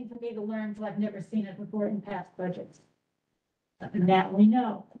new thing for me to learn, because I've never seen it before in past budgets. And now we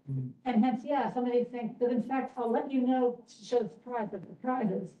know. And hence, some of these things, but in fact, I'll let you know, to show the surprise of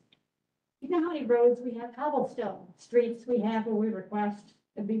surprises. You know how many roads we have, cobblestone streets we have where we request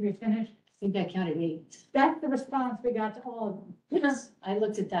to be refinished? I think I counted 8. That's the response we got to all of them. Yes, I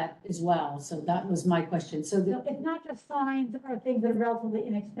looked at that as well, so that was my question. So So it's not just signs or things that are relatively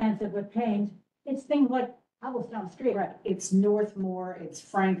inexpensive with paint, it's things like cobblestone street. right, it's Northmore, it's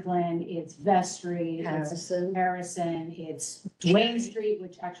Franklin, it's Vestry, it's Harrison. Harrison, it's Wayne Street,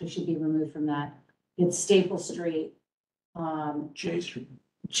 which actually should be removed from that. It's Staple Street. J Street.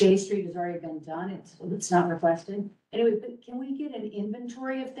 J Street has already been done. It's not requested. Anyway, but can we get an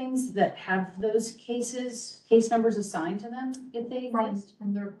inventory of things that have those case numbers assigned to them if they exist?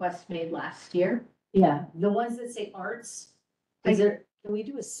 From the request made last year. Yeah, the ones that say arts, can we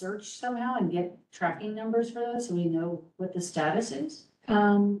do a search somehow and get tracking numbers for those so we know what the status is?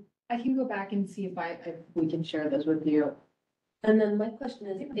 I can go back and see if we can share those with you. And then my question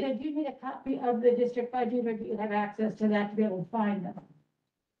is, Do you need a copy of the district budget, or do you have access to that to be able to find them?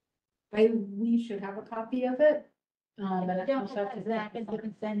 We should have a copy of it. If And you I don't also have have to- that, then we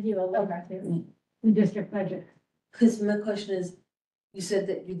can send you a link to the district budget. because my question is, you said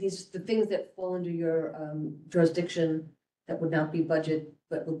that the things that fall under your jurisdiction that would not be budget,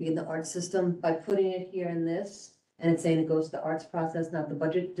 but would be in the arts system, by putting it here in this, and it's saying it goes to the arts process, not the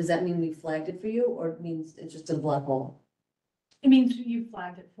budget, does that mean we flagged it for you, or it means it's just a black hole? It means you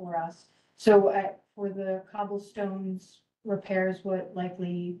flagged it for us. So for the cobblestones repairs would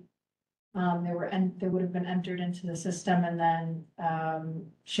likely, they would have been entered into the system and then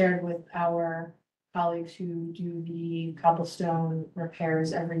shared with our colleagues who do the cobblestone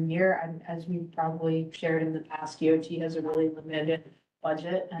repairs every year. And as we probably shared in the past, DOT has a really limited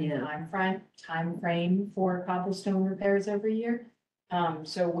budget and Yeah. time frame for cobblestone repairs every year.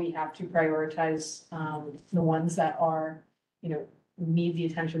 So we have to prioritize, the ones that are, you know, need the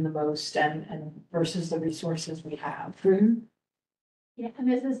attention the most and versus the resources we have. Yeah,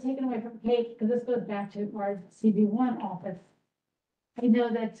 and this is taken away from Kate, because this goes back to our CB1 office. I know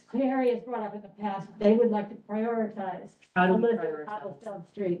that Clary has brought up in the past, they would like to prioritize. How do we Elizabeth prioritize? Cobblestone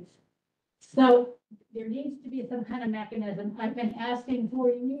streets. So there needs to be some kind of mechanism. I've been asking for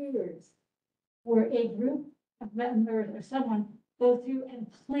years for a group of members or someone go through and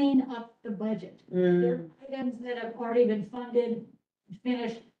clean up the budget. There are items that have already been funded,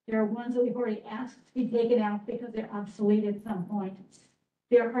 finished. There are ones that we've already asked to be taken out because they're obsolete at some point.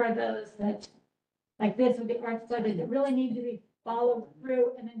 There are those that, like this with the arts budget, that really need to be followed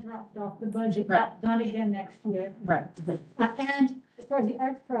through and then dropped off the budget, not done again next year. Right. And as far as the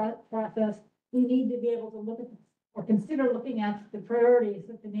arts process, we need to be able to look at or consider looking at the priorities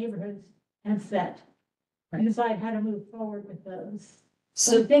that the neighborhoods have set and decide how to move forward with those.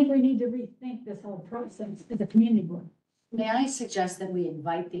 So I think we need to rethink this whole process as a community board. May I suggest that we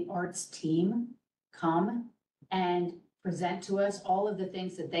invite the arts team come and present to us all of the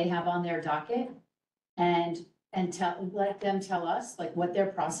things that they have on their docket and let them tell us like what their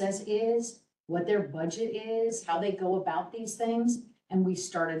process is, what their budget is, how they go about these things. And we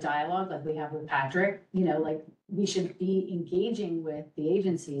start a dialogue like we have with Patrick, you know, like we should be engaging with the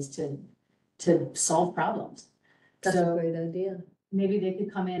agencies to solve problems. That's a So great idea. maybe they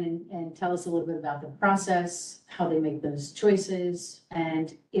could come in and tell us a little bit about the process, how they make those choices.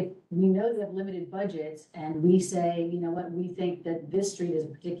 And if we know they have limited budgets and we say, you know what, we think that this street is a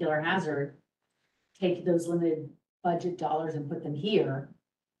particular hazard, take those limited budget dollars and put them here,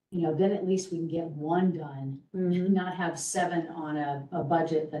 you know, then at least we can get one done, not have 7 on a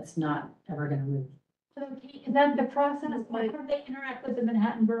budget that's not ever gonna move. So then the process, how do they interact with the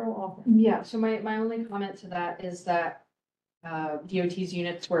Manhattan Borough office? Yeah, so my only comment to that is that DOT's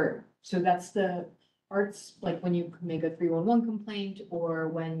units were, so that's the arts, like when you make a 311 complaint or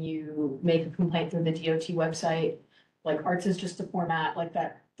when you make a complaint through the DOT website, like arts is just a format like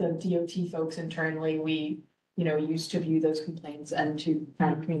that, the DOT folks internally, we, you know, used to view those complaints and to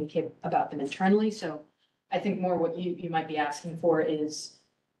kind of communicate about them internally. So I think more what you might be asking for is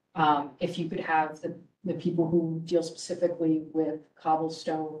if you could have the people who deal specifically with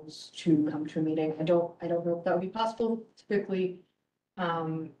cobblestones to come to a meeting. I don't know if that would be possible. Typically,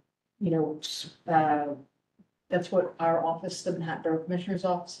 you know, that's what our office, the Manhattan Borough Commissioner's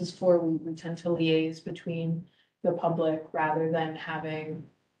Office is for. We tend to liaise between the public rather than having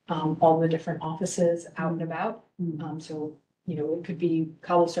all the different offices out and about. So, you know, it could be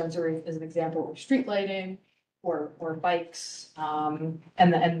cobblestones or as an example, or street lighting, or bikes, and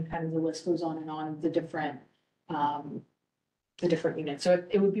kind of the list goes on and on, the different units. So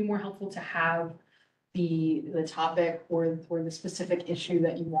it would be more helpful to have the topic or the specific issue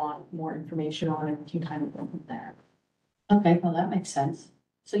that you want more information on, and you can kind of go from there. Okay, well, that makes sense.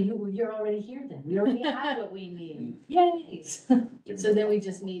 So you're already here then. We already have what we need. Yay. So then we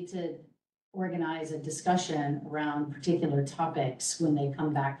just need to organize a discussion around particular topics when they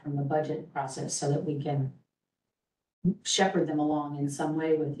come back from the budget process so that we can shepherd them along in some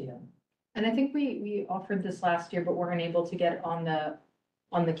way with you. And I think we offered this last year, but we're unable to get it on the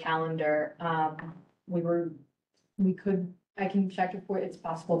calendar. I can check if it's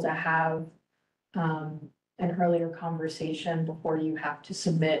possible to have an earlier conversation before you have to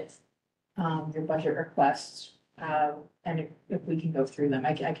submit your budget requests. And if we can go through them,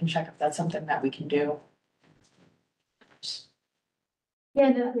 I can check if that's something that we can do.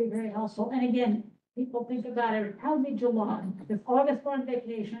 Yeah, that'd be very helpful. And again, people think about it, probably July, because August we're on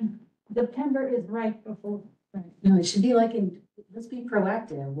vacation, September is right before. No, it should be like let's be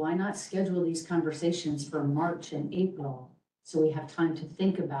proactive. Why not schedule these conversations for March and April? So we have time to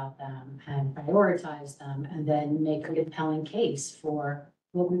think about them and prioritize them and then make a compelling case for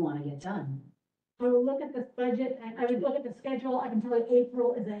what we want to get done. I would look at this budget, and I would look at the schedule, I can tell you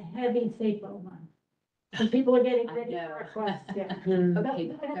April is a heavy SAPO month. So people are getting ready for requests, yeah. Okay,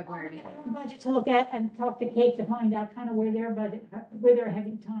 But February. budget to look at and talk to Kate to find out kind of where their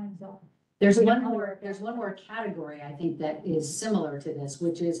heavy times are. There's one more category, I think, that is similar to this,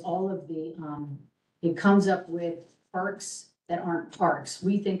 which is all of the, it comes up with parks that aren't parks.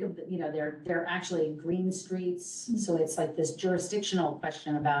 We think of, you know, they're actually green streets. So it's like this jurisdictional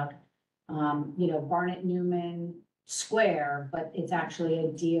question about, you know, Barnett Newman Square, but it's actually a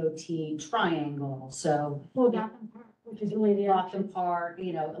DOT triangle. So Well, Gotham Park, which is really the Gotham Park,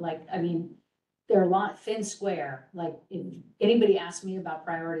 you know, like, I mean, there are a lot, Finn Square, like, if anybody asked me about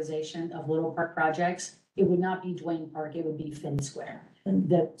prioritization of little park projects, it would not be Dwayne Park, it would be Finn Square. And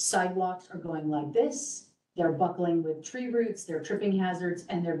the sidewalks are going like this, they're buckling with tree roots, they're tripping hazards,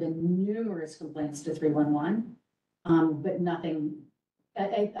 and there've been numerous complaints to 311. But nothing,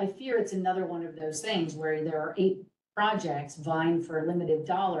 I fear it's another one of those things where there are 8 projects vying for limited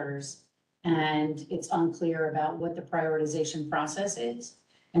dollars, and it's unclear about what the prioritization process is,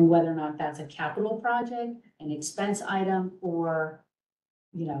 and whether or not that's a capital project, an expense item, or,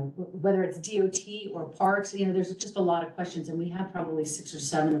 you know, whether it's DOT or parks, you know, there's just a lot of questions, and we have probably 6 or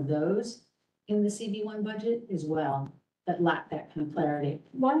 7 of those in the CB1 budget as well, that lack that kind of clarity.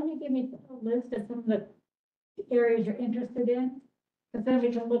 Why don't you give me a list of some of the areas you're interested in? Because then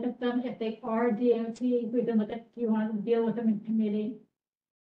we can look at them. If they are DOT, we can look at, do you want to deal with them in committee?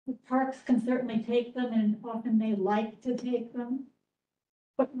 The parks can certainly take them, and often they like to take them.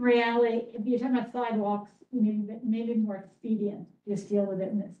 But in reality, if you're talking about sidewalks, maybe more expedient, just deal with it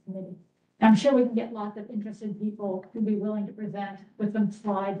in this committee. I'm sure we can get lots of interested people who'd be willing to present with some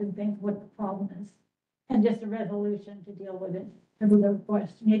slides and things what the problem is. And just a resolution to deal with it, and with the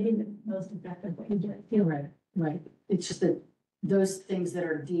request, maybe the most effective way to do it. Feel right. Right. It's just that those things that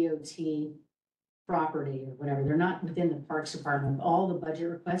are DOT property or whatever, they're not within the Parks Department. All the budget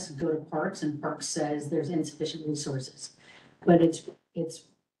requests go to Parks, and Parks says there's insufficient resources. But it's,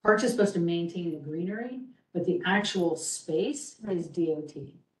 Parks is supposed to maintain the greenery, but the actual space is DOT.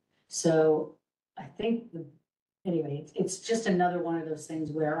 So I think, anyway, it's just another one of those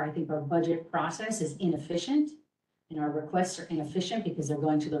things where I think our budget process is inefficient, and our requests are inefficient because they're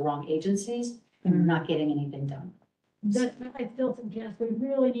going to the wrong agencies, and we're not getting anything done. That's what I still suggest. We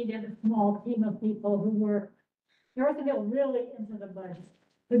really need to have a small team of people who work, they're going to go really into the budget,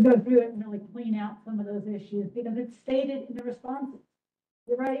 to go through it and really clean out some of those issues, because it's stated in the responses.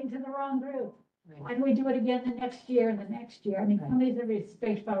 You're writing to the wrong group. Why do we do it again the next year and the next year? I mean, some of these are very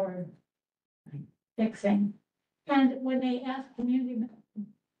straightforward fixing. And when they ask community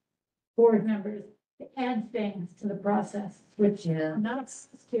board members to add things to the process, which I'm not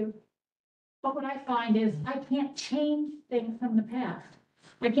opposed to, but what I find is I can't change things from the past.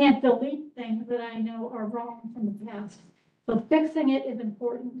 I can't delete things that I know are wrong from the past. So fixing it is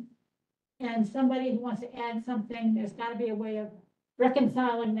important. And somebody who wants to add something, there's got to be a way of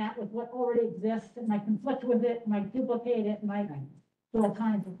reconciling that with what already exists, and might conflict with it, might duplicate it, might do all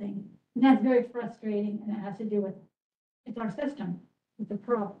kinds of things. And that's very frustrating, and it has to do with, it's our system, it's a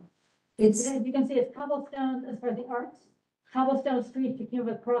problem. It's, As you can see, it's cobblestone as far as the arts. Cobblestone streets became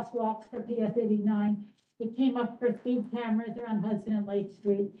with crosswalks for PS 89. It came up for speed cameras around Hudson and Lake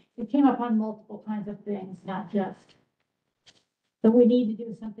Street. It came up on multiple kinds of things, not just. So we need to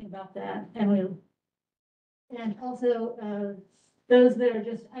do something about that, and also, those that are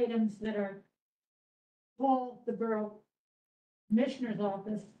just items that are call the borough commissioner's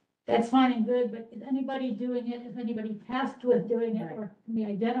office, that's fine and good, but is anybody doing it? Is anybody tasked with doing it? Or can we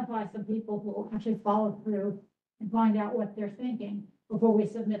identify some people who will actually follow through and find out what they're thinking before we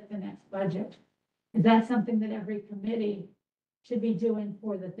submit the next budget? Is that something that every committee should be doing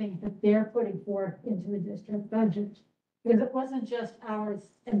for the things that they're putting forth into the district budget? Because it wasn't just ours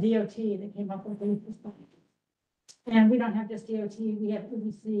and DOT that came up with these responses. And we don't have just DOT, we have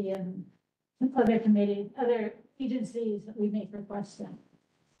EDC and other committees, other agencies that we make requests in.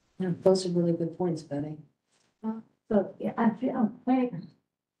 those are really good points, Betty. So, yeah, I feel, I'm quite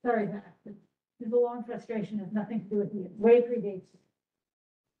sorry, Zach, but there's a long frustration, has nothing to do with you, way predates.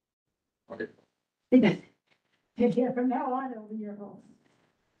 Okay. Yeah, from now on, it'll be your home.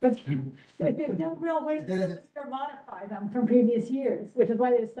 But there's no real way to modify them from previous years, which is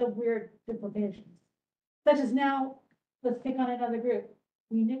why there's so weird duplications. Such as now, let's pick on another group.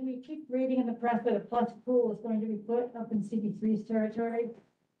 We keep reading in the press that a plus pool is going to be put up in CB3's territory.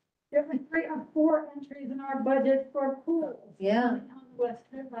 There were 3 or 4 entries in our budget for pools. Yeah. On the west,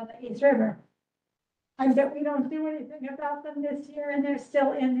 on the East River. I bet we don't do anything about them this year, and they're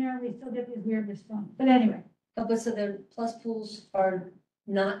still in there, we still get these weird responses. But anyway, Oh, but so the plus pools are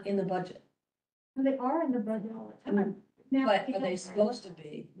not in the budget, they are in the budget all the time. Now, but are they supposed to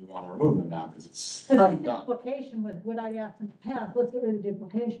be? We want to remove them now because it's The done. duplication was what I asked in the past, let's get rid of the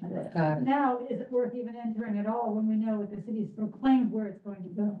duplication of it. Got it. Now, is it worth even entering at all when we know what the city's proclaimed where it's going to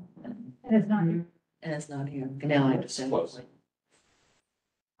go? And it's not here. And it's not here. Now I understand. Close.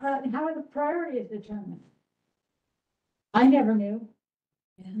 How are the priorities determined? I never knew.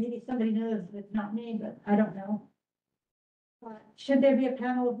 Yeah. Maybe somebody knows, it's not me, but I don't know. Should there be a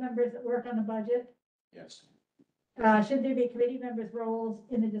panel of members that work on the budget? Yes. Should there be committee members' roles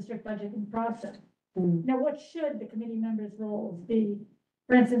in the district budgeting process? Hmm. Now, what should the committee members' roles be?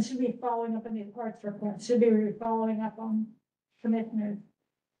 For instance, should we be following up on the arts requests? Should we be following up on commissioners?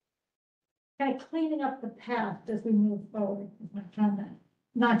 Kind of cleaning up the path as we move forward is my comment,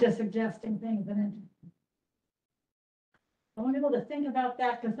 not just suggesting things and I want people to think about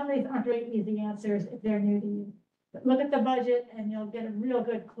that, because some of these aren't very easy answers if they're new to you. But look at the budget and you'll get a real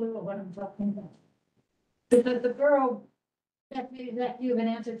good clue of what I'm talking about. Because the borough, that maybe that you have an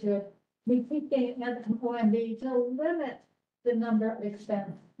answer to it, we keep getting another from OMB to limit the number of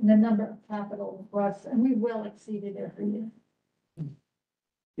expense and the number of capital for us, and we will exceed it every year.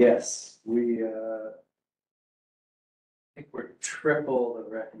 Yes, we, I think we're triple the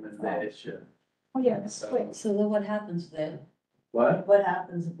recommendation. Oh, yeah, So- wait, So then what happens then? What? What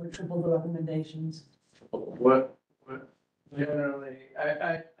happens if we triple the recommendations? What, generally,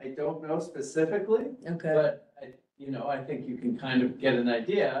 I don't know specifically, Okay. but I think you can kind of get an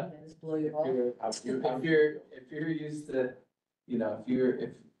idea. Just blow you If off. you're used to,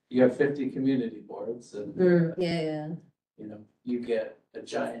 if you have 50 community boards and, Yeah. you get a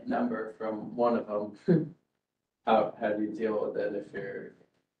giant number from one of them. How do you deal with it if you're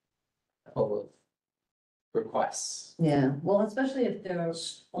full of requests? Yeah, well, especially if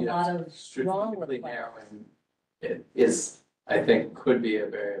there's a You know, lot of wrong Strategically requests. narrowing it is, I think, could be a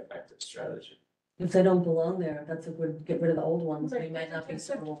very effective strategy. If they don't belong there, that's a good, get rid of the old ones, we might not be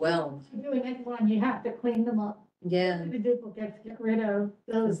so overwhelmed. doing it one, you have to clean them up. Yeah, The duplicates, get rid of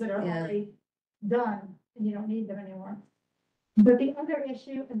those that are Yeah. already done, and you don't need them anymore. But the other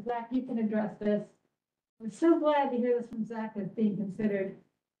issue, and Zach, you can address this. I'm so glad to hear this from Zach as being considered.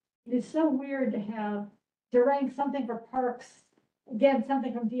 It is so weird to rank something for parks, again,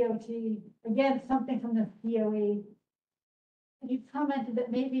 something from DOT, again, something from the DOE. And you commented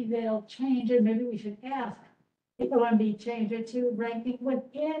that maybe they'll change it, maybe we should ask the OMB change it to ranking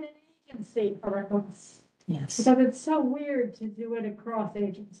within an agency for records. yes. Because it's so weird to do it across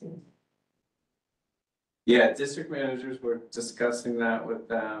agencies. Yeah, district managers were discussing that with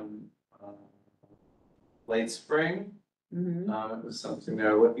them late spring. Mhm. It was something they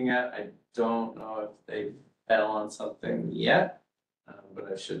were looking at. I don't know if they fell on something yet,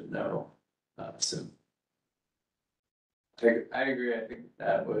 but I should know soon. I agree. I think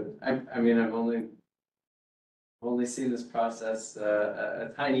that would, I mean, I've only seen this process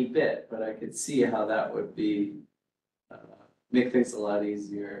a tiny bit, but I could see how that would be make things a lot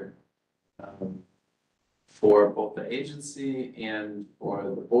easier for both the agency and for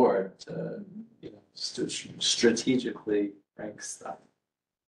the board to, strategically rank stuff.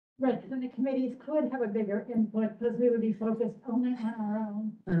 Right, then the committees could have a bigger input because we would be focused only on our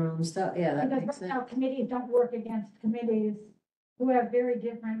own. Stuff, yeah, that makes Because right now, sense. committees don't work against committees who have very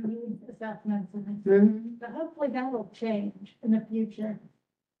different needs assessments. And Mhm. so hopefully that will change in the future.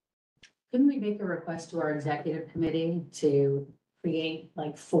 Couldn't we make a request to our executive committee to create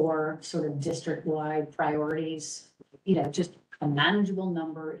like 4 sort of district-wide priorities? Just a manageable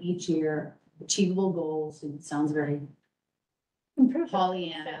number each year, achievable goals. It sounds very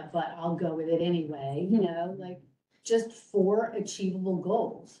Pollyanna, but I'll go with it anyway, like just 4 achievable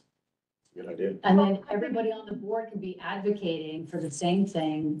goals. Good idea. And then everybody on the board can be advocating for the same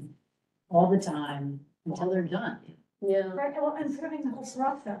thing all the time until they're done. Yeah. Right, well, and serving the whole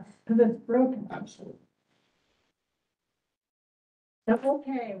process because it's broken. Absolutely. So,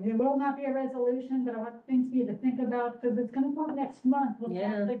 okay, there will not be a resolution, but I want things for you to think about because it's gonna go next month. We'll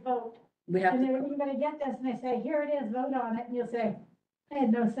Yeah. actually vote. We have And to, then you're gonna get this and they say, here it is, vote on it. And you'll say, I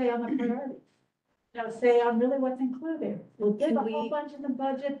had no say on the priorities. No say on really what's included. well, There's can a whole we, bunch in the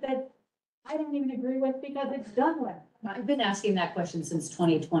budget that I don't even agree with because it's done with. I've been asking that question since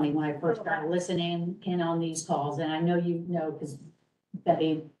 2020 when I first started listening in on these calls, and I know you know because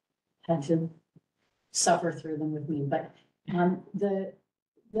Betty had to suffer through them with me, but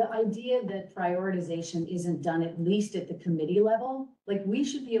the idea that prioritization isn't done at least at the committee level, like we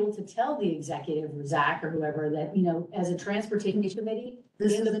should be able to tell the executive or Zach or whoever that, as a transportation committee,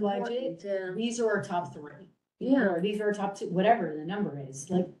 this in is the budget, important, yeah. these are our top 3. Yeah. Or these are our top 2, whatever the number is,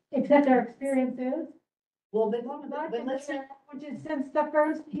 like, Except our experiences. well, but let's not. Which is since the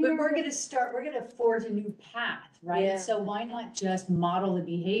first year. But we're gonna forge a new path, Yeah. right? So why not just model the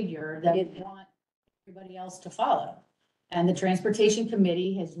behavior that we want everybody else to follow? And the transportation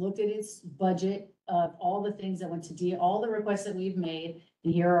committee has looked at its budget of all the things that went to all the requests that we've made.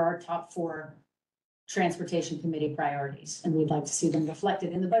 And here are our top 4 transportation committee priorities, and we'd like to see them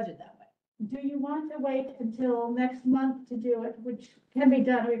reflected in the budget that way. Do you want to wait until next month to do it, which can be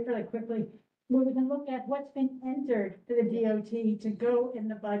done fairly quickly? Where we can look at what's been entered to the DOT to go in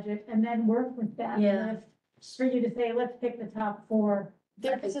the budget and then work with that Yeah. list for you to say, let's pick the top 4.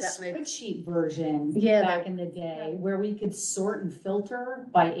 There think was a that makes- spreadsheet version Yeah, back in the day where we could sort and filter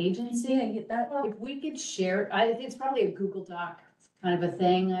by agency. Yeah, get that. If we could share, it's probably a Google Doc kind of a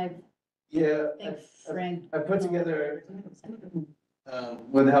thing. I Yeah, think Frank. I put together,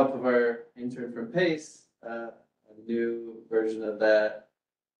 with the help of our intern from Pace, a new version of that.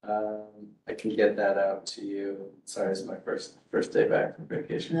 I can get that out to you. Sorry, it's my first day back from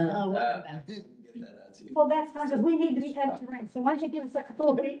vacation. No. Oh, welcome Uh, back. Get that out to you. Well, that's fine, because we need to be entering, so why don't you give us a couple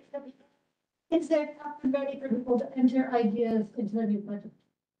of weeks? Is there up and ready for people to enter ideas into the new budget?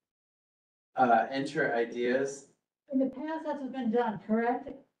 Enter ideas. In the past, that's what's been done, correct?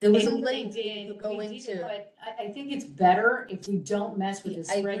 There was a We link did, you could go we did, into. But I think it's better if we don't mess with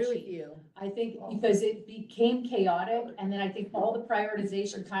the I agree with spreadsheet. you. I think because it became chaotic and then I think all the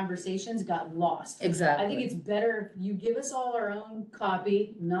prioritization conversations got lost. Exactly. I think it's better if you give us all our own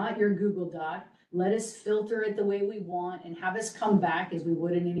copy, not your Google Doc. Let us filter it the way we want and have us come back as we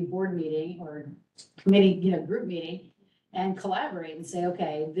would in any board meeting or committee, group meeting. And collaborate and say,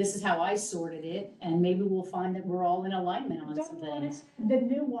 okay, this is how I sorted it, and maybe we'll find that we're all in alignment on some Don't want things. the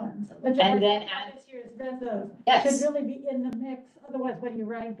new ones. And then add- This year's resos Yes. should really be in the mix, otherwise what are you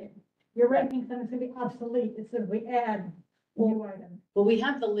ranking? You're ranking something's gonna be obsolete, it's if we add new items. Well, we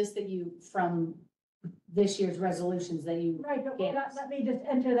have the list that you, from this year's resolutions that you. Right, but Yes. let me just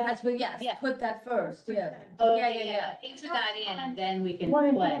enter that. That's what, yes, Yeah. put that first, yeah. Oh, Yeah. Enter that in, and then we can One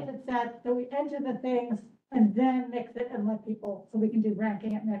of the play. things it said, so we enter the things and then mix it and let people, so we can do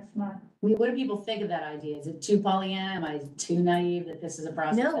ranking it next month. What do people think of that idea? Is it too Pollyanna? Am I too naive that this is a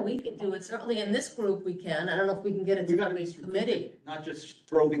process? No, we can do it, certainly in this group we can. I don't know if we can get it We to gotta the be committee. strategic, not just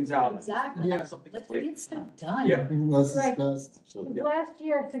throw things out. Exactly. Yeah. Something Let's quick. get stuff done. Yeah. Let's Right. discuss. Yeah. Last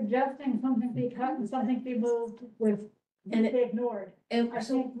year, suggesting something be cut and something be moved was And it- ignored. And I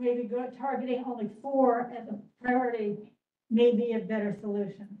so, think maybe targeting only 4 as a priority may be a better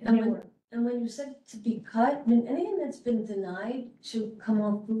solution. And when you said to be cut, I mean, anything that's been denied should come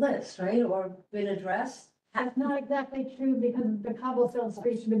off the list, right? Or been addressed. That's not exactly true because the cobblestone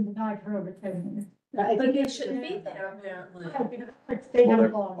streets have been denied for over 10 years. I But think they it's- shouldn't be there apparently. Right, because they Well, don't they're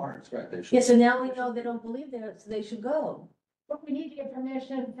belong. parks, right? They should. Yeah, so now we know they don't believe there, so they should go. But we need to get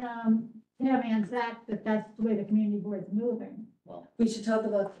permission from Tammy and Zach that that's the way the community board is moving. We should talk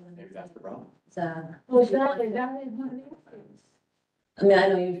about. Maybe that's the problem. Zach. Well, exactly, that is one of the issues. I mean, I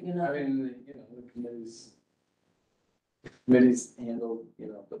know you're not. I mean, the committees handle,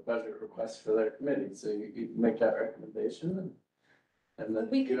 the budget requests for their committee, so you make that recommendation and then.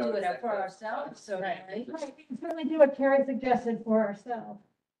 We can do it it's for like- ourselves, certainly. Right, we can certainly do what Carrie suggested for ourselves.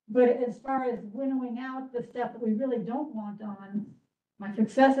 But as far as winnowing out the stuff that we really don't want on, my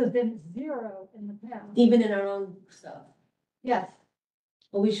success has been 0 in the past. Even in our own stuff. Yes,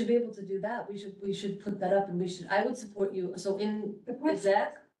 Well, we should be able to do that. We should put that up and I would support you. So in, the question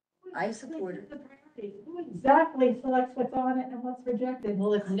Zach, is, I support it. the priorities? Who exactly selects what's on it and what's rejected?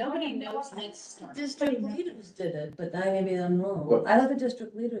 Well, if nobody knows, let's start. District leaders did it, but maybe I'm wrong. What? I thought the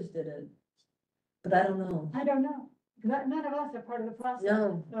district leaders did it. But I don't know. I don't know, because none of us are part of the process.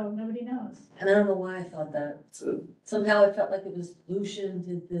 No. So nobody knows. And I don't know why I thought that. So, Somehow it felt like it was Lucian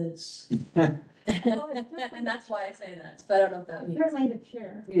did this. And that's why I say that, but I don't know if that means. Certainly the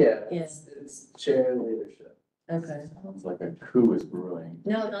chair. yeah, it's chair leadership. Okay. Sounds like a coup is brewing.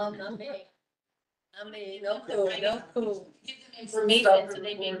 No, not me. Not me, no coup, no coup. Give them information so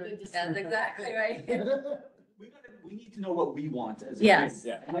they make good That's decisions. exactly right. We need to know what we want as a Yes.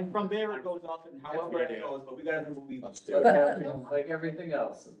 committee. And then from there it goes up and however it goes, but we gotta know what we want. Like everything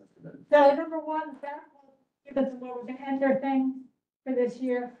else in the committee. So number one, that will give us where we're gonna enter things for this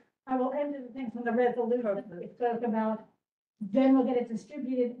year. I will enter the things from the resolution that we spoke about. Then we'll get it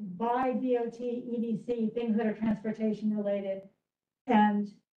distributed by DOT, EDC, things that are transportation related. And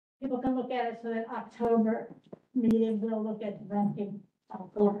people can look at it so that October meeting, we'll look at ranking.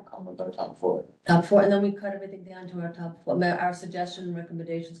 Top four. Top 4, and then we cut everything down to our top 4. Our suggestion and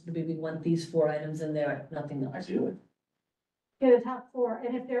recommendations could be, we want these 4 items in there, nothing else. Ideally. Get a top 4,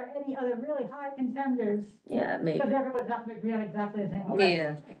 and if there are any other really high contenders, Yeah, maybe. because everyone's not gonna agree on exactly the same.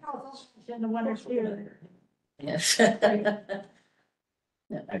 Yeah. The one or two. Yes.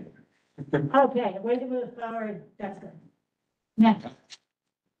 Okay, way to move forward, that's good. Next,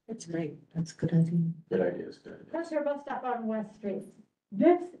 That's great. That's a good idea. Good ideas, good ideas. pressure bus stop on West Street.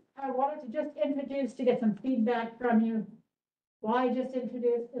 This, I wanted to just introduce to get some feedback from you. Why just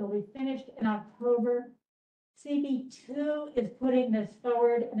introduce, it'll be finished in October. CB2 is putting this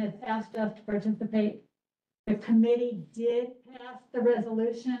forward and has asked us to participate. The committee did pass the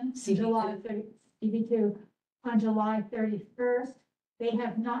resolution, CB2. July 30, CB2, on July 31st. They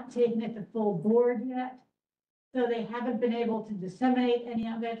have not taken it to full board yet. So they haven't been able to disseminate any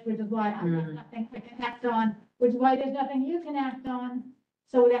of it, which is why I have nothing I can act on, which is why there's nothing you can act on.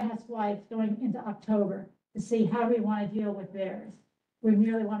 So that's why it's going into October, to see how we want to deal with theirs. We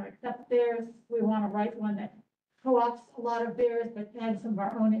merely want to accept theirs. We want to write one that co-ops a lot of theirs, but adds some of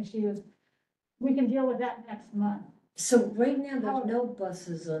our own issues. we can deal with that next month. So right now, there's no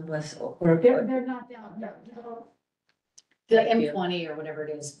buses on West or. They're not down here. The M20 or whatever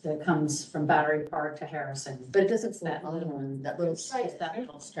it is that comes from Battery Park to Harrison. But it doesn't It's that little one, that little. It's that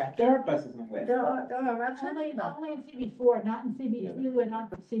little stretch. There are buses on West. There are Only, actually not. only in CB4, not in CB2 and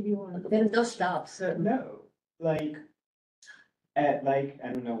not in CB1. There's no stops, certainly. No, like, at like,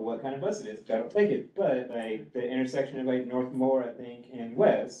 I don't know what kind of bus it is, I don't take it, but like the intersection of like Northmore, I think, and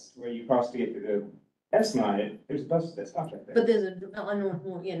West, where you cross to get to the S-Line, there's buses that stop right there. But there's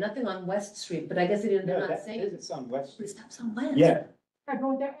nothing on West Street, but I guess they're No, not that saying. is, it's on West It Street. stops on West. Yeah, But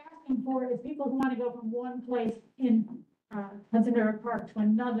what they're asking for is people who want to go from one place in Hudson River Park to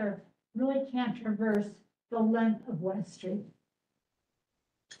another really can't traverse the length of West Street.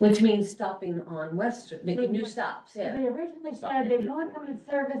 Which means stopping on West Street, making new stops, They yeah. originally said they want them to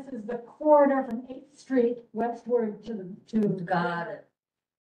services the corridor from 8th Street westward to. Got it.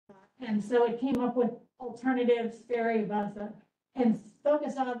 And so it came up with alternatives, ferry bus, and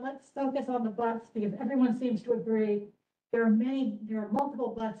let's focus on the bus, because everyone seems to agree. There are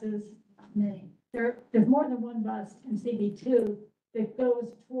multiple buses, not many. There's more than one bus in CB2 that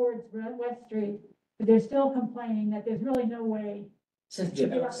goes towards West Street, but they're still complaining that there's really no way. So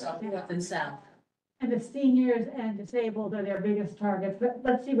north and south. And the seniors and disabled are their biggest targets, but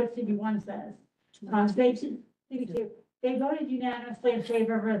let's see what CB1 says. CB2, they voted unanimously in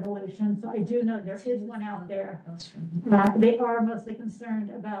favor of resolution, so I do know there is one out there. They are mostly concerned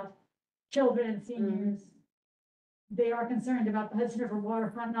about children and seniors. They are concerned about the Hudson River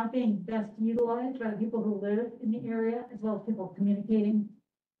waterfront not being best utilized by the people who live in the area, as well as people communicating.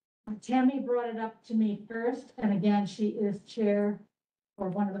 Tammy brought it up to me first, and again, she is chair or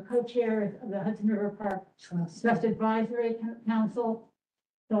one of the co-chairs of the Hudson River Park Trust Advisory Council.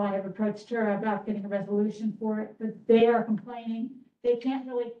 So I have approached her about getting a resolution for it, but they are complaining. They can't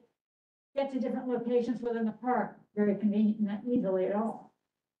really get to different locations within the park very convenient and not easily at all.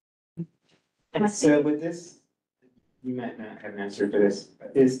 and so with this, you might not have an answer for this,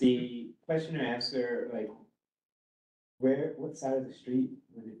 but is the question or answer like, what side of the street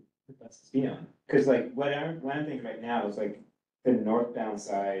would the buses be on? Cause like, what I'm thinking right now is like, the northbound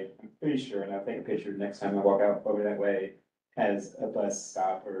side, I'm pretty sure, and I'll take a picture next time I walk out over that way, has a bus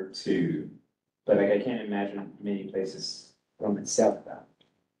stop or two. But like, I can't imagine many places going southbound.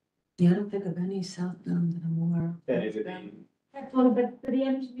 Yeah, I don't think of any southbound that I'm aware of. That it would be, That's a little bit, but the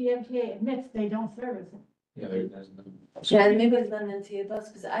MTA admits they don't service it. Yeah, there's no. Yeah, and maybe it's not an MTA bus,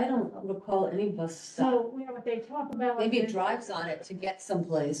 because I don't recall any bus stop. So, you know, what they talk about. Maybe it drives on it to get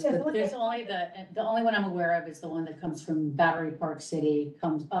someplace, Yeah, but There's only the only one I'm aware of is the one that comes from Battery Park City,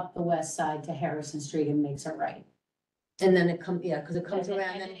 comes up the west side to Harrison Street and makes a right. and then it comes, yeah, because it comes And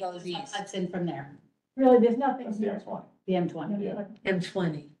around and goes east. Cuts in from there, Really, there's nothing that's the here. next one. the M20. Yeah.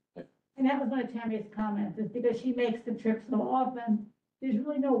 M20. And that was one of Tammy's comments, is because she makes the trip so often, there's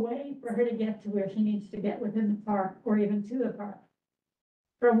really no way for her to get to where she needs to get within the park or even to the park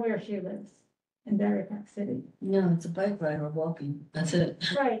from where she lives in Berry Park City. No, it's a bike ride or walking. That's it.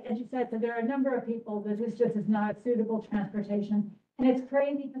 Right, as you said, so there are a number of people that this just is not suitable transportation. And it's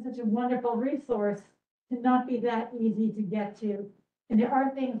crazy for such a wonderful resource to not be that easy to get to. And there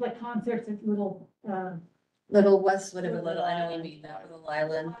are things like concerts at Little, Little West, whatever, little, I know what you mean, that little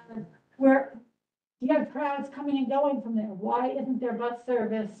island. where you have crowds coming and going from there. Why isn't there bus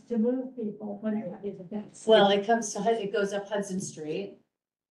service to move people when they have these events? Well, it comes to, it goes up Hudson Street.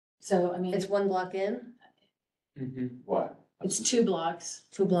 So, I mean, It's one block in, What? it's 2 blocks.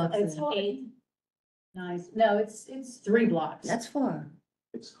 2 blocks It's in. 8, 9, no, it's 3 blocks. That's far.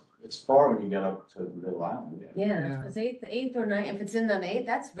 It's far when you get up to Little Island. Yeah, if it's eighth or ninth, if it's in an 8,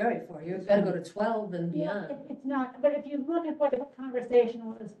 that's very far. You've got to go to 12 and Yeah, beyond. it's not, but if you look at what the conversation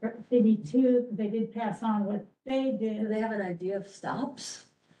was for CB2, they did pass on what they Do did. they have an idea of stops?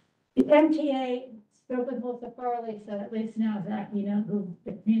 The MTA spoke with Melissa Farley, so at least now Zach, you know, who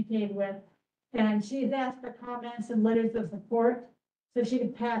they communicated with. And she's asked for comments and letters of support, so she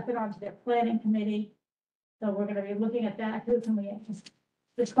could pass it on to their planning committee. So we're gonna be looking at that, who can we, just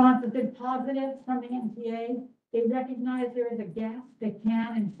response has been positive from the MTA. They recognize there is a gap that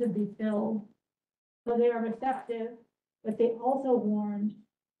can and should be filled. So they are receptive, but they also warned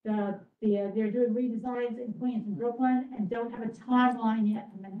that they're doing redesigns in Queens and Brooklyn and don't have a timeline yet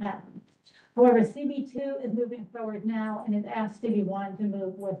for Manhattan. However, CB2 is moving forward now and has asked CB1 to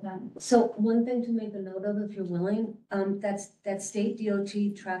move with them. So one thing to make a note of, if you're willing, that's that state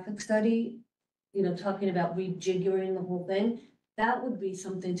DOT traffic study, you know, talking about rejiggering the whole thing. That would be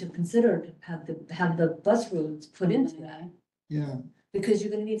something to consider, to have the bus routes put into that, Yeah, because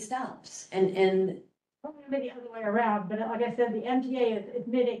you're gonna need stops. And probably the other way around, but like I said, the MTA is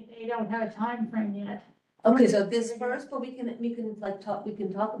admitting they don't have a time frame yet. Okay, so this first, but we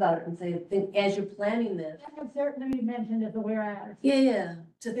can talk about it and say, think, as you're planning this. That can certainly be mentioned as a whereas. Yeah,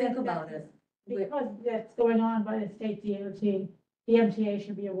 to think about it. Because that's going on by the state DOT, the MTA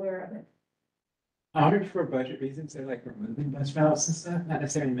should be aware of it. I wondered for budget reasons, they're like removing bus routes and stuff, not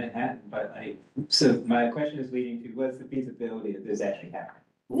necessarily in Manhattan, but like, so my question is leading to, what's the feasibility of this actually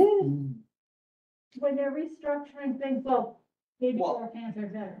happening? When they're restructuring things, well, maybe Well- our answer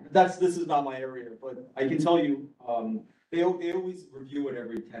is better. This is not my area, but I can tell you, they always review it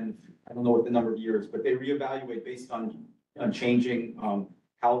every 10, I don't know what the number of years, but they reevaluate based on changing,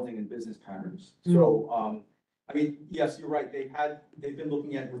 housing and business patterns. So, I mean, yes, you're right, they've been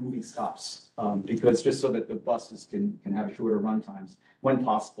looking at removing stops, because just so that the buses can have shorter run times when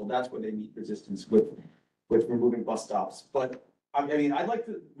possible, that's where they meet resistance with removing bus stops. But, I mean, I'd like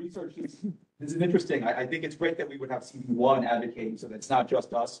to research this is interesting, I think it's great that we would have CB1 advocating, so that's not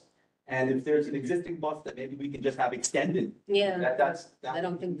just us. And if there's an existing bus that maybe we can just have extended, Yeah, that I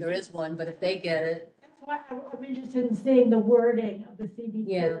don't think there is one, but if they get it, That's why I'm interested in seeing the wording of the CB.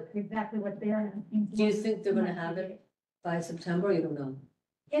 Yeah. Exactly what they're. asking for. do you think they're gonna have it by September, or you don't know?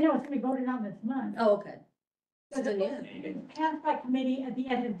 You know, it's gonna be voted on this month. Oh, okay. So So then, yeah, it was passed by committee at the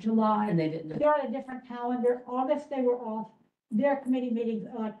end of July. and they didn't. They're on a different calendar. August, they were off. Their committee meetings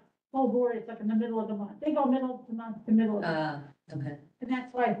are like, full board, it's like in the middle of the month. They go middle of the month to middle of the month. Okay. And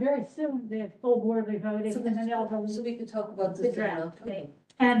that's why very soon the full board will be voting So and then they'll go. So we could talk about The this. draft, Okay.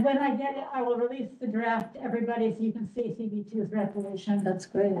 And when I get it, I will release the draft to everybody so you can see CB2's resolution That's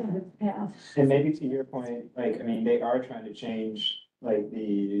great. as it's passed. And maybe to your point, like, I mean, they are trying to change, like,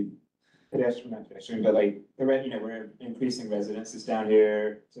 the not pedestrian, but like, we're increasing residences down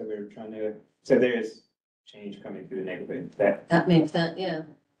here, so we're trying to, so there is change coming through the neighborhood, That makes sense, yeah,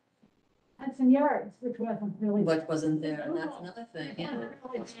 Hudson Yards, which wasn't really. what wasn't there, and that's another thing, yeah.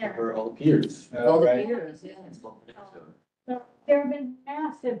 really there. For all peers. All the right? years, yeah. So there have been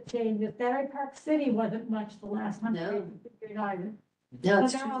massive changes. Battery Park City wasn't much the last time. No. we figured out. No, But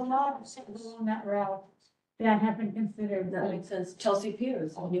it's there are a true. lot of things along that route that have been considered. That makes sense. Chelsea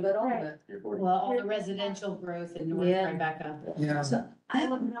Piers, you got all of it. Well, all the residential growth in North Yeah. Rebecca. Yeah. So I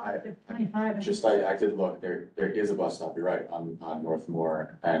look at the 25. and- Just, I did look, there is a bus stop, you're right, on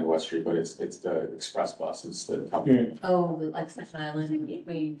Northmore and West Street, but it's the express bus, it's the company. Oh, the Lexington Island,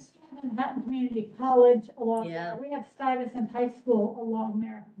 Queens. Manhattan Community College along Yeah. there. We have Stuyvesant High School along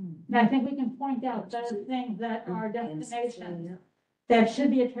there. And I think we can point out those things that are destinations that should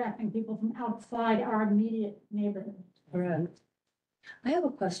be attracting people from outside our immediate neighborhood. Correct. I have a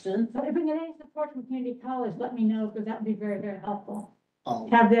question. So if we get any support from community college, let me know, because that would be very, very helpful. Oh,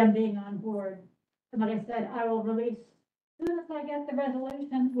 Have them being on board. And like I said, I will release, as soon as I get the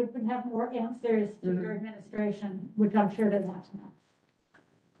resolution, which would have more answers to your administration, which I'm sure they want to know.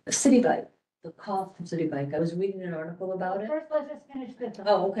 City Bike, the cost of City Bike. I was reading an article about it. First, let's just finish this. up.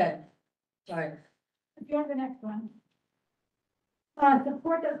 Oh, okay. Sorry. If you want the next one.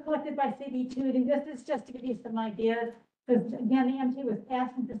 Support that was collected by CB2, and this is just to give you some ideas, because again, the MT was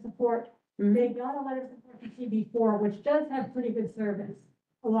asking for support. Mhm. They got a letter of support from CB4, which does have pretty good service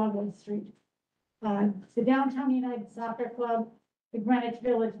along Wood Street. The Downtown United Soccer Club, the Greenwich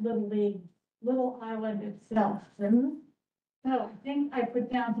Village Little League, Little Island itself. So I think I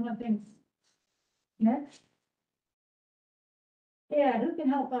put down some of the things. Next. Yeah, who can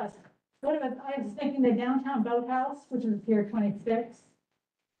help us? What about, I was thinking the downtown boathouse, which is Pier 26.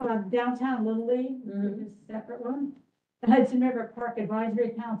 Downtown Little League, which is a separate one. The Hudson River Park Advisory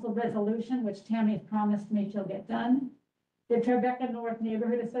Council resolution, which Tammy has promised me she'll get done. The Tribeca North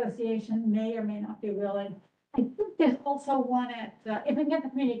Neighborhood Association may or may not be willing. I think there's also one at, if we can get the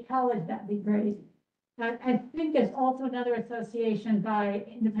community college, that'd be great. I think there's also another association by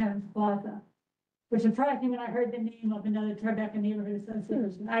Independence Plaza, which surprised me when I heard the name of another Tribeca Neighborhood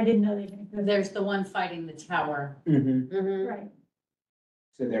Association. I didn't know they even existed. There's the one fighting the tower. Right.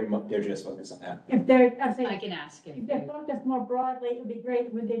 So they're just focused on that. If they're, I'm I saying, can ask if if they're they- focused more broadly, it would be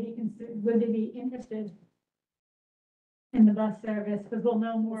great. Would they be would they be interested in the bus service? Because we'll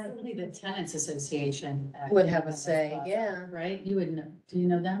know more. Only the tenants association. Would have a say, yeah. Right? You would know, do you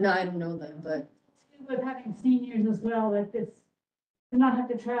know that? No, I don't know them, but With having seniors as well, that it's, to not have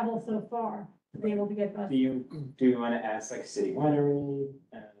to travel so far to be able to get buses. Do you want to ask like City Winery,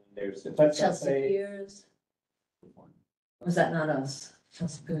 there's the Pet Shop Chelsea site? Piers. Was that not us?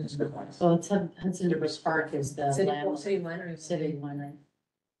 Chelsea Piers. Well, it's Hudson River Park is the City landlord. Winery. City Winery.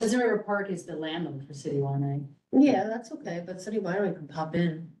 Hudson River Park is the landlord for City Winery. Yeah, that's okay, but City Winery could pop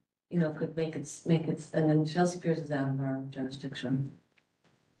in, could make it, and then Chelsea Piers is out of our jurisdiction.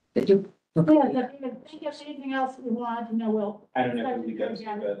 Did you Yeah, if you think of anything else we want, we'll. I don't know who we go to,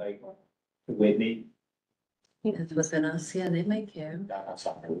 but like Whitney. It's within us, yeah, they might care. That's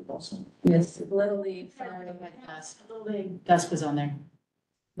not really awesome. Yes, Little League. Little League. Dusk was on there.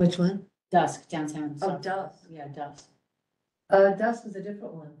 Which one? Dusk downtown. Oh, so- Dusk. Yeah, Dusk. Dusk is a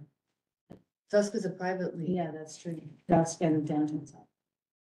different one. Dusk is a private league. Yeah, that's true. Dusk and downtown.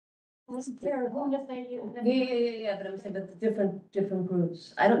 Wasn't there, as long as they use. Yeah, but I'm saying, but the different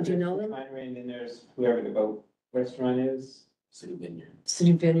groups. I don't, do you know them? Winery, and then there's whoever the boat restaurant is. City Vineyard.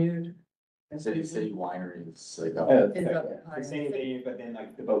 City Vineyard. City Winery is like. Oh, It's okay. up The same thing, but then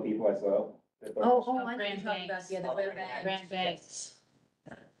like the boat people as well. The boat- Oh, I know Grand you're talking about, Banks. yeah, the Grand Banks. Grand Banks.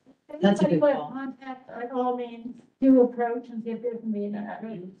 That's a good with call. contact, by all means, do approach and see if there can be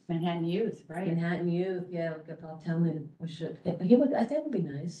any. Manhattan Youth, right? Manhattan Youth, yeah, I'll tell him, we should, he would, I think would be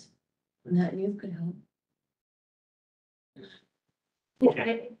nice. Manhattan Youth could help.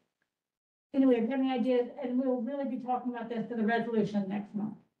 Yeah. Anyway, if you have any ideas, and we'll really be talking about this for the resolution next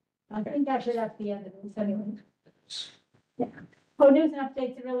month. I think actually that's the end of this anyway. Yeah. Oh, news and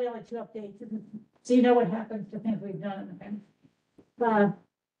updates are really only 2 updates, so you know what happens to things we've done in the past.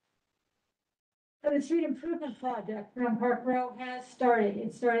 So the street improvement project from Park Row has started.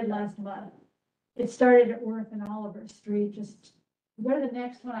 It started last month. It started at Worth and Oliver Street, just go to the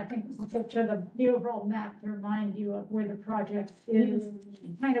next one. I think it's a picture of the overall map to remind you of where the project is,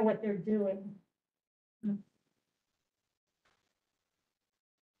 kind of what they're doing.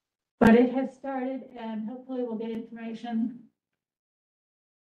 But it has started and hopefully we'll get information.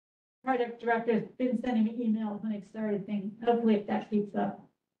 Project director's been sending me emails when it started things. Hopefully if that keeps up,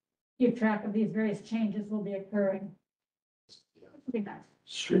 keep track of these various changes will be occurring. It'll be nice.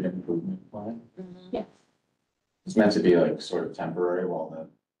 Street improvement plan. Yeah. It's meant to be like sort of temporary while the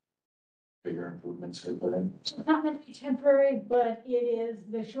bigger improvements get put in. It's not meant to be temporary, but it is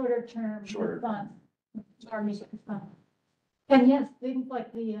the shorter term Shorter. fund. Our music fund. And yes, things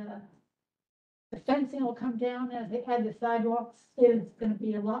like the fencing will come down as they add the sidewalks. It's gonna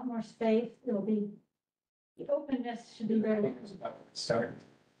be a lot more space. It'll be, the openness should be very. Start.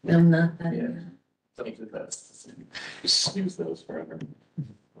 I'm not that. Yeah. Just use those forever.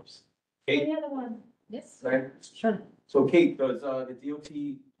 Any other one? Yes. Right? Sure. So Kate, does the DOT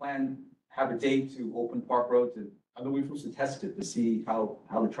plan have a date to open Park Road to, I mean, we're supposed to test it to see how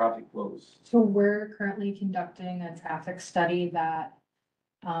the traffic flows. So we're currently conducting a traffic study that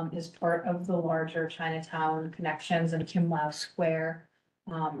is part of the larger Chinatown Connections and Kim Lau Square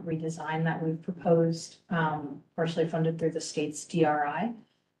redesign that we've proposed, partially funded through the state's DRI.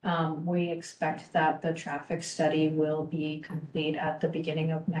 We expect that the traffic study will be complete at the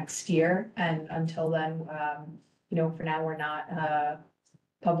beginning of next year. And until then, for now, we're not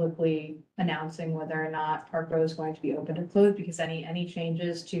publicly announcing whether or not Park Row is going to be open or closed, because any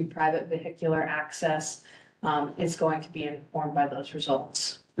changes to private vehicular access is going to be informed by those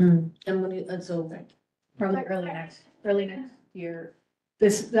results. And when you, and so, Probably early next year.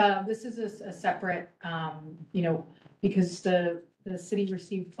 This is a separate, because the city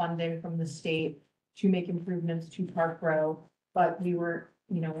received funding from the state to make improvements to Park Row, but we're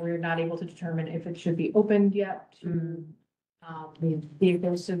not able to determine if it should be opened yet to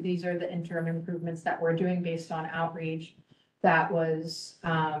vehicles. So these are the interim improvements that we're doing based on outreach. That was,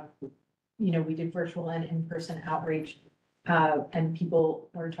 we did virtual and in-person outreach. And people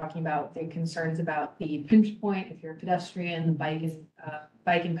were talking about the concerns about the pinch point, if you're a pedestrian, the bike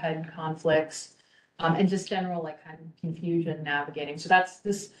and ped conflicts, and just general kind of confusion navigating. So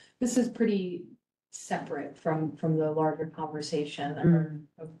this is pretty separate from the larger conversation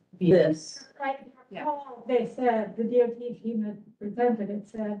of this. Right, Yeah. Paul, they said, the DOT team that presented it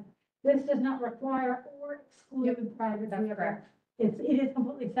said, this does not require or exclude private That's vehicle. correct. It is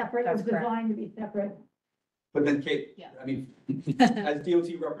completely separate, it was That's correct. designed to be separate. But then Kate, Yeah. I mean, as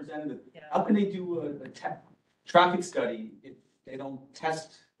DOT representative, Yeah. how can they do a traffic study if they don't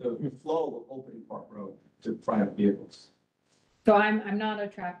test the flow of opening Park Road to private vehicles? So I'm not a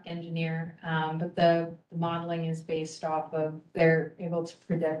traffic engineer, but the modeling is based off of, they're able to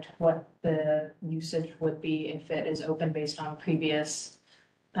predict what the usage would be if it is open based on previous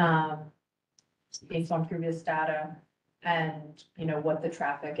data and, what the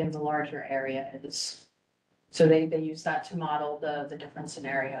traffic in the larger area is. So they use that to model the different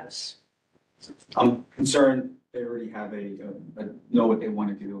scenarios. I'm concerned they already have know what they want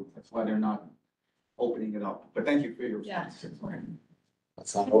to do. That's why they're not opening it up. But thank you for your Yeah. response.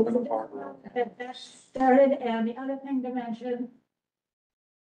 Let's not open the Park Row. That started, and the other thing to mention,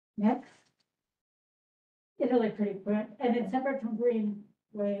 next, is really pretty quick, and it's separate from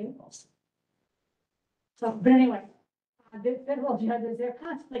Greenway. So, but anyway, the federal judges, they're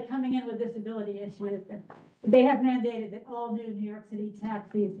constantly coming in with disability issues. And they have mandated that all new New York City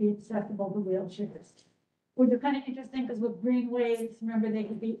taxis be accessible to wheelchairs. Which is kind of interesting because with greenways, remember, they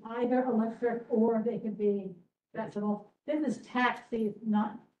could be either electric or they could be accessible. This is taxis,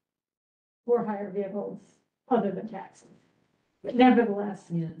 not for hire vehicles other than taxis. But nevertheless,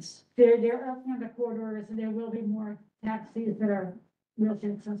 Yes. there are kind of corridors and there will be more taxis that are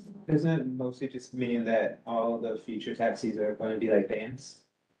wheelchair accessible. Isn't it mostly just meaning that all the future taxis are going to be like vans?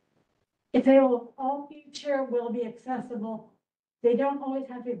 If they will, all future will be accessible. They don't always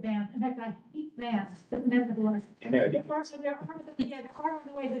have to be vans. In fact, I hate vans, but nevertheless. And they would be- There are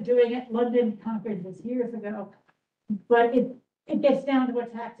other ways of doing it. London conquered this years ago. But it gets down to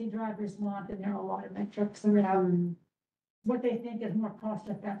what taxi drivers want, and there are a lot of metrics around what they think is more cost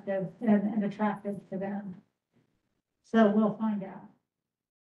effective and attractive to them. So we'll find out.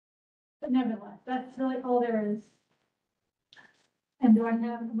 But nevertheless, that's really all there is. And do I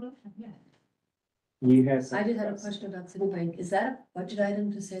have a motion? Yes. You have I some. just had a question about Citibank. Is that a budget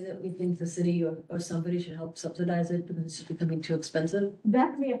item to say that we think the city or somebody should help subsidize it because it's becoming too expensive?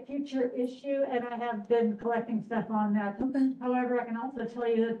 That could be a future issue, and I have been collecting stuff on that. Okay. However, I can also tell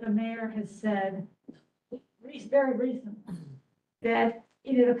you that the mayor has said, very recently, that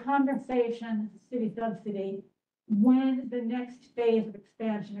it is a conversation, city subsidy, when the next phase of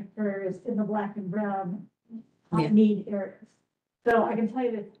expansion occurs in the black and brown Yeah. need areas. So I can tell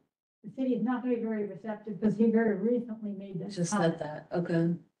you that the city is not going to be very receptive because he very recently made this Just comment. said that,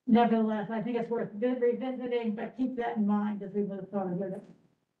 okay. Nevertheless, I think it's worth revisiting, but keep that in mind as we move forward with it.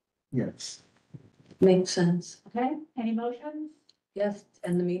 Yes. Makes sense. Okay, any motions? Yes,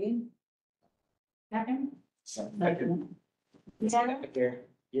 end the meeting? Second? Second. Yeah. Here.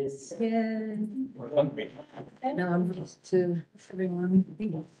 Yes. Yeah. We're hungry. No, I'm just to everyone.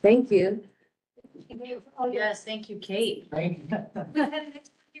 Thank you. Oh, Yes, thank you, Kate. Thank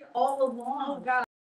you. All along.